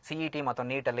ನಿಮ್ಮ CET ಮತ್ತು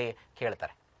NEET ಅಲ್ಲಿ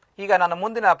ಕೇಳ್ತಾರೆ. ಈಗ ನಾನು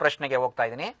ಮುಂದಿನ ಪ್ರಶ್ನೆಗೆ ಹೋಗ್ತಾ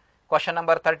ಇದ್ದೀನಿ. Question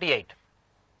number 38.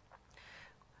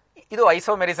 ಇದು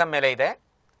ಐಸೋಮೆರಿಸಮ್ ಮೇಲೆ ಇದೆ.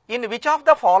 In which of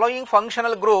the following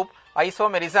functional group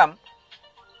isomerism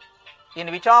In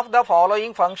which of the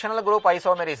following functional group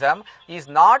isomerism is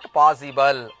not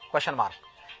possible? Question mark.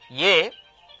 A.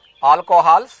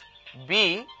 Alcohols. B.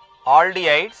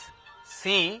 Aldehydes. C.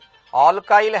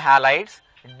 Alkyl halides.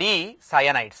 D.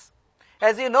 Cyanides.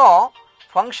 As you know,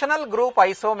 functional group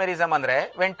isomerism andre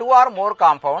when two or more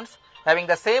compounds having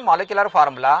the same molecular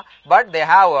formula but they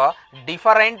have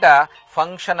different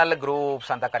functional groups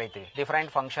anta karitivi. Different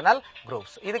functional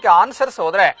groups. ಇದಕ್ಕೆ answers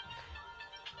ಹೋದ್ರೆ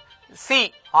C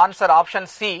answer option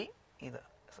C ಇದು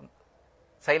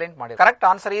silent ಮಾಡಿ. Correct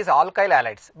answer is alkyl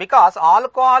halides because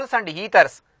alcohols and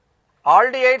ethers,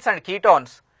 aldehydes and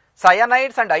ketones,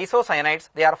 ಸಯನೈಡ್ಸ್ and ಐಸೋಸಯನೈಡ್ಸ್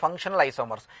they are functional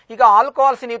isomers. ಈಗ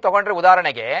alcohols ನೀವು ತಗೊಂಡ್ರೆ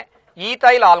ಉದಾಹರಣೆಗೆ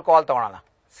ethyl alcohol ತಗೊಳ್ಳೋಣ,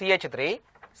 CH3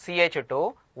 CH2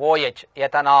 OH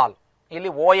ethanol,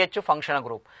 ಇಲ್ಲಿ OH functional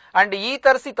group. And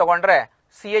ethers ತಗೊಂಡ್ರೆ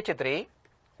CH3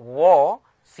 O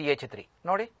CH3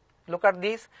 ನೋಡಿ. Look at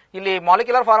this. ಇಲ್ಲಿ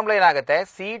molecular formula ಏನಾಗುತ್ತೆ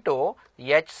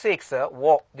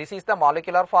C2H6O. This is the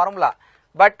molecular formula.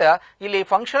 But ಇಲ್ಲಿ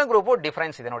ಫಂಕ್ಷನಲ್ ಗ್ರೂಪ್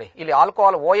ಡಿಫರೆನ್ಸ್ ಇದೆ ನೋಡಿ. ಇಲ್ಲಿ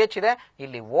ಆಲ್ಕೋಹಾಲ್ OH ಇದೆ,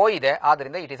 ಇಲ್ಲಿ O ಇದೆ,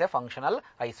 ಆದ್ರಿಂದ it is A functional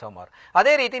isomer.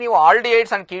 ಅದೇ ರೀತಿ ನೀವು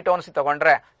ಆಲ್ಡಿಹೈಡ್ಸ್ ಅಂಡ್ ಕೀಟೋನ್ಸ್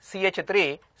ತಗೊಂಡ್ರೆ CH3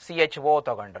 CHO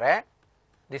ತಗೊಂಡ್ರೆ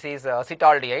this is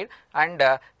acetaldehyde and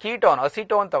ketone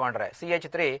acetone ತಗೊಂಡ್ರೆ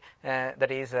CH3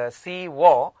 that is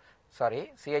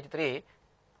CH3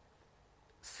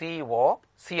 CO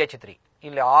CH3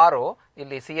 ಇಲ್ಲಿ 6,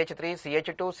 ಇಲ್ಲಿ CH3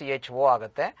 CH2 CHO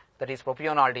ಆಗುತ್ತೆ, ದಟ್ ಈಸ್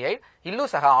ಪ್ರೊಪಿಯೋನ್ ಆಲ್ಡಿಹೈಡ್. ಇಲ್ಲೂ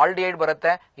ಸಹ ಆಲ್ಡಿಹೈಡ್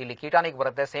ಬರುತ್ತೆ, ಇಲ್ಲಿ ಕೀಟಾನಿಕ್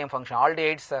ಬರುತ್ತೆ, same function.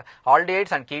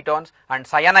 Aldehydes and ketones and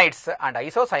ಸಯನೈಡ್ಸ್ and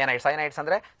ಐಸೋಸಯನೈಡ್ಸ್. ಸಯನೈಡ್ಸ್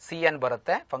ಅಂದ್ರೆ CN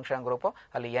ಬರುತ್ತೆ ಫಂಕ್ಷನ್ ಗ್ರೂಪ್,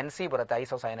 ಅಲ್ಲಿ NC ಬರುತ್ತೆ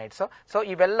ಐಸೋಸಯನೈಡ್ಸ್. ಸೊ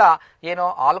ಇವೆಲ್ಲ ಏನು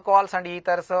alcohols and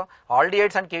ethers,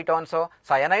 aldehydes and ketones,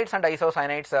 ಸಯನೈಡ್ಸ್ and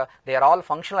ಐಸೋಸಯನೈಡ್ಸ್, they are all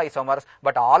functional isomers.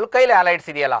 But alkyl halides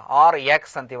ಇದೆಯಲ್ಲ RX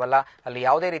ಅಂತೀವಲ್ಲ, ಅಲ್ಲಿ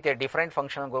ಯಾವುದೇ ರೀತಿಯ ಡಿಫರೆಂಟ್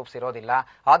ಫಂಕ್ಷನಲ್ ಗ್ರೂಪ್ಸ್ ಇರೋದಿಲ್ಲ.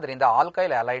 ಆದ್ರಿಂದ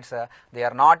alkyl halides they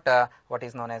are not what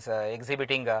is known as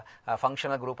exhibiting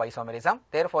functional group isomerism.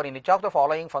 Therefore, in which of the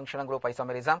following functional group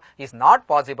isomerism is not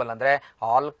possible andre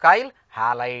alkyl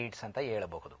halides anta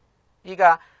helabohudu.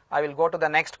 Iga I will go to the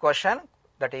next question,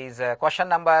 that is question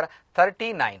number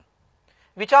 39.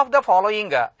 Which of the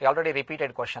following already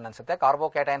repeated question ansutte,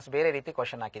 carbocations bere reeti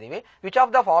question hakidivi. Which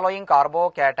of the following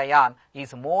carbocation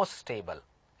is most stable?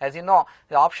 As you know,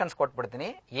 the options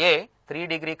ಕೊಟ್ಬಿಡ್ತೀನಿ. A 3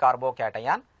 degree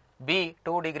carbocation, B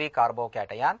 2 degree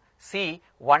carbocation, C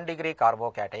 1 degree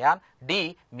carbocation, D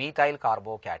methyl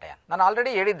carbocation. ನಾನು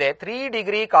already ಹೇಳಿದ್ದೆ 3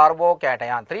 degree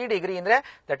carbocation. 3 degree ಅಂದರೆ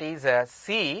that is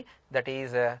C, that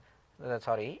is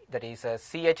that is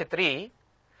CH3,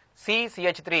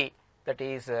 CCH3, that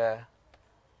is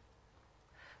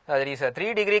there is a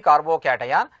 3 degree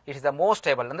carbocation. It is the most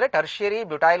stable. Andre tertiary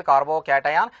butyl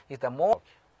carbocation is the most.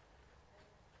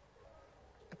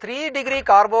 3 degree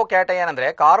carbocation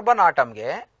andre carbon atom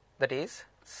ge, that is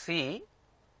C,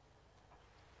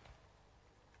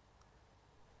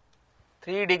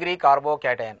 3 degree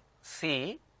carbocation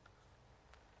C,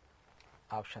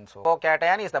 option. So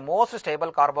carbocation is the most stable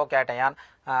carbocation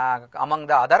among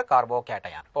the other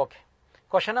carbocation. Okay.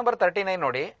 Question number 39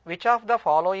 nodi. Which of the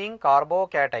following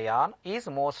carbocation is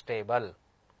most stable?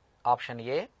 Option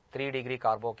A 3 degree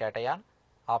carbocation,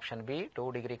 option B 2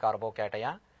 degree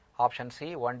carbocation, option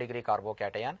C 1 degree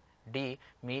carbocation, D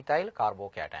methyl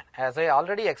carbocation. As I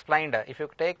already explained, if you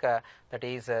take that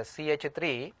is CH3,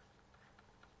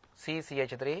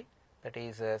 CCH3, that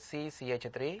is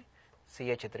CCH3,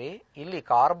 CH3, ಇಲ್ಲಿ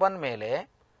carbon ಮೇಲೆ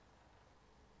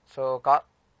so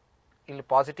ಇಲ್ಲಿ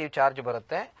positive charge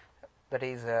ಬರುತ್ತೆ. That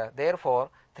is therefore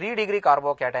 3 degree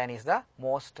carbocation is the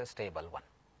most stable one.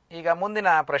 ಈಗ ಮುಂದಿನ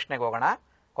ಪ್ರಶ್ನೆಗೆ ಹೋಗೋಣ.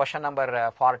 Question number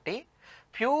 40.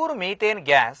 Pure methane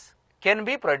gas can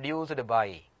be produced by,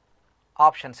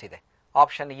 options ಇದೆ.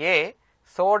 Option A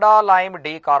soda lime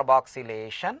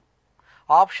ಡಿಕಾರ್ಬಾಕ್ಸಿಲೇಷನ್,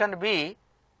 option B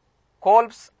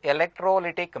ಕೋಲ್ಬ್ಸ್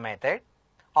electrolytic method,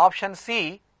 option C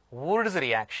Wood's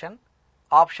reaction,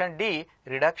 option D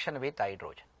reduction with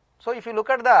hydrogen. So if you look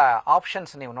at the options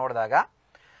ನೀವು ನೋಡಿದಾಗ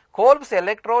Kolb's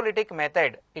electrolytic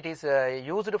method, it is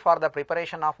used for the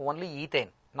preparation of only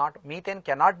ethane. Not methane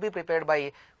cannot be prepared by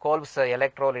Kolb's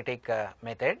electrolytic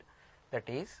method, that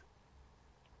is.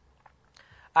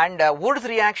 And Wood's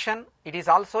reaction, it is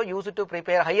also used to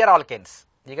prepare higher alkanes.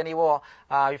 ಈಗ ನೀವು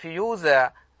if you use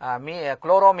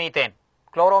chloromethane,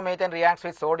 chloromethane reacts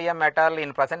with sodium metal in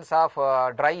presence of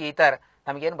dry ether,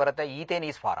 ನಮಗೇನು ಬರುತ್ತೆ, ethane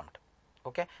is formed.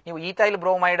 Okay, ನೀವು ethyl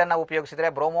bromide ಅನ್ನು ಉಪಯೋಗಿಸಿದ್ರೆ,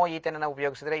 bromo ethane ಅನ್ನು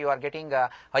ಉಪಯೋಗಿಸಿದ್ರೆ you are getting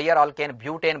higher alkane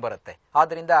butane ಬರುತ್ತೆ.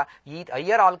 ಆದ್ದರಿಂದ ಈ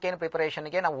ಹೈಯರ್ ಆಲ್ಕೇನ್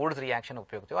ಪ್ರಿಪರೇಷನ್ಗೆ ನಾವು ವುಡ್ಸ್ ರಿಯಾಕ್ಷನ್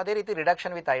ಉಪಯೋಗಿಸ್ತೀವಿ. ಅದೇ ರೀತಿ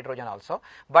reduction with hydrogen also.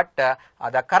 But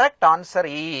the correct answer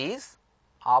is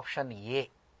option A.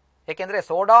 ಏಕೆಂದರೆ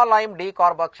soda lime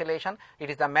ಡಿಕಾರ್ಬಾಕ್ಸಿಲೇಷನ್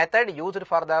it is the method used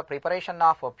for the preparation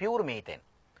of pure methane.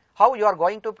 How you are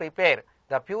going to prepare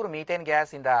the pure methane gas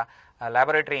in the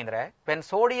laboratory indre, when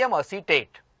sodium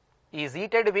acetate is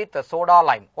heated with soda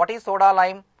lime. What is soda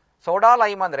lime? Soda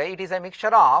lime andre it is a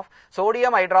mixture of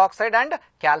sodium hydroxide and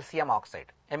calcium oxide.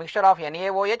 A mixture of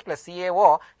NaOH plus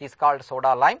CaO is called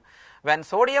soda lime. When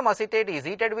sodium acetate is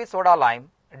heated with soda lime,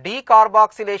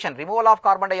 decarboxylation, removal of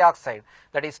carbon dioxide,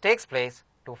 that is takes place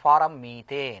to form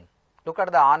methane. Look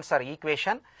at the answer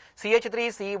equation.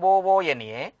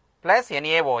 CH3COONA plus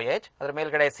NaOH, ಅದರ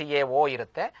ಮೇಲ್ಗಡೆ CaO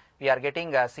ಇರುತ್ತೆ. We are getting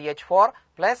CH4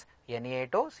 plus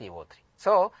Na2CO3.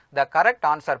 So the correct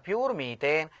answer, pure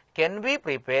methane can be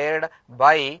prepared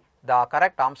by, the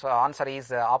correct answer is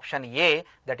option A,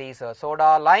 that is soda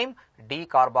lime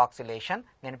decarboxylation.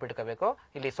 ನೆನಪಿಟ್ಕೋಬೇಕು,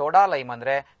 ಇಲ್ಲಿ soda lime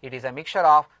ಅಂದರೆ it is a mixture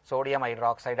of sodium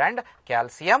hydroxide and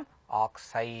calcium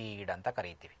oxide ಅಂತ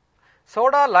ಕರೀತೀವಿ.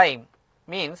 Soda lime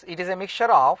means it is A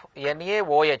mixture of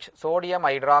NaOH, sodium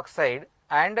hydroxide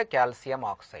and calcium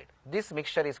oxide. This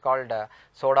mixture is called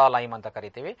soda lime anta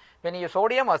karitivi. When your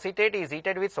sodium acetate is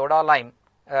heated with soda lime,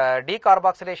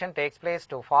 decarboxylation takes place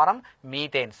to form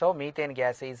methane. So methane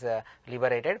gas is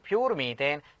liberated. Pure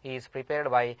methane is prepared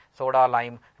by soda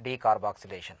lime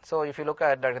decarboxylation. So if you look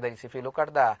at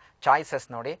the choices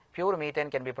nodi, pure methane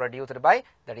can be produced by,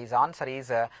 that is answer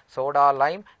is soda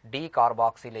lime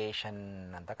decarboxylation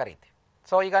anta karitivi.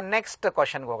 So iga next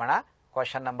question hogana.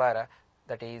 Question number,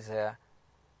 that is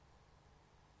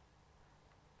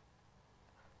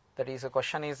the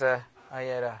question is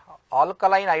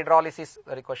alkaline hydrolysis.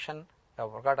 The question I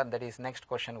have forgotten, that is next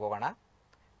question hogana.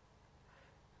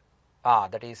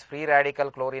 That is free radical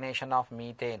chlorination of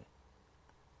methane.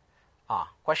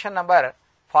 Question number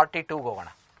 42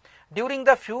 hogana. During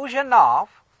the fusion of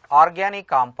organic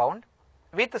compound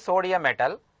with sodium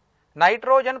metal,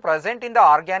 nitrogen present in the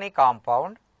organic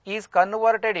compound is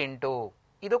converted into,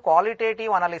 ಇದು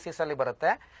qualitative analysis ಅಲ್ಲಿ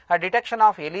ಬರುತ್ತೆ. Detection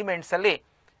of elements ಅಲ್ಲಿ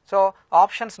so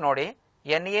options ನೋಡಿ.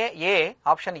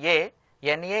 Option A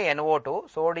NaNO2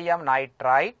 sodium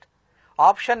nitrite,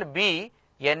 option B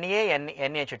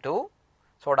NaNH2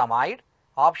 ಸೋಡಮೈಡ್,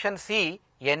 option C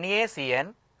NaCN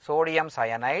sodium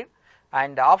cyanide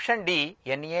and option D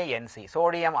NaNC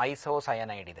sodium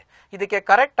ಐಸೋಸಯನೈಡ್ ಇದೆ. ಇದಕ್ಕೆ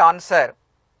correct answer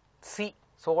C,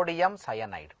 sodium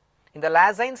cyanide. In the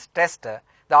Lazane's test,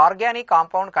 the organic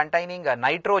compound containing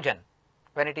nitrogen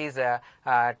when it is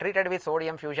treated with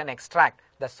sodium fusion extract,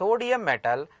 the sodium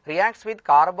metal reacts with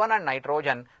carbon and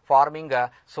nitrogen forming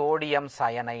sodium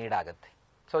cyanide ಆಗುತ್ತೆ.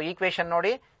 So equation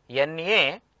ನೋಡಿ, Na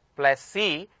plus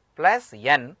C plus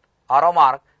N arrow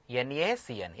mark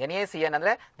NaCN. NaCN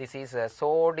ಅಂದರೆ this is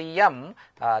sodium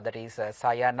that is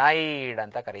cyanide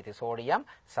ಅಂತ ಕರೀತೀವಿ, sodium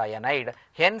cyanide.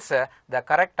 Hence the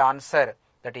correct answer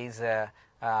that is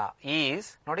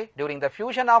ನೋಡಿ, during the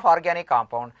fusion of organic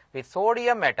compound with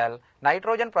sodium metal,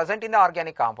 nitrogen present in the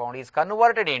organic compound is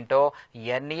converted into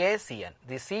NaCN.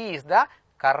 The C is the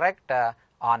correct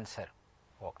answer.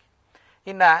 Okay.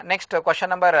 In next question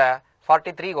number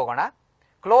 43 ಹೋಗೋಣ.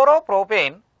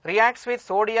 Chloropropane reacts with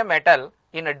sodium metal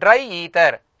in a dry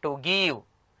ether to give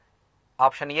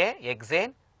option A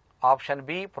hexane, option B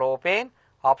propane,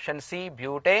 option C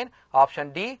butane, option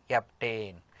D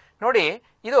heptane. ನೋಡಿ,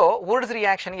 ಇದು Wood's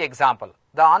reaction ಗೆ example.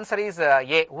 The answer is A.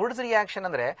 Wood's reaction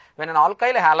ಅಂದ್ರೆ when an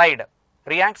alkyl halide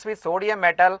reacts with sodium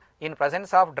metal in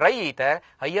presence of dry ether,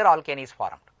 higher alkane is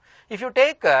formed. If you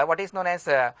take what is known as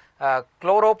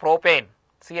chloropropane,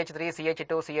 CH3,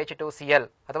 CH2, CH2Cl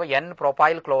ಅಥವಾ N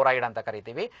propyl chloride ಅಂತ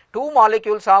ಕರಿತೀವಿ. 2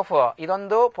 molecules of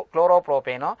ಇದೊಂದು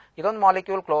chloropropaneo, ಇದೊಂದು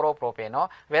molecule chloropropaneo,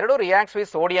 ಇವೆರಡು reacts with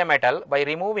sodium metal by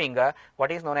removing what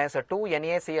is known as 2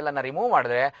 NaCl ಅನ್ನು remove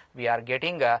ಮಾಡಿದ್ರೆ we are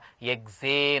getting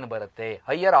hexane ಬರುತ್ತೆ.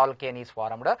 Higher alkane is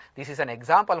formed. This is an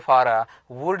example for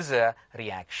Wood's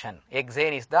reaction.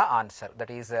 Hexane is the answer.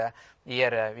 That is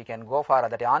here we can go for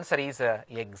that answer is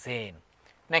hexane.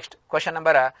 Next question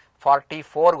number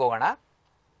 44 ಹೋಗೋಣ.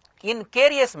 In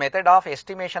Carey's method of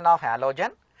estimation of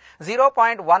halogen,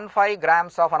 0.15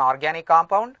 grams of an organic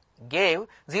compound gave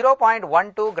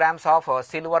 0.12 grams of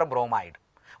silver bromide.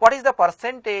 What is the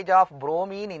percentage of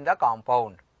bromine in the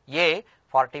compound? A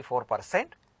 44%,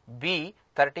 B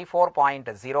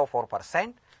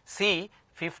 34.04%, C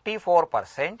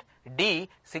 54%, D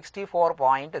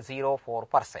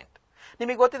 64.04%.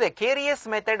 ನಿಮಗೆ ಗೊತ್ತಿದೆ, Carey's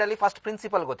method ಅಲ್ಲಿ first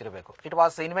principal ಗೊತ್ತಿರಬೇಕು. It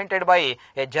was invented by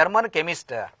A German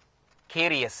chemist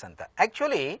Carey's ಅಂತ.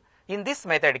 Actually, in this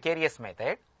method, Carey's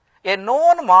method, a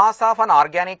known mass of an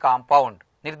organic compound,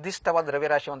 ನಿರ್ದಿಷ್ಟವಾದ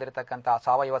ದ್ರವ್ಯರಾಶಿ ಹೊಂದಿರತಕ್ಕಂಥ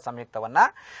ಸಾವಯವ ಸಂಯುಕ್ತವನ್ನ,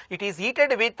 it is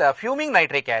heated with fuming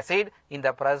nitric acid in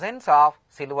the presence of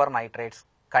silver nitrates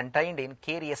contained in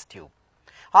Carey's tube.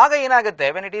 ಆಗ ಏನಾಗುತ್ತೆ,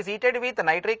 when it is heated with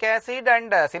nitric acid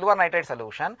and silver nitrate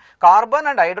solution, carbon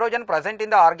and hydrogen present in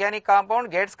the organic compound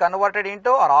gets converted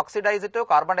into or oxidized to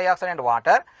carbon dioxide and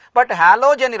water, but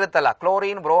halogen ಇರುತ್ತಲ್ಲ,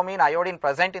 chlorine, bromine, iodine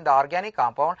present in the organic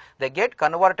compound, they get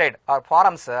converted or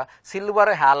forms silver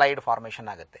halide formation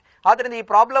ಆಗುತ್ತೆ. ಆದ್ದರಿಂದ ಈ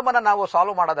problem ಅನ್ನು ನಾವು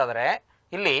solve ಮಾಡೋದಾದ್ರೆ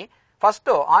ಇಲ್ಲಿ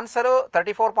first answer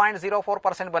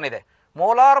 34.04% ಬಂದಿದೆ.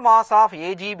 Molar mass of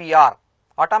AgBr,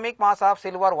 atomic mass of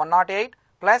silver 108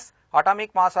 plus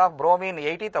atomic mass of bromine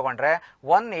 80 ತಗೊಂಡ್ರೆ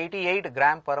 188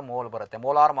 gram per mole ಬರುತ್ತೆ,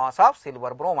 molar mass of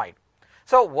silver bromide.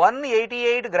 So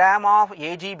 188 gram of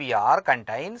AgBr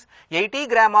contains 80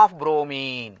 gram of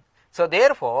bromine. So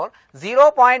therefore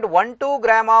 0.12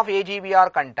 gram of AgBr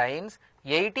contains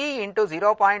 80 into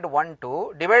 0.12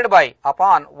 divided by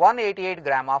upon 188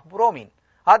 gram of bromine.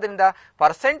 ಆದ್ದರಿಂದ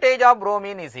percentage of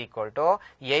bromine is equal to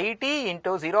 80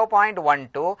 into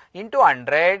 0.12 into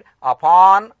 100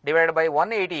 upon divided by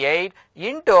 188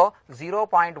 into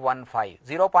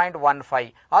 0.15.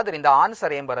 ಆದ್ದರಿಂದ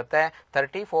answer ಏನು ಬರುತ್ತೆ,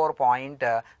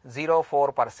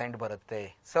 34.04% ಬರುತ್ತೆ.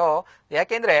 So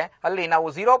ಯಾಕೆಂದ್ರೆ ಅಲ್ಲಿ ನಾವು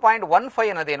 0.15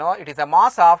 ಅನ್ನೋದೇನೋ it is a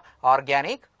mass of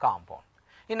organic compound.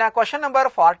 ಇನ್ನು question number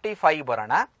 45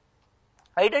 ಬರೋಣ.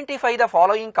 Identify the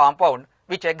following compound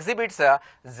which exhibits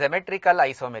symmetrical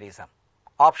isomerism.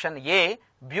 Option A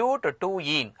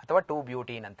but2ene ಅಥವಾ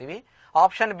 2-butene ಅಂತೀವಿ.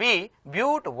 ಆಪ್ಷನ್ ಬಿ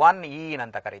but1ene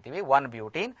ಅಂತ ಕರಿತೀವಿ,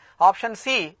 1-butene. Option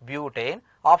C butane,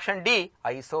 option D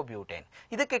ಐಸೋಬ್ಯೂಟೇನ್.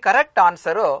 ಇದಕ್ಕೆ ಕರೆಕ್ಟ್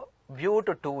ಆನ್ಸರ್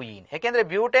but2ene. ಯಾಕೆಂದ್ರೆ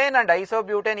butane and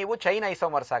ಐಸೋಬ್ಯೂಟೇನ್ ಇವು chain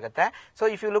isomers ಆಗುತ್ತೆ. So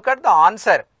if you look at the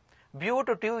answer,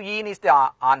 but2ene is the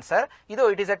answer.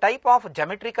 It is a type of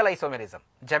geometrical isomerism.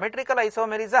 Geometrical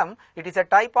isomerism, it is a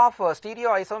type of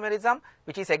stereoisomerism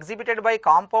which is exhibited by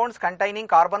compounds containing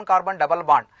carbon-carbon double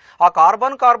bond. A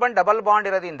carbon-carbon double bond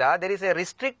iradinda there is a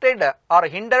restricted or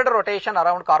hindered rotation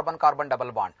around carbon-carbon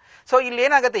double bond. So ಇಲ್ಲಿ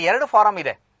ಏನಾಗುತ್ತೆ, ಎರಡು farm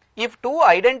ಇದೆ. If two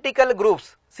identical groups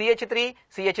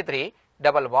CH3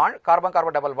 double bond,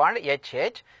 carbon-carbon double bond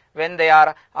HH, when they are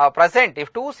present, if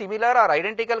two similar or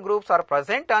identical groups are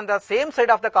present on the same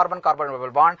side of the carbon-carbon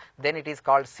double bond, then it is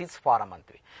called cis form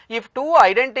antivi. If two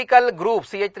identical groups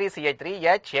CH3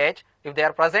 HH, if they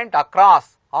are present across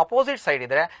opposite side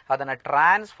idre adana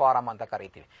trans form anta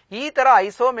ಕರೀತೀವಿ. ಈ ತರ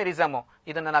isomerism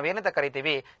ಇದನ್ನ ನಾವೇನಂತ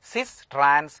ಕರೀತೀವಿ, cis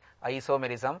trans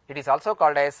isomerism. It is also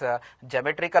called as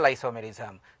geometrical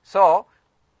isomerism. So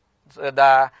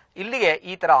ಇಲ್ಲಿಗೆ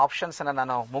ಈ ಥರ ಆಪ್ಷನ್ಸನ್ನು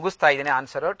ನಾನು ಮುಗಿಸ್ತಾ ಇದ್ದೀನಿ.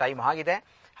 ಆನ್ಸರು ಟೈಮ್ ಆಗಿದೆ.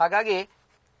 ಹಾಗಾಗಿ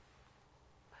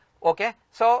okay,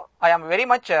 so I am very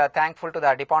much thankful to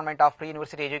the Department of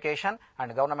Pre-University Education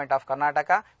and Government of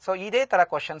Karnataka. So ಇದೇ ತರ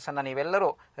ಕ್ವಶನ್ಸ್ ಅನ್ನು ನೀವೆಲ್ಲರೂ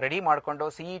ರೆಡಿ ಮಾಡಿಕೊಂಡು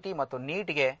CET ಮತ್ತು NEET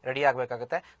ಗೆ ready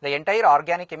ಆಗಬೇಕಾಗುತ್ತೆ. The entire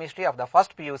organic chemistry of the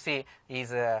first PUC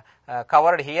is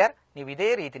covered here. ನೀವು ಇದೇ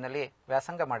ರೀತಿಯಲ್ಲಿ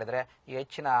ವ್ಯಾಸಂಗ ಮಾಡಿದರೆ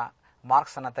ಹೆಚ್ಚಿನ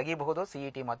ಮಾರ್ಕ್ಸ್ ಅನ್ನು ತೆಗಿಬಹುದು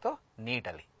CET ಮತ್ತು NEET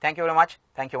ಅಲ್ಲಿ. Thank you very much.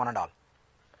 Thank you one and all.